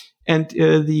miserable, and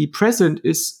the present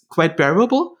is quite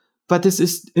bearable, but this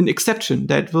is an exception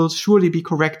that will surely be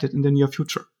corrected in the near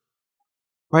future.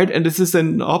 Right? And this is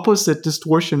an opposite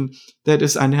distortion that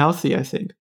is unhealthy, I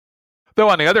think. Though,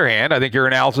 on the other hand, I think your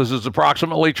analysis is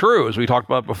approximately true, as we talked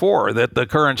about before, that the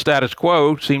current status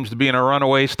quo seems to be in a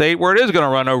runaway state where it is going to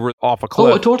run off a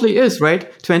cliff. Oh, it totally is, right?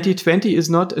 2020 is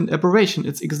not an aberration.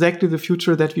 It's exactly the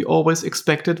future that we always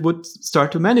expected would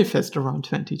start to manifest around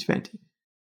 2020.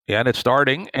 Yeah, and it's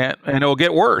starting, and it'll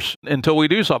get worse until we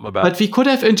do something about it. But we could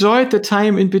have enjoyed the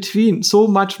time in between so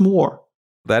much more.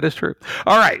 That is true.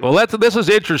 All right. Well, this is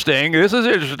interesting.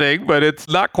 But it's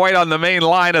not quite on the main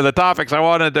line of the topics I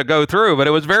wanted to go through, but it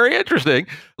was very interesting.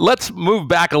 Let's move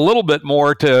back a little bit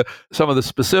more to some of the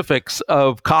specifics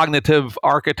of cognitive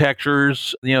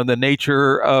architectures, the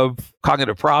nature of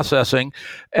cognitive processing.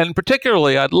 And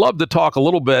particularly, I'd love to talk a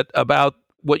little bit about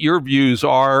what your views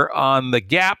are on the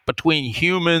gap between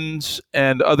humans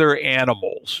and other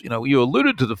animals. You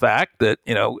alluded to the fact that,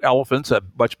 elephants have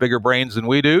much bigger brains than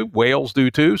we do. Whales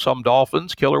do too. Some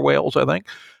dolphins, killer whales, I think.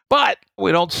 But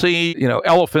we don't see,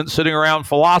 elephants sitting around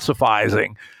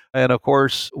philosophizing. And of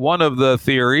course, one of the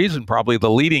theories, and probably the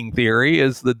leading theory,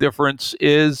 is the difference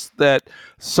is that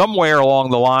somewhere along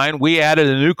the line, we added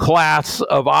a new class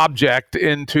of object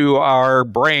into our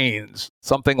brains,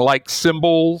 something like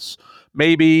symbols,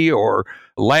 maybe, or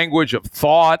language of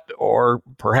thought, or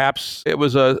perhaps it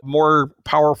was a more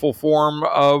powerful form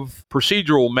of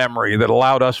procedural memory that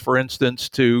allowed us, for instance,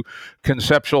 to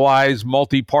conceptualize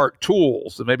multi-part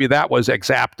tools. And maybe that was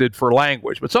exapted for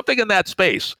language, but something in that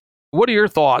space. What are your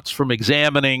thoughts from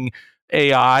examining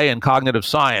AI and cognitive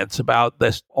science about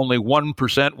this only 1%,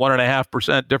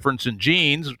 1.5% difference in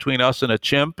genes between us and a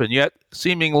chimp, and yet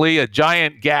seemingly a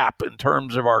giant gap in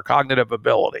terms of our cognitive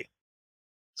ability?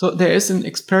 So there is an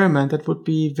experiment that would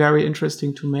be very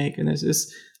interesting to make, and this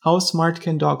is, how smart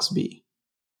can dogs be?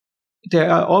 There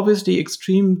are obviously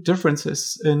extreme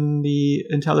differences in the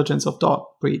intelligence of dog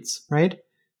breeds, right?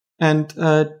 And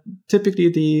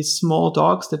typically the small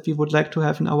dogs that we would like to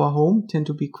have in our home tend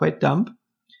to be quite dumb.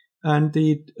 And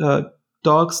the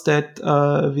dogs that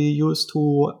we use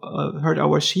to herd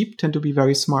our sheep tend to be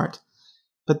very smart.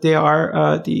 But there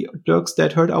are the dogs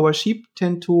that herd our sheep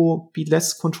tend to be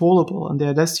less controllable, and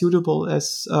they're less suitable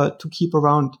as to keep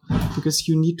around, because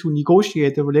you need to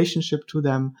negotiate the relationship to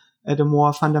them at a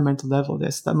more fundamental level.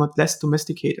 They're somewhat less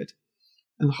domesticated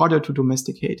and harder to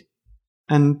domesticate.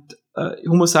 And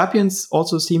Homo sapiens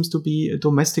also seems to be a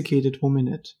domesticated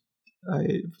hominid.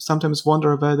 I sometimes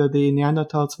wonder whether the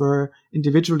Neanderthals were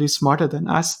individually smarter than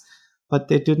us, but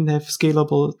they didn't have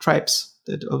scalable tribes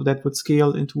that would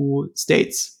scale into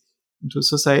states, into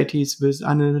societies with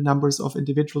unknown numbers of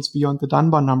individuals beyond the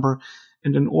Dunbar number.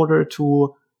 And in order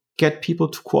to get people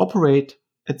to cooperate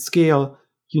at scale,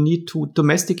 you need to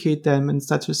domesticate them in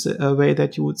such a way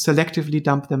that you would selectively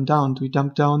dump them down. To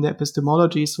dump down their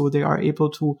epistemology so they are able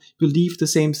to believe the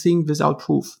same thing without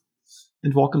proof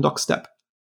and walk in lockstep.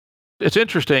 It's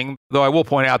interesting, though I will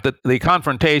point out that the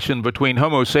confrontation between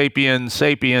Homo sapiens,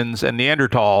 sapiens, and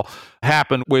Neanderthal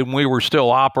happened when we were still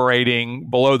operating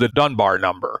below the Dunbar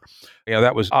number.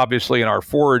 That was obviously in our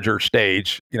forager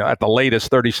stage, at the latest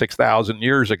 36,000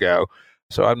 years ago.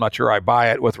 So I'm not sure I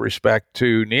buy it with respect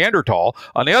to Neanderthal.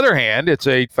 On the other hand, it's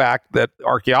a fact that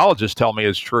archaeologists tell me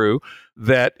is true,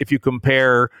 that if you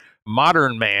compare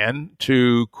modern man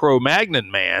to Cro-Magnon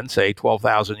man, say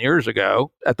 12,000 years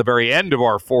ago, at the very end of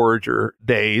our forager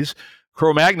days,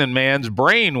 Cro-Magnon man's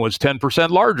brain was 10%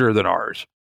 larger than ours.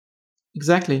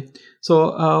 Exactly.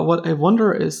 So what I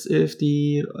wonder is if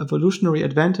the evolutionary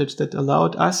advantage that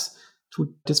allowed us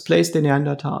to displace the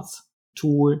Neanderthals,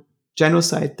 to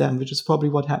genocide them, which is probably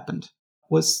what happened,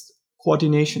 was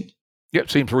coordination. Yeah, it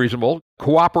seems reasonable.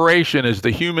 Cooperation is the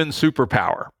human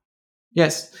superpower.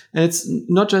 Yes, and it's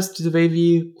not just the way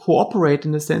we cooperate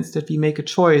in the sense that we make a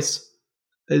choice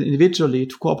individually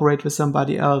to cooperate with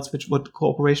somebody else, which what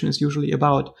cooperation is usually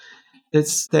about.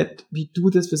 It's that we do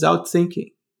this without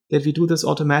thinking, that we do this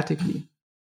automatically.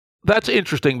 That's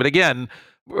interesting, but again,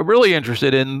 we're really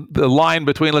interested in the line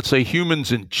between, let's say,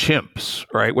 humans and chimps,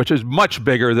 right, which is much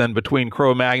bigger than between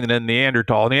Cro-Magnon and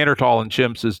Neanderthal. Neanderthal and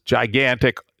chimps is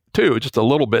gigantic too, just a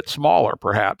little bit smaller,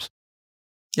 perhaps.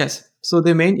 Yes. So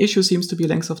the main issue seems to be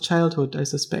length of childhood, I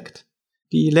suspect.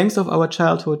 The length of our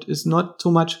childhood is not so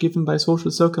much given by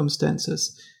social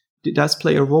circumstances. It does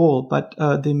play a role, but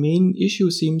the main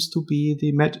issue seems to be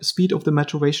the speed of the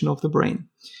maturation of the brain.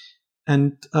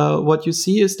 And what you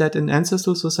see is that in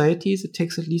ancestral societies, it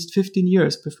takes at least 15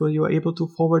 years before you are able to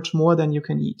forage more than you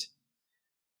can eat.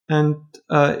 And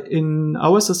in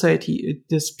our society,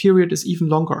 this period is even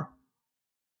longer.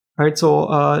 Right, so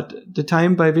the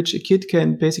time by which a kid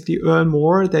can basically earn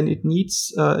more than it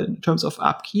needs in terms of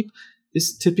upkeep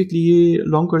is typically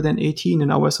longer than 18 in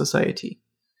our society.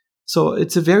 So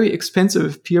it's a very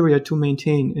expensive period to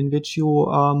maintain, in which you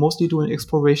are mostly doing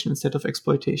exploration instead of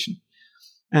exploitation.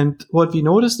 And what we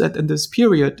noticed that in this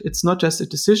period, it's not just a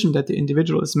decision that the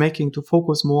individual is making to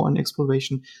focus more on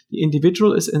exploration. The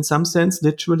individual is in some sense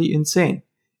literally insane.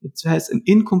 It has an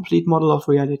incomplete model of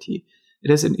reality. It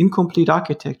has an incomplete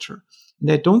architecture. And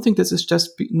I don't think this is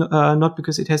just not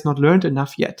because it has not learned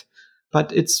enough yet,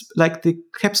 but it's like the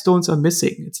capstones are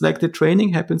missing. It's like the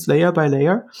training happens layer by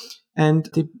layer, and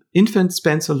the infant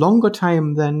spends a longer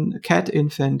time than a cat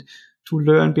infant to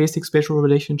learn basic spatial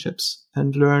relationships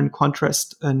and learn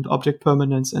contrast and object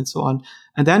permanence and so on.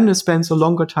 And then it spends a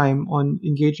longer time on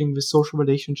engaging with social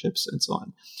relationships and so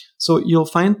on. So you'll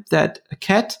find that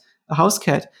a house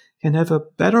cat, can have a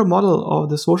better model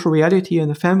of the social reality in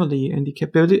the family and the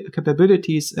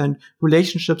capabilities and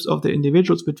relationships of the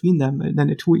individuals between them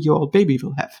than a 2-year-old baby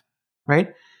will have,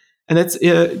 right? And that's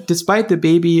despite the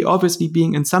baby obviously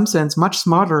being in some sense much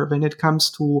smarter when it comes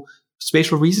to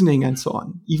spatial reasoning and so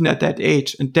on, even at that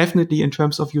age, and definitely in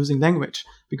terms of using language,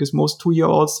 because most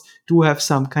 2-year-olds do have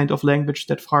some kind of language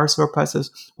that far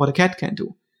surpasses what a cat can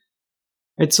do.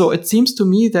 And so it seems to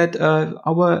me that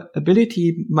our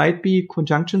ability might be a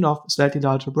conjunction of slightly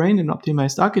larger brain and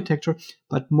optimized architecture,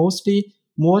 but mostly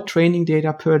more training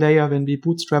data per layer when we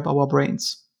bootstrap our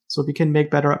brains. So we can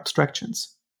make better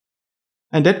abstractions.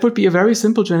 And that would be a very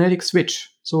simple genetic switch.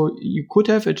 So you could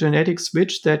have a genetic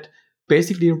switch that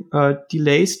basically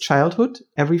delays childhood,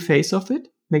 every phase of it,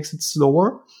 makes it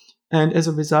slower, and as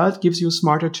a result gives you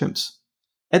smarter chimps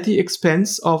at the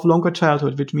expense of longer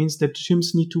childhood, which means that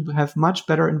chimps need to have much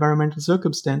better environmental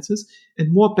circumstances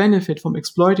and more benefit from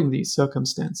exploiting these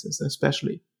circumstances,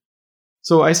 especially.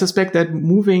 So I suspect that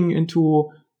moving into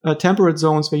temperate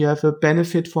zones where you have a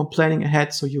benefit from planning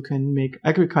ahead, so you can make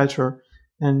agriculture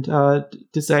and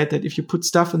decide that if you put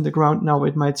stuff in the ground now,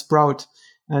 it might sprout.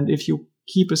 And if you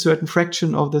keep a certain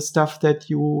fraction of the stuff that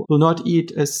you will not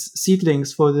eat as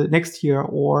seedlings for the next year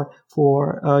or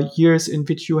for years in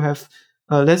which you have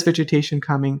less vegetation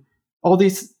coming, all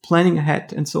this planning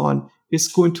ahead and so on is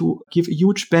going to give a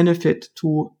huge benefit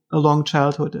to a long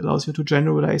childhood. It allows you to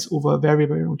generalize over very,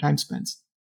 very long time spans.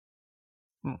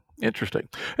 Interesting.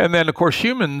 And then, of course,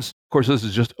 humans, this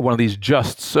is just one of these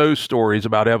just so stories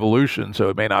about evolution, so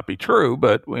it may not be true,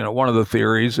 but one of the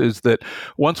theories is that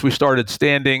once we started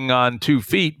standing on 2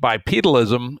 feet,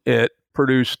 bipedalism, it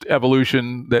produced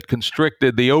evolution that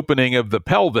constricted the opening of the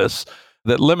pelvis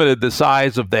that limited the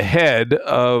size of the head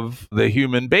of the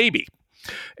human baby.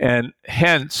 And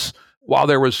hence, while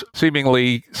there was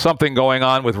seemingly something going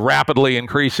on with rapidly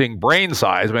increasing brain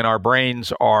size, our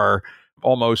brains are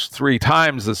almost 3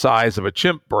 times the size of a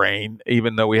chimp brain,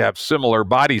 even though we have similar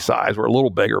body size. We're a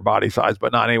little bigger body size,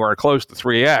 but not anywhere close to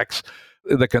 3x.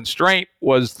 The constraint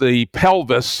was the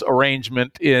pelvis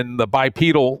arrangement in the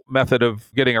bipedal method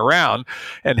of getting around,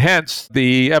 and hence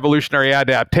the evolutionary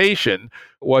adaptation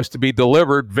was to be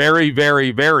delivered very,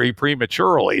 very, very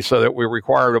prematurely, so that we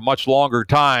required a much longer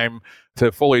time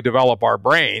to fully develop our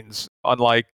brains,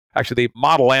 unlike actually the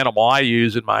model animal I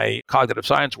use in my cognitive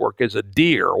science work is a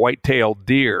deer, white-tailed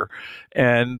deer.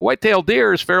 And white-tailed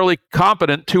deer is fairly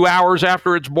competent 2 hours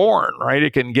after it's born, right?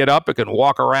 It can get up, it can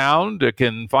walk around, it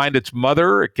can find its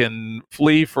mother, it can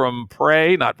flee from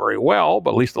prey, not very well,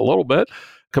 but at least a little bit.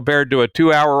 Compared to a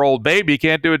 2-hour-old baby,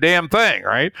 can't do a damn thing,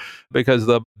 right? Because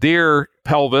the deer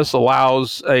pelvis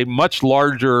allows a much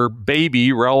larger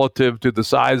baby relative to the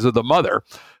size of the mother.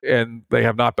 And they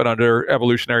have not been under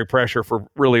evolutionary pressure for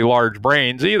really large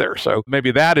brains either. So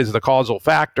maybe that is the causal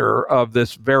factor of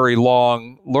this very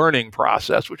long learning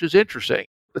process, which is interesting.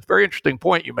 It's a very interesting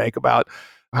point you make about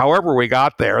however we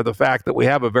got there. The fact that we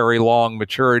have a very long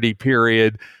maturity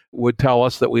period would tell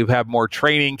us that we have more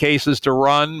training cases to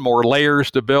run, more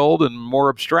layers to build, and more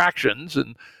abstractions.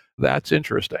 And that's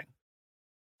interesting.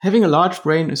 Having a large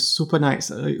brain is super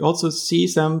nice. I also see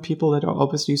some people that are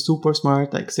obviously super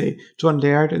smart, like say John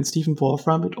Laird and Stephen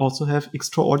Wolfram, but also have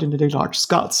extraordinarily large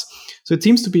skulls. So it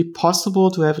seems to be possible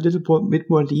to have a little bit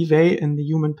more leeway in the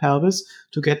human pelvis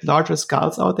to get larger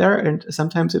skulls out there, and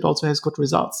sometimes it also has good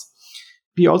results.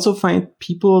 We also find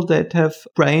people that have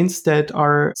brains that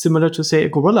are similar to, say, a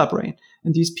gorilla brain.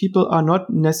 And these people are not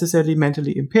necessarily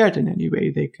mentally impaired in any way.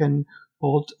 They can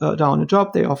hold down a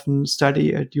job. They often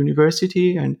study at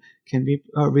university and can be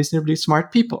reasonably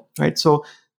smart people, right? So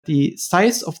the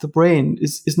size of the brain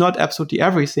is not absolutely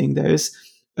everything. There is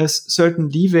a certain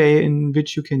leeway in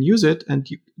which you can use it. And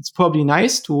it's probably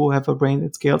nice to have a brain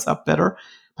that scales up better.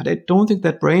 But I don't think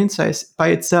that brain size by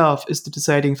itself is the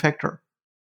deciding factor.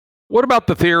 What about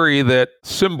the theory that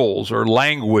symbols or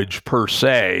language per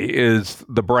se is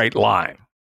the bright line?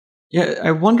 Yeah,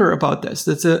 I wonder about this.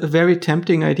 It's a very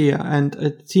tempting idea. And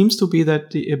it seems to be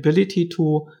that the ability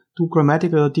to do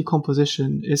grammatical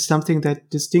decomposition is something that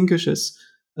distinguishes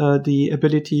the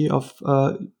ability of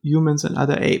humans and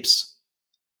other apes.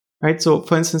 Right? So,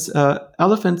 for instance,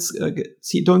 elephants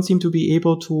don't seem to be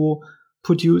able to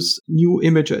produce new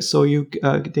images. So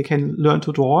they can learn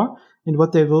to draw. And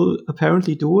what they will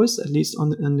apparently do is, at least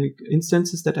on the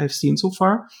instances that I've seen so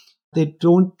far, they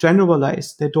don't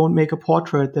generalize. They don't make a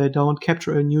portrait. They don't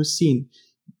capture a new scene.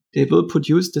 They will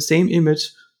produce the same image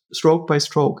stroke by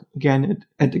stroke again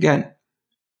and again.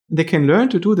 They can learn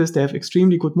to do this. They have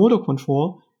extremely good motor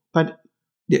control, but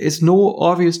there is no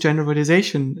obvious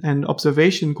generalization and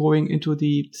observation going into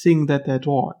the thing that they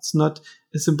draw. It's not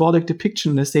a symbolic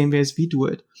depiction the same way as we do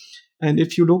it. And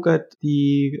if you look at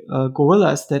the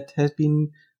gorillas that have been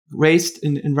raised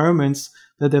in environments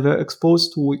that they were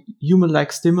exposed to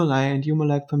human-like stimuli and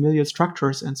human-like familial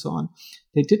structures and so on,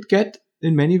 they did get,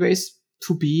 in many ways,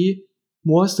 to be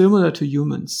more similar to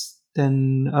humans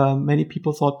than many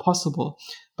people thought possible.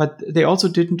 But they also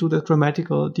didn't do the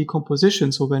grammatical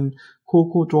decomposition. So when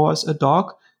Coco draws a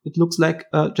dog, it looks like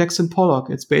Jackson Pollock.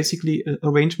 It's basically an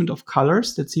arrangement of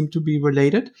colors that seem to be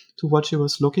related to what she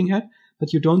was looking at,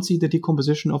 but you don't see the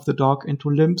decomposition of the dog into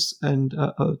limbs and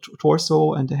a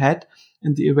torso and a head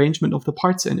and the arrangement of the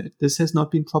parts in it. This has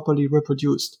not been properly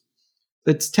reproduced.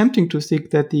 It's tempting to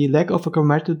think that the lack of a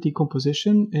grammatical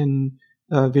decomposition in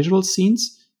visual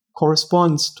scenes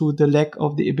corresponds to the lack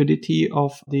of the ability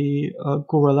of the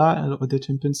gorilla or the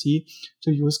chimpanzee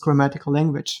to use grammatical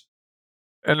language.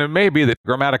 And it may be that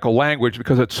grammatical language,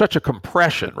 because it's such a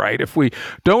compression, right? If we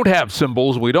don't have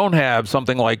symbols, we don't have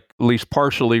something like at least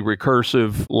partially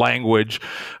recursive language,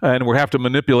 and we have to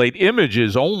manipulate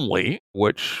images only,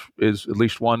 which is at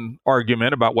least one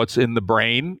argument about what's in the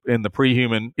brain in the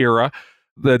pre-human era.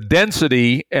 The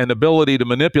density and ability to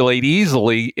manipulate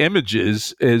easily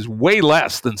images is way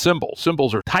less than symbols.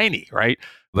 Symbols are tiny, right?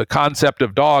 The concept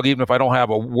of dog, even if I don't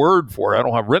have a word for it, I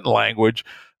don't have written language,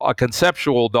 a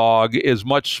conceptual dog is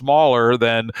much smaller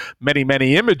than many,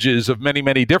 many images of many,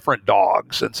 many different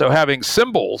dogs. And so having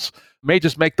symbols may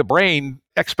just make the brain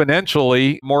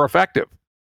exponentially more effective.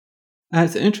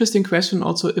 It's an interesting question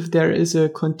also if there is a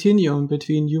continuum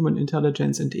between human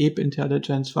intelligence and ape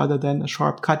intelligence rather than a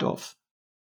sharp cutoff.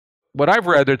 What I've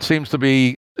read, it seems to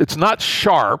be, it's not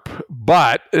sharp,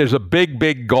 but there's a big,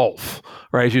 big gulf,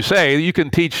 right? As you say, you can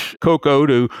teach Coco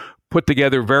to put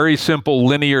together very simple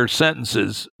linear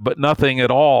sentences, but nothing at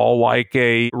all like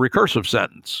a recursive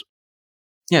sentence.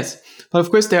 Yes, but of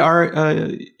course there are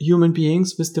human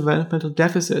beings with developmental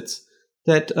deficits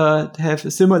that have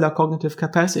a similar cognitive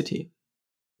capacity,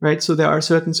 right? So there are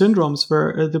certain syndromes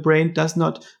where the brain does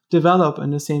not develop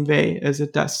in the same way as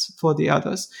it does for the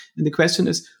others. And the question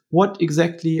is, what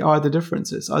exactly are the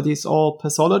differences? Are these all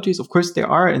pathologies? Of course they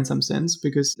are in some sense,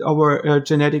 because our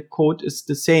genetic code is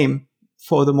the same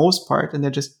for the most part, and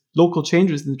they're just local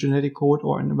changes in the genetic code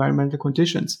or in environmental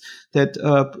conditions that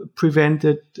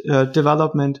prevented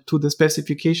development to the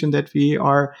specification that we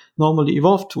are normally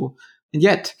evolved to. And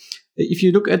yet, if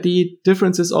you look at the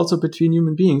differences also between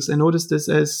human beings, I noticed this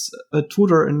as a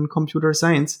tutor in computer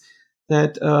science,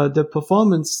 that the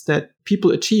performance that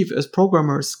people achieve as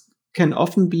programmers can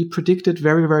often be predicted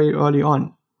very, very early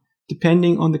on,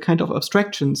 depending on the kind of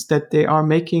abstractions that they are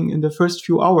making in the first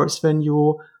few hours when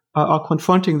you are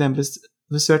confronting them with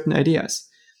certain ideas.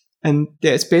 And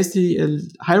there's basically a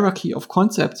hierarchy of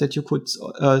concepts that you could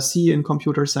see in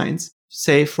computer science,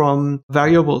 say from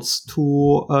variables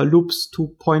to loops to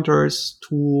pointers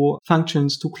to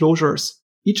functions to closures.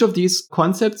 Each of these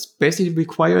concepts basically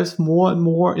requires more and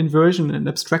more inversion and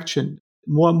abstraction,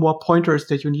 more and more pointers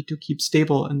that you need to keep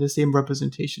stable in the same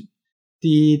representation.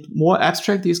 The more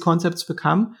abstract these concepts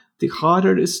become, the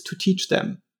harder it is to teach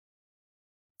them.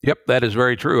 Yep, that is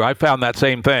very true. I found that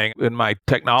same thing. In my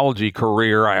technology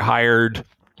career, I hired,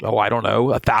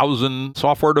 1,000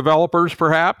 software developers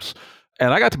perhaps,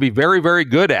 and I got to be very, very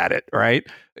good at it, right?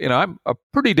 I'm a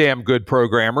pretty damn good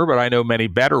programmer, but I know many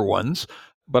better ones.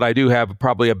 But I do have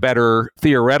probably a better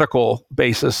theoretical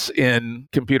basis in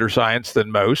computer science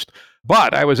than most.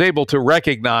 But I was able to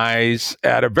recognize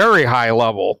at a very high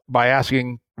level by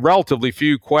asking relatively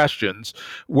few questions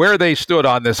where they stood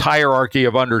on this hierarchy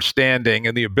of understanding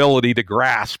and the ability to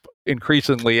grasp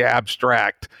increasingly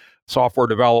abstract software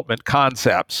development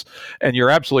concepts. And you're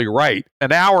absolutely right.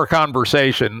 An hour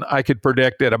conversation, I could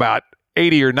predict at about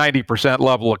 80 or 90%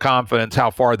 level of confidence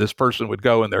how far this person would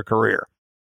go in their career.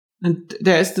 And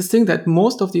there is this thing that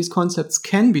most of these concepts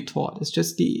can be taught. It's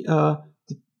just the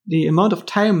amount of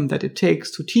time that it takes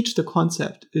to teach the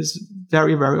concept is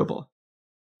very variable.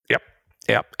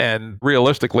 Yep. And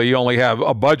realistically, you only have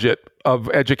a budget of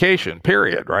education,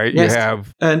 period, right? Yes.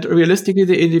 And realistically,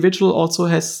 the individual also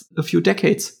has a few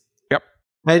decades. Yep.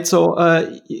 Right. So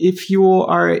if you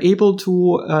are able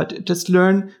to just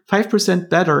learn 5%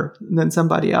 better than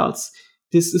somebody else,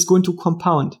 this is going to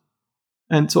compound.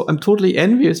 And so I'm totally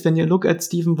envious when you look at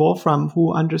Stephen Wolfram,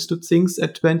 who understood things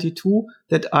at 22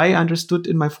 that I understood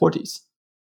in my 40s.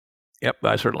 Yep,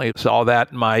 I certainly saw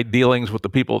that in my dealings with the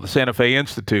people at the Santa Fe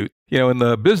Institute. In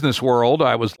the business world,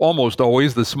 I was almost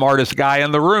always the smartest guy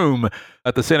in the room.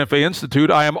 At the Santa Fe Institute,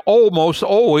 I am almost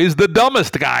always the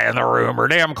dumbest guy in the room, or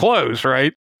damn close,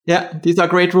 right? Yeah, these are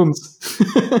great rooms.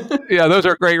 Yeah, those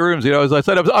are great rooms. As I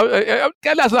said,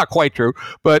 that's not quite true.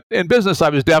 But in business, I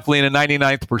was definitely in the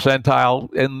 99th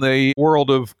percentile. In the world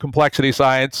of complexity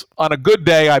science, on a good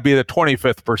day, I'd be the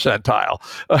 25th percentile.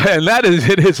 And that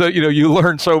is, you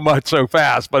learn so much so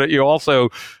fast, but you also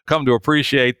come to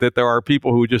appreciate that there are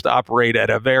people who just operate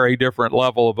at a very different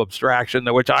level of abstraction,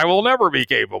 which I will never be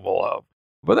capable of.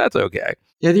 But that's okay.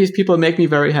 Yeah, these people make me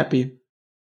very happy.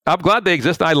 I'm glad they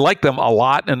exist. I like them a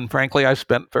lot. And frankly, I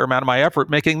spent a fair amount of my effort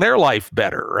making their life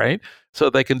better, right? so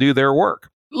they can do their work.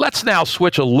 Let's now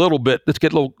switch a little bit. Let's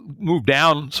move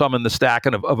down some in the stack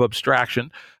of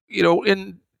abstraction.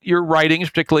 In your writings,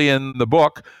 particularly in the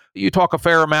book, you talk a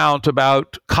fair amount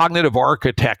about cognitive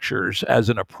architectures as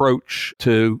an approach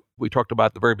to, we talked about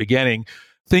at the very beginning,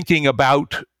 thinking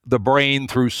about the brain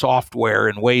through software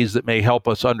in ways that may help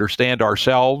us understand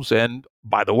ourselves and,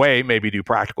 by the way, maybe do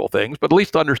practical things, but at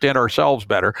least understand ourselves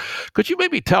better. Could you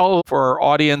maybe tell for our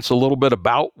audience a little bit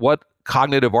about what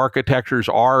cognitive architectures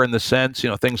are in the sense,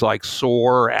 things like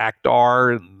SOAR,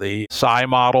 ACT-R, and the Psi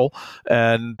model,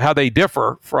 and how they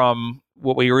differ from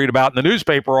what we read about in the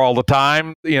newspaper all the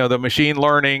time, the machine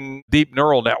learning, deep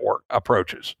neural network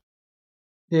approaches?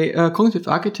 Cognitive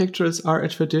architectures are a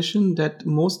tradition that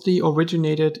mostly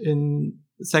originated in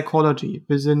psychology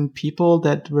within people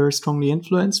that were strongly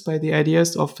influenced by the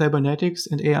ideas of cybernetics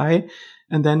and AI,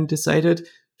 and then decided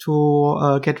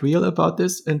to get real about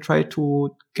this and try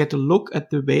to get a look at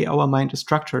the way our mind is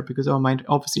structured, because our mind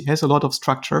obviously has a lot of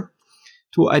structure,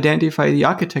 to identify the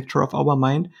architecture of our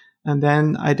mind and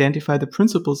then identify the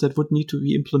principles that would need to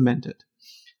be implemented.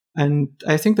 And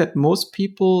I think that most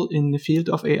people in the field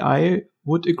of AI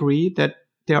would agree that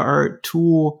there are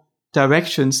two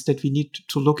directions that we need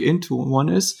to look into. One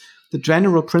is the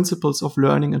general principles of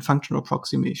learning and functional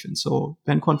approximation. So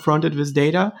when confronted with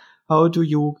data, how do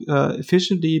you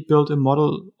efficiently build a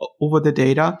model over the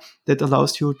data that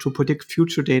allows you to predict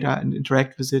future data and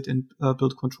interact with it and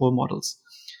build control models?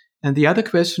 And the other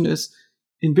question is,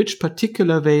 in which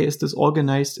particular way is this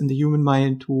organized in the human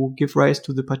mind to give rise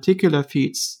to the particular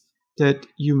feats that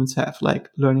humans have, like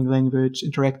learning language,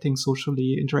 interacting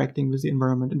socially, interacting with the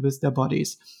environment and with their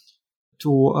bodies,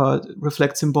 to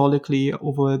reflect symbolically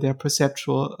over their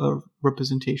perceptual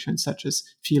representations, such as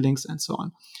feelings and so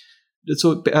on.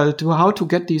 So how to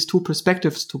get these two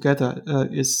perspectives together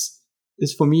is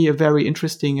for me a very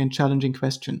interesting and challenging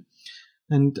question.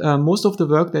 And most of the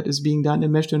work that is being done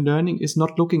in machine learning is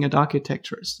not looking at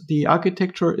architectures. The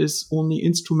architecture is only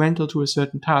instrumental to a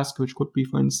certain task, which could be,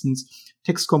 for instance,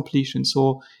 text completion.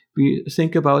 So we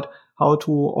think about how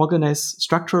to organize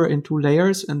structure into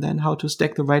layers and then how to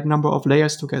stack the right number of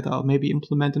layers together, or maybe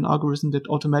implement an algorithm that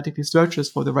automatically searches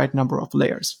for the right number of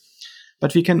layers.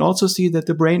 But we can also see that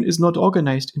the brain is not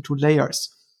organized into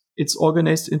layers. It's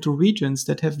organized into regions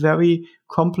that have very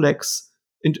complex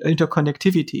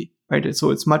interconnectivity, right?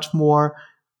 So it's much more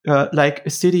like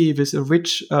a city with a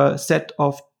rich set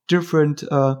of different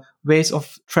ways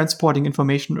of transporting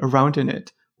information around in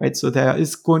it, right? So there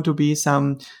is going to be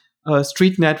some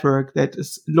street network that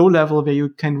is low level where you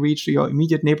can reach your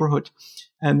immediate neighborhood.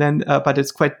 And then, but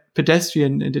it's quite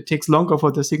pedestrian and it takes longer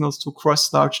for the signals to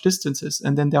cross large distances.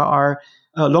 And then there are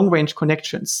long range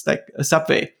connections like a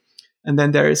subway. And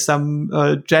then there is some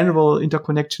general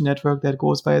interconnection network that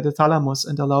goes via the thalamus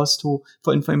and allows for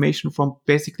information from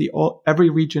basically every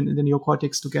region in the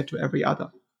neocortex to get to every other,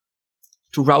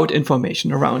 to route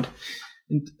information around.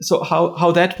 And so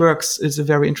how that works is a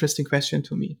very interesting question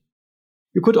to me.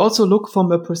 You could also look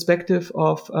from a perspective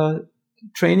of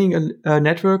training a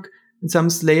network in some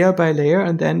layer by layer,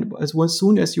 and then as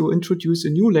soon as you introduce a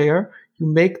new layer, you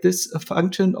make this a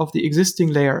function of the existing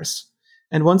layers.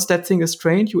 And once that thing is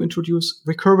trained, you introduce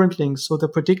recurrent links. So the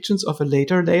predictions of a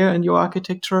later layer in your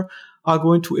architecture are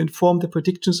going to inform the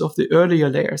predictions of the earlier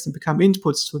layers and become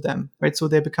inputs to them, right? So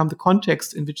they become the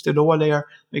context in which the lower layer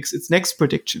makes its next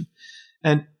prediction.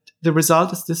 And the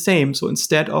result is the same. So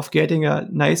instead of getting a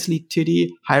nicely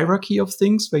tiddy hierarchy of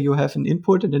things where you have an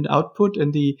input and an output,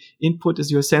 and the input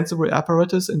is your sensory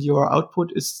apparatus and your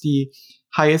output is the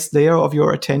highest layer of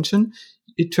your attention,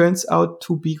 it turns out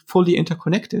to be fully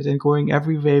interconnected and going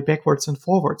every way backwards and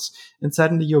forwards. And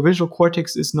suddenly your visual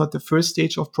cortex is not the first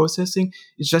stage of processing.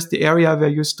 It's just the area where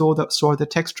you store the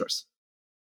textures.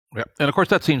 Yeah. And of course,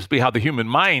 that seems to be how the human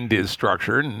mind is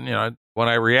structured. And, when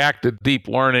I react to deep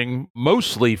learning,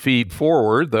 mostly feed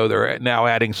forward, though they're now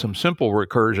adding some simple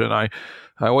recursion, I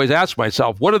always ask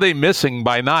myself, what are they missing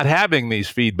by not having these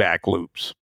feedback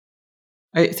loops?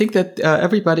 I think that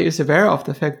everybody is aware of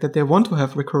the fact that they want to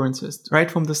have recurrences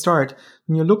right from the start.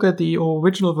 When you look at the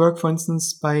original work, for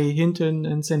instance, by Hinton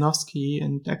and Zanowski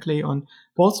and Ackley on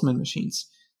Boltzmann machines,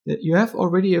 that you have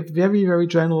already a very, very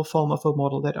general form of a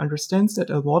model that understands that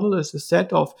a model is a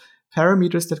set of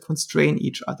parameters that constrain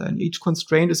each other. And each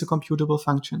constraint is a computable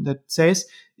function that says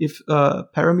if a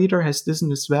parameter has this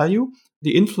and this value,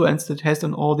 the influence that it has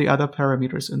on all the other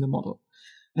parameters in the model.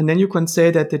 And then you can say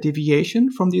that the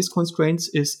deviation from these constraints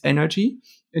is energy,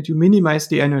 and you minimize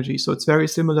the energy. So it's very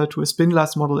similar to a spin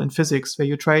glass model in physics, where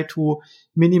you try to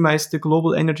minimize the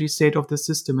global energy state of the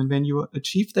system. And when you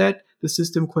achieve that, the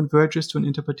system converges to an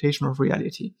interpretation of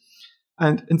reality.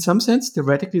 And in some sense,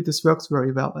 theoretically, this works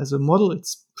very well. As a model,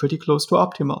 it's pretty close to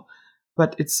optimal.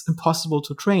 But it's impossible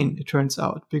to train, it turns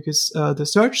out, because the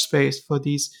search space for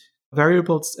these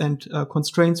variables and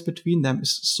constraints between them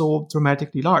is so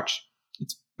dramatically large.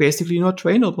 It's basically not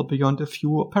trainable beyond a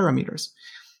few parameters.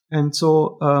 And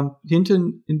so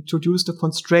Hinton introduced a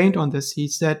constraint on this. He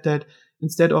said that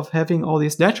instead of having all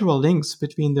these natural links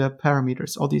between the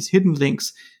parameters, all these hidden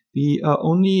links, we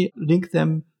only link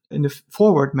them in a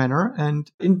forward manner,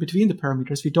 and in between the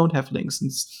parameters, we don't have links.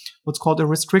 It's what's called a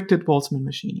restricted Boltzmann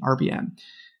machine, RBM.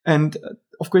 And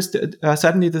of course,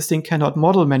 suddenly this thing cannot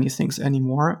model many things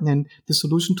anymore. And the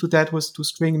solution to that was to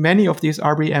string many of these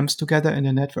RBMs together in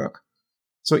a network.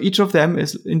 So each of them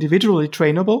is individually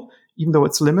trainable, even though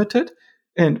it's limited.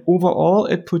 And overall,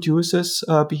 it produces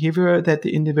behavior that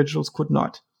the individuals could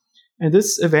not. And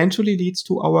this eventually leads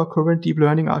to our current deep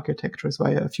learning architectures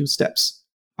via a few steps.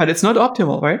 But it's not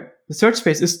optimal, right? The search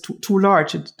space is too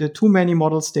large. There are too many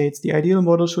model states. The ideal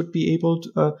model should be able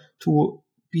to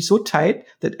be so tight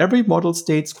that every model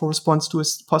state corresponds to a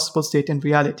possible state in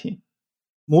reality.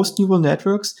 Most neural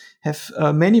networks have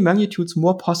many magnitudes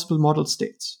more possible model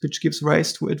states, which gives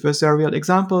rise to adversarial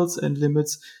examples and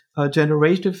limits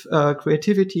generative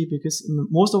creativity, because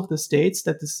most of the states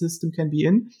that the system can be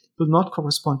in will not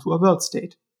correspond to a world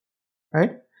state,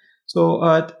 right?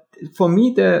 So for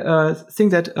me, the thing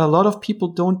that a lot of people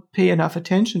don't pay enough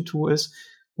attention to is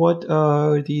what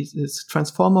this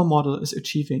transformer model is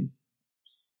achieving.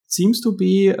 It seems to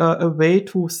be a way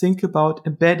to think about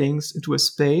embeddings into a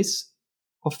space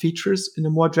of features in a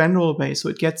more general way. So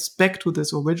it gets back to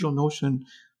this original notion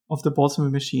of the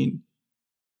Boltzmann machine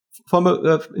from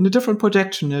in a different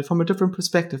projection, from a different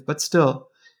perspective, but still.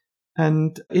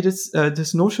 And it is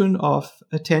this notion of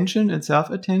attention and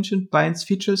self-attention binds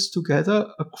features together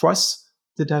across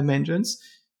the dimensions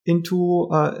into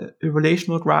a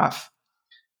relational graph.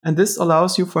 And this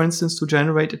allows you, for instance, to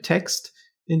generate a text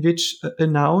in which a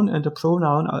noun and a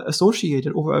pronoun are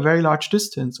associated over a very large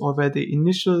distance, or where the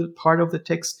initial part of the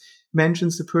text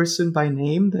mentions the person by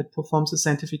name that performs a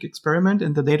scientific experiment,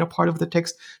 and the later part of the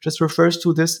text just refers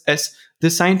to this as the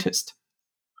scientist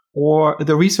or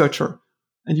the researcher,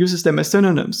 and uses them as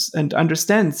synonyms, and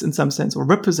understands in some sense, or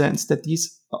represents, that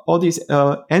all these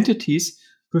entities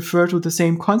refer to the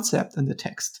same concept in the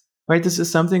text, right? This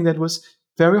is something that was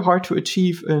very hard to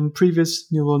achieve in previous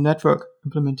neural network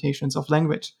implementations of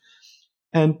language.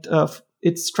 And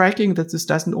it's striking that this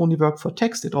doesn't only work for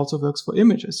text, it also works for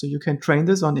images. So you can train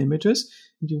this on images,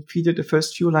 and you feed it the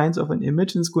first few lines of an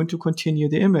image, and it's going to continue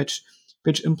the image,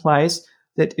 which implies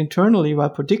that internally, while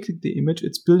predicting the image,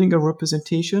 it's building a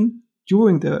representation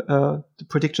during the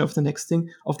prediction of the next thing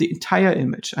of the entire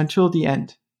image until the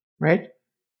end, right?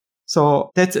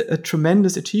 So that's a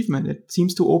tremendous achievement. It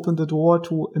seems to open the door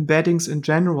to embeddings in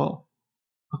general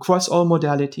across all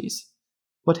modalities.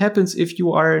 What happens if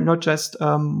you are not just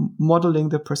modeling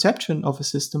the perception of a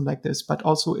system like this, but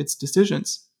also its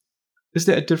decisions? Is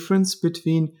there a difference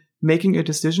between making a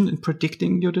decision and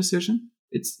predicting your decision?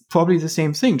 It's probably the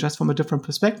same thing, just from a different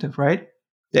perspective, right?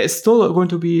 There is still going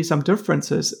to be some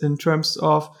differences in terms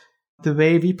of the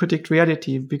way we predict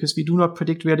reality, because we do not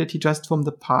predict reality just from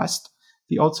the past.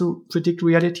 We also predict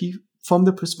reality from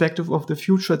the perspective of the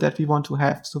future that we want to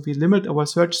have. So we limit our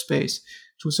search space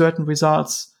to certain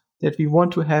results that we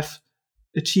want to have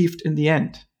achieved in the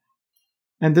end.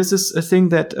 And this is a thing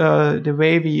that the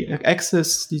way we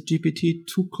access the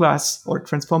GPT-2 class or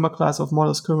transformer class of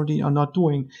models currently are not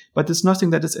doing. But it's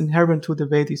nothing that is inherent to the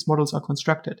way these models are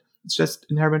constructed. It's just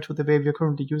inherent to the way we're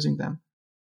currently using them.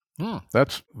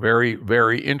 That's very,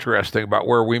 very interesting about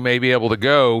where we may be able to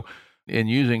go in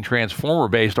using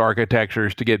transformer-based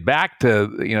architectures to get back to,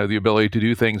 the ability to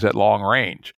do things at long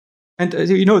range. And,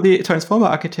 the transformer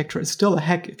architecture is still a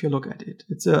hack if you look at it.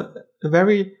 It's a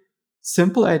very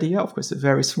simple idea, of course, a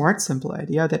very smart, simple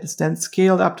idea that is then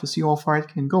scaled up to see how far it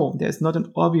can go. There's not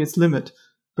an obvious limit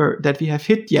that we have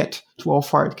hit yet to how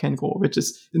far it can go, which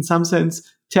is in some sense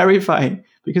terrifying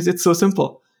because it's so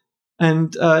simple.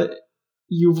 And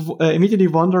you immediately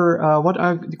wonder what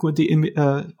are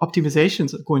the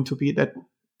optimizations going to be that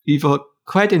we will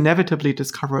quite inevitably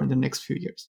discover in the next few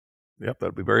years. Yep,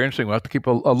 that'd be very interesting. We'll have to keep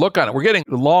a look on it. We're getting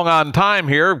long on time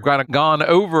here. We've kind of gone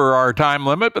over our time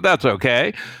limit, but that's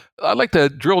okay. I'd like to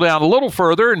drill down a little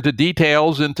further into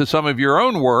details into some of your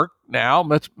own work now.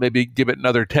 Let's maybe give it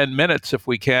another 10 minutes if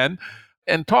we can,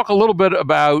 and talk a little bit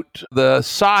about the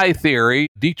psi theory.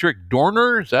 Dietrich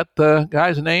Dorner, is that the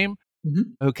guy's name?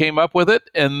 Mm-hmm. Who came up with it?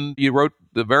 And you wrote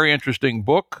the very interesting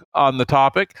book on the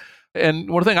topic. And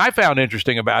one thing I found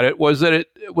interesting about it was that it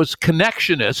was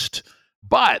connectionist,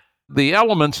 but the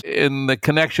elements in the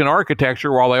connection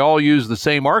architecture, while they all use the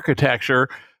same architecture,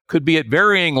 could be at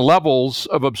varying levels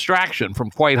of abstraction from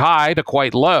quite high to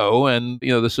quite low. And,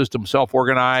 the system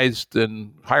self-organized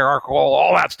and hierarchical,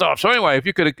 all that stuff. So anyway, if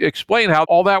you could explain how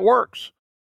all that works.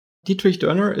 Dietrich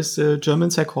Dörner is a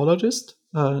German psychologist,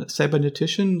 a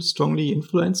cybernetician, strongly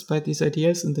influenced by these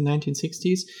ideas in the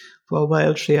 1960s. For a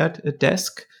while shared a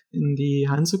desk in the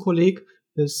Hanse Kolleg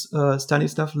with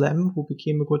Stanislav Lem, who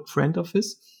became a good friend of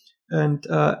his. And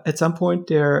at some point,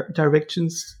 their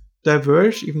directions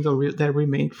diverged, even though they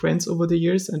remained friends over the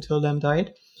years until Lem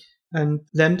died. And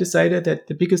Lem decided that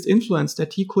the biggest influence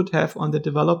that he could have on the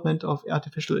development of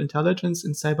artificial intelligence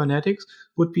in cybernetics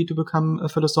would be to become a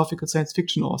philosophical science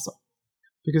fiction author,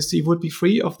 because he would be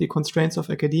free of the constraints of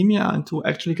academia and to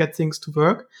actually get things to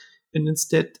work, and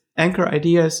instead anchor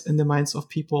ideas in the minds of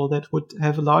people that would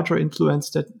have a larger influence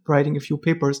than writing a few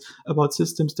papers about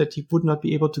systems that he would not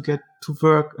be able to get to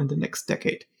work in the next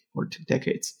decade or 2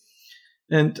 decades.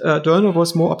 And Dörner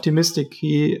was more optimistic.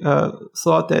 He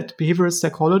thought that behavioral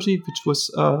psychology, which was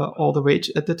all the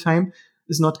rage at the time,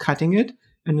 is not cutting it.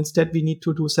 And instead, we need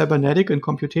to do cybernetic and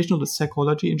computational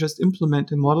psychology and just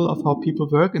implement a model of how people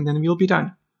work, and then we'll be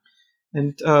done.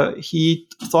 And he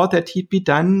thought that he'd be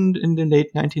done in the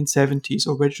late 1970s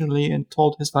originally, and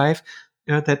told his wife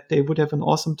that they would have an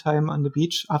awesome time on the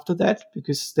beach after that,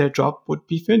 because their job would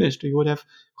be finished. We would have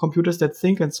computers that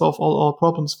think and solve all our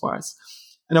problems for us.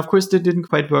 And of course, that didn't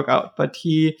quite work out. But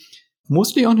he,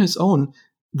 mostly on his own,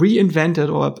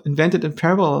 reinvented or invented in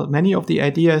parallel many of the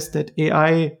ideas that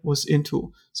AI was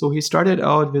into. So he started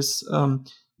out with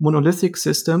monolithic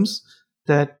systems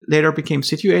that later became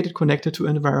situated, connected to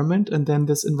an environment, and then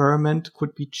this environment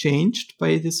could be changed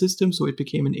by the system, so it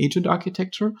became an agent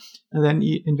architecture, and then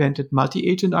he invented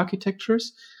multi-agent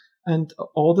architectures, and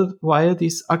all the while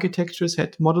these architectures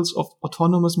had models of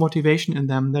autonomous motivation in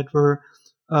them that were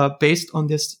based on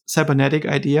this cybernetic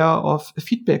idea of a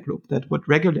feedback loop that would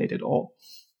regulate it all.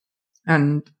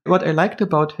 And what I liked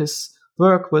about his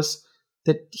work was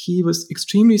that he was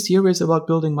extremely serious about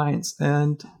building minds,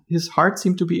 and his heart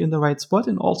seemed to be in the right spot,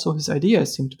 and also his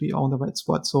ideas seemed to be on the right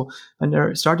spot. So when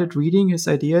I started reading his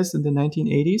ideas in the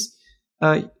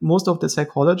 1980s, most of the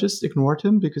psychologists ignored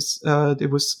him because it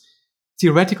was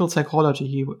theoretical psychology.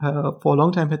 He, for a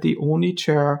long time, had the only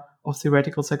chair of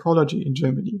theoretical psychology in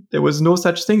Germany. There was no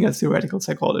such thing as theoretical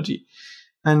psychology.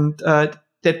 And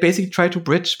that basically tried to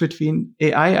bridge between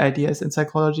AI ideas and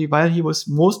psychology, while he was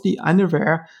mostly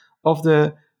unaware of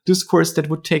the discourse that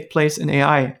would take place in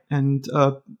AI. And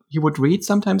he would read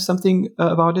sometimes something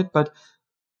about it, but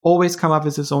always come up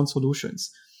with his own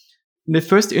solutions. In the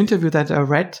first interview that I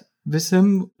read with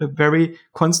him, a very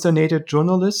consternated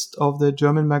journalist of the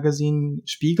German magazine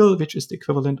Spiegel, which is the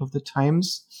equivalent of the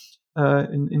Times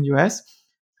in US,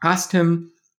 asked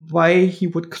him why he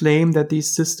would claim that these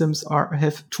systems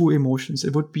have true emotions.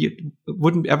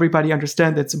 Wouldn't everybody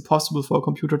understand that it's impossible for a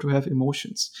computer to have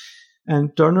emotions?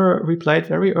 And Dörner replied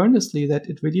very earnestly that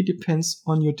it really depends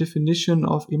on your definition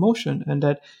of emotion, and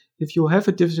that if you have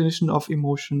a definition of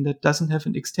emotion that doesn't have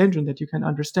an extension that you can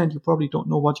understand, you probably don't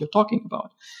know what you're talking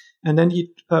about. And then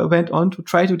he went on to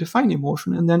try to define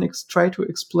emotion, and then try to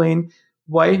explain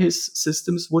why his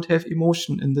systems would have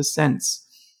emotion in this sense.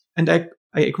 And I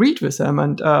agreed with him.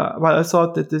 And while I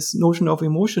thought that this notion of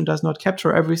emotion does not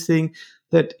capture everything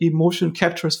that emotion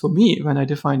captures for me when I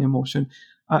define emotion,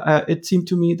 it seemed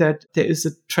to me that there is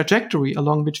a trajectory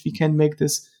along which we can make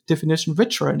this definition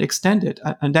richer and extend it,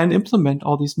 and then implement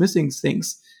all these missing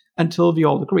things until we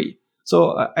all agree.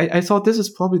 So I thought this is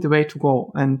probably the way to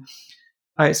go. And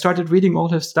I started reading all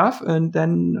his stuff, and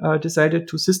then decided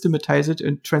to systematize it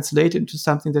and translate it into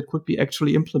something that could be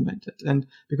actually implemented. And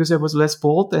because I was less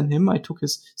bold than him, I took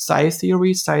his psi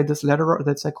theory, this letter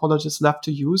that psychologists love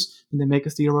to use when they make a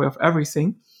theory of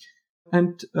everything,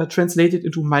 and translate it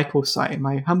into micro-psi,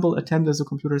 my humble attempt as a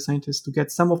computer scientist to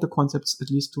get some of the concepts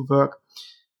at least to work.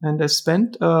 And I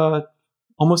spent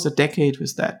almost a decade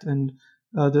with that. And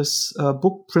this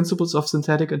book, Principles of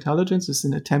Synthetic Intelligence, is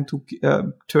an attempt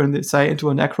to turn the psi into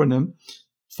an acronym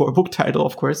for a book title,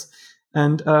 of course,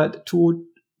 and to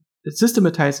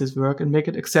systematize his work and make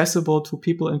it accessible to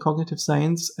people in cognitive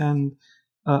science and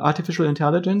artificial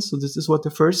intelligence. So this is what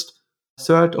the first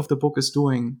third of the book is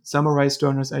doing: summarize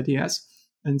Dörner's ideas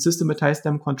and systematize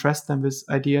them, contrast them with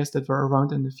ideas that were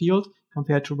around in the field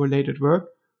compared to related work.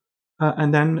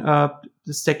 And then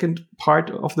the second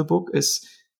part of the book is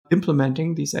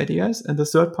implementing these ideas. And the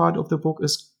third part of the book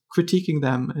is critiquing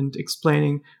them and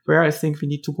explaining where I think we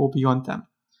need to go beyond them.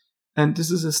 And this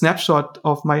is a snapshot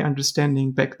of my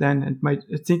understanding back then. And my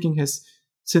thinking has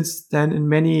since then in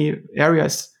many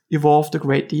areas evolved a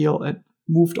great deal. And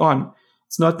moved on.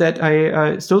 It's not that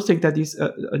I still think that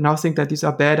these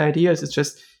are bad ideas. It's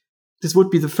just this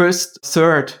would be the first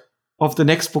third of the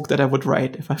next book that I would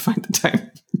write if I find the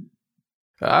time.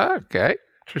 Okay.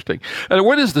 Interesting. And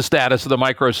what is the status of the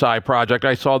MicroSci project?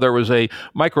 I saw there was a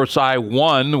MicroSci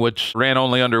 1, which ran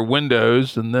only under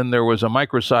Windows, and then there was a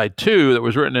MicroSci 2 that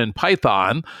was written in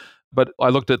Python. But I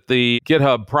looked at the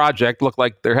GitHub project, looked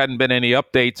like there hadn't been any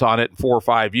updates on it in 4 or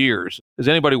 5 years. Is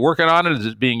anybody working on it? Is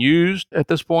it being used at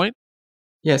this point?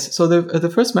 Yes. So the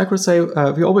first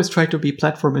MicroSci, we always try to be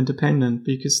platform independent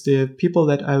because the people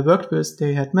that I worked with,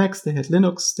 they had Macs, they had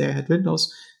Linux, they had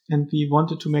Windows, and we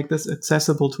wanted to make this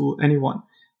accessible to anyone.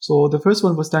 So the first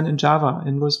one was done in Java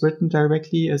and was written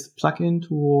directly as a plugin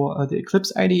to the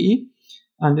Eclipse IDE.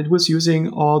 And it was using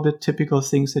all the typical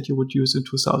things that you would use in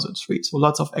 2003. So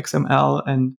lots of XML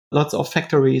and lots of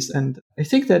factories. And I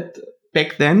think that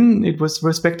back then it was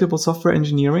respectable software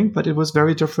engineering, but it was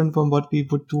very different from what we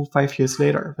would do 5 years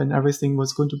later when everything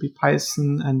was going to be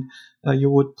Python and you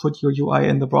would put your UI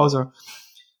in the browser.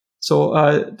 So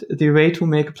the way to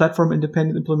make a platform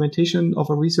independent implementation of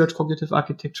a research cognitive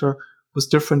architecture was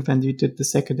different when we did the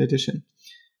second edition.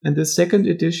 And the second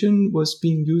edition was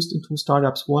being used in 2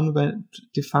 startups. One went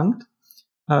defunct,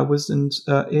 was an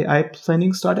AI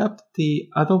planning startup. The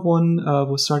other one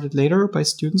was started later by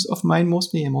students of mine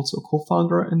mostly. I'm also a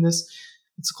co-founder in this.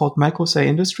 It's called MicroSci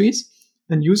Industries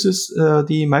and uses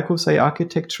the MicroSci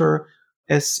architecture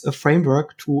as a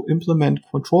framework to implement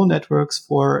control networks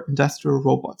for industrial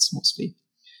robots mostly.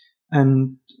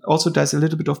 And also does a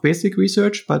little bit of basic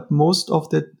research, but most of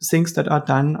the things that are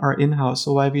done are in-house.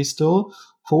 So while we still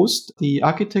host the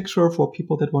architecture for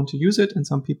people that want to use it, and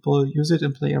some people use it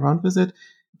and play around with it,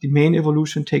 the main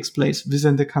evolution takes place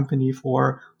within the company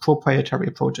for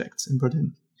proprietary projects in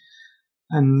Berlin.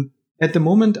 And at the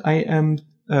moment, I am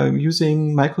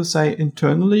using MicroSci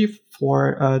internally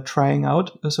for trying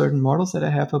out certain models that I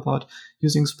have about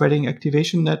using spreading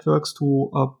activation networks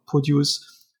to produce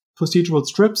procedural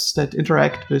strips that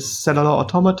interact with cellular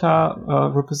automata,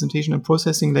 representation and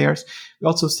processing layers. We're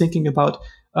also thinking about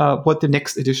what the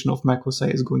next edition of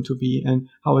MicroSci is going to be and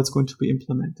how it's going to be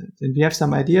implemented. And we have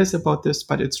some ideas about this,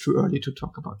 but it's too early to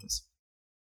talk about this.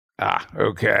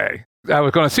 Okay. I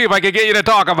was going to see if I could get you to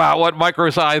talk about what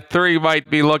MicroSci 3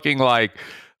 might be looking like.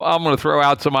 I'm going to throw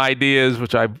out some ideas,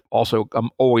 which I'm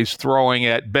always throwing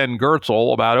at Ben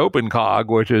Goertzel about OpenCog,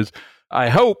 which is, I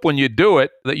hope when you do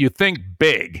it that you think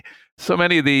big. So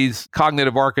many of these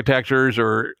cognitive architectures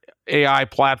or AI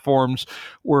platforms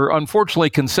were unfortunately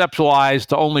conceptualized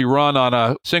to only run on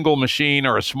a single machine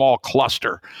or a small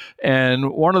cluster.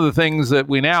 And one of the things that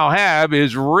we now have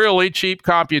is really cheap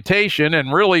computation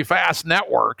and really fast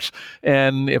networks.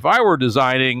 And if I were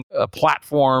designing a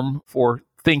platform for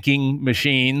thinking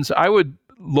machines, I would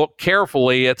look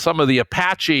carefully at some of the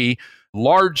Apache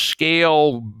large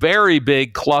scale, very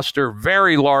big cluster,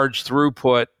 very large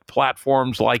throughput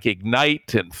platforms like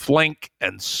Ignite and Flink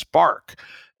and Spark.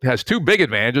 It has 2 big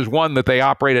advantages. One, that they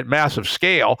operate at massive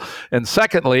scale. And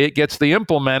secondly, it gets the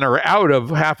implementer out of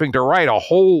having to write a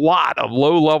whole lot of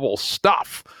low-level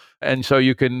stuff. And so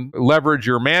you can leverage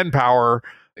your manpower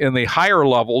in the higher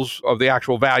levels of the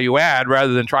actual value add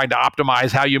rather than trying to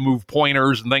optimize how you move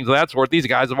pointers and things of that sort. These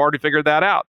guys have already figured that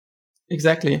out.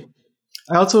 Exactly.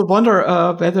 I also wonder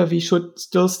whether we should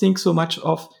still think so much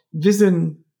of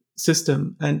within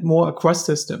system and more across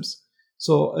systems.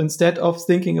 So instead of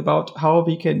thinking about how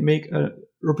we can make a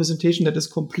representation that is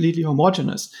completely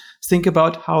homogeneous, think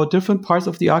about how different parts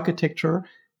of the architecture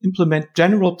implement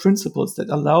general principles that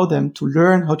allow them to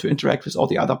learn how to interact with all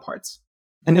the other parts.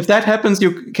 And if that happens,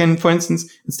 you can, for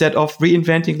instance, instead of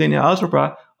reinventing linear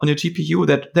algebra on a GPU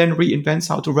that then reinvents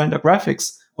how to render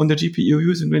graphics on the GPU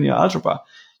using linear algebra,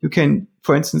 you can,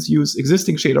 for instance, use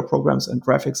existing shader programs and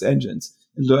graphics engines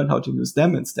and learn how to use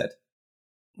them instead.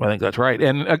 I think that's right.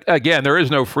 And again, there is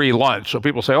no free lunch. So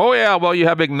people say, oh, yeah, well, you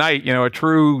have Ignite, a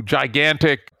true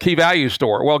gigantic key value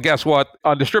store. Well, guess what?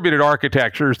 On distributed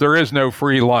architectures, there is no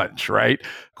free lunch, right?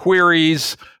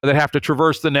 Queries that have to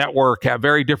traverse the network have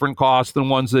very different costs than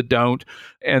ones that don't.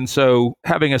 And so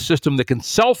having a system that can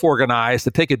self-organize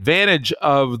to take advantage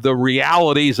of the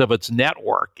realities of its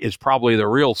network is probably the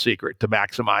real secret to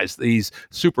maximize these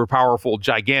super powerful,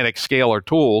 gigantic scalar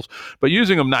tools. But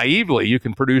using them naively, you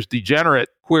can produce degenerate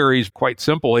queries quite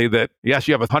simply that, yes,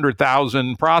 you have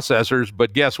 100,000 processors,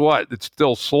 but guess what? It's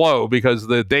still slow because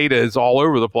the data is all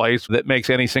over the place that makes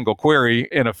any single query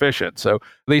inefficient. So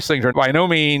these things are by no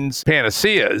means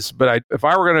panaceas, but if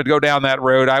I were going to go down that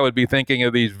road, I would be thinking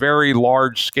of these very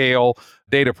large-scale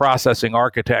data processing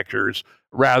architectures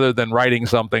rather than writing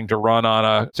something to run on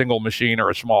a single machine or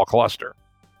a small cluster.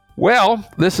 Well,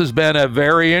 this has been a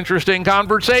very interesting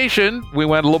conversation. We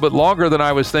went a little bit longer than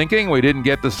I was thinking. We didn't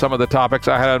get to some of the topics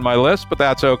I had on my list, but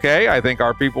that's okay. I think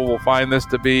our people will find this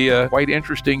to be a quite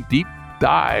interesting deep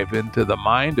dive into the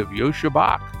mind of Joscha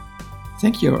Bach.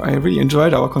 Thank you. I really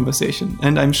enjoyed our conversation,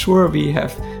 and I'm sure we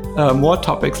have more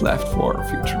topics left for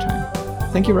future time.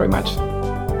 Thank you very much.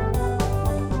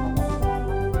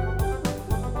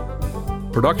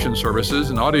 Production services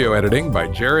and audio editing by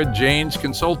Jared Janes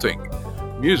Consulting.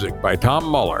 Music by Tom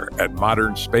Muller at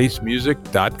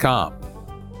modernspacemusic.com.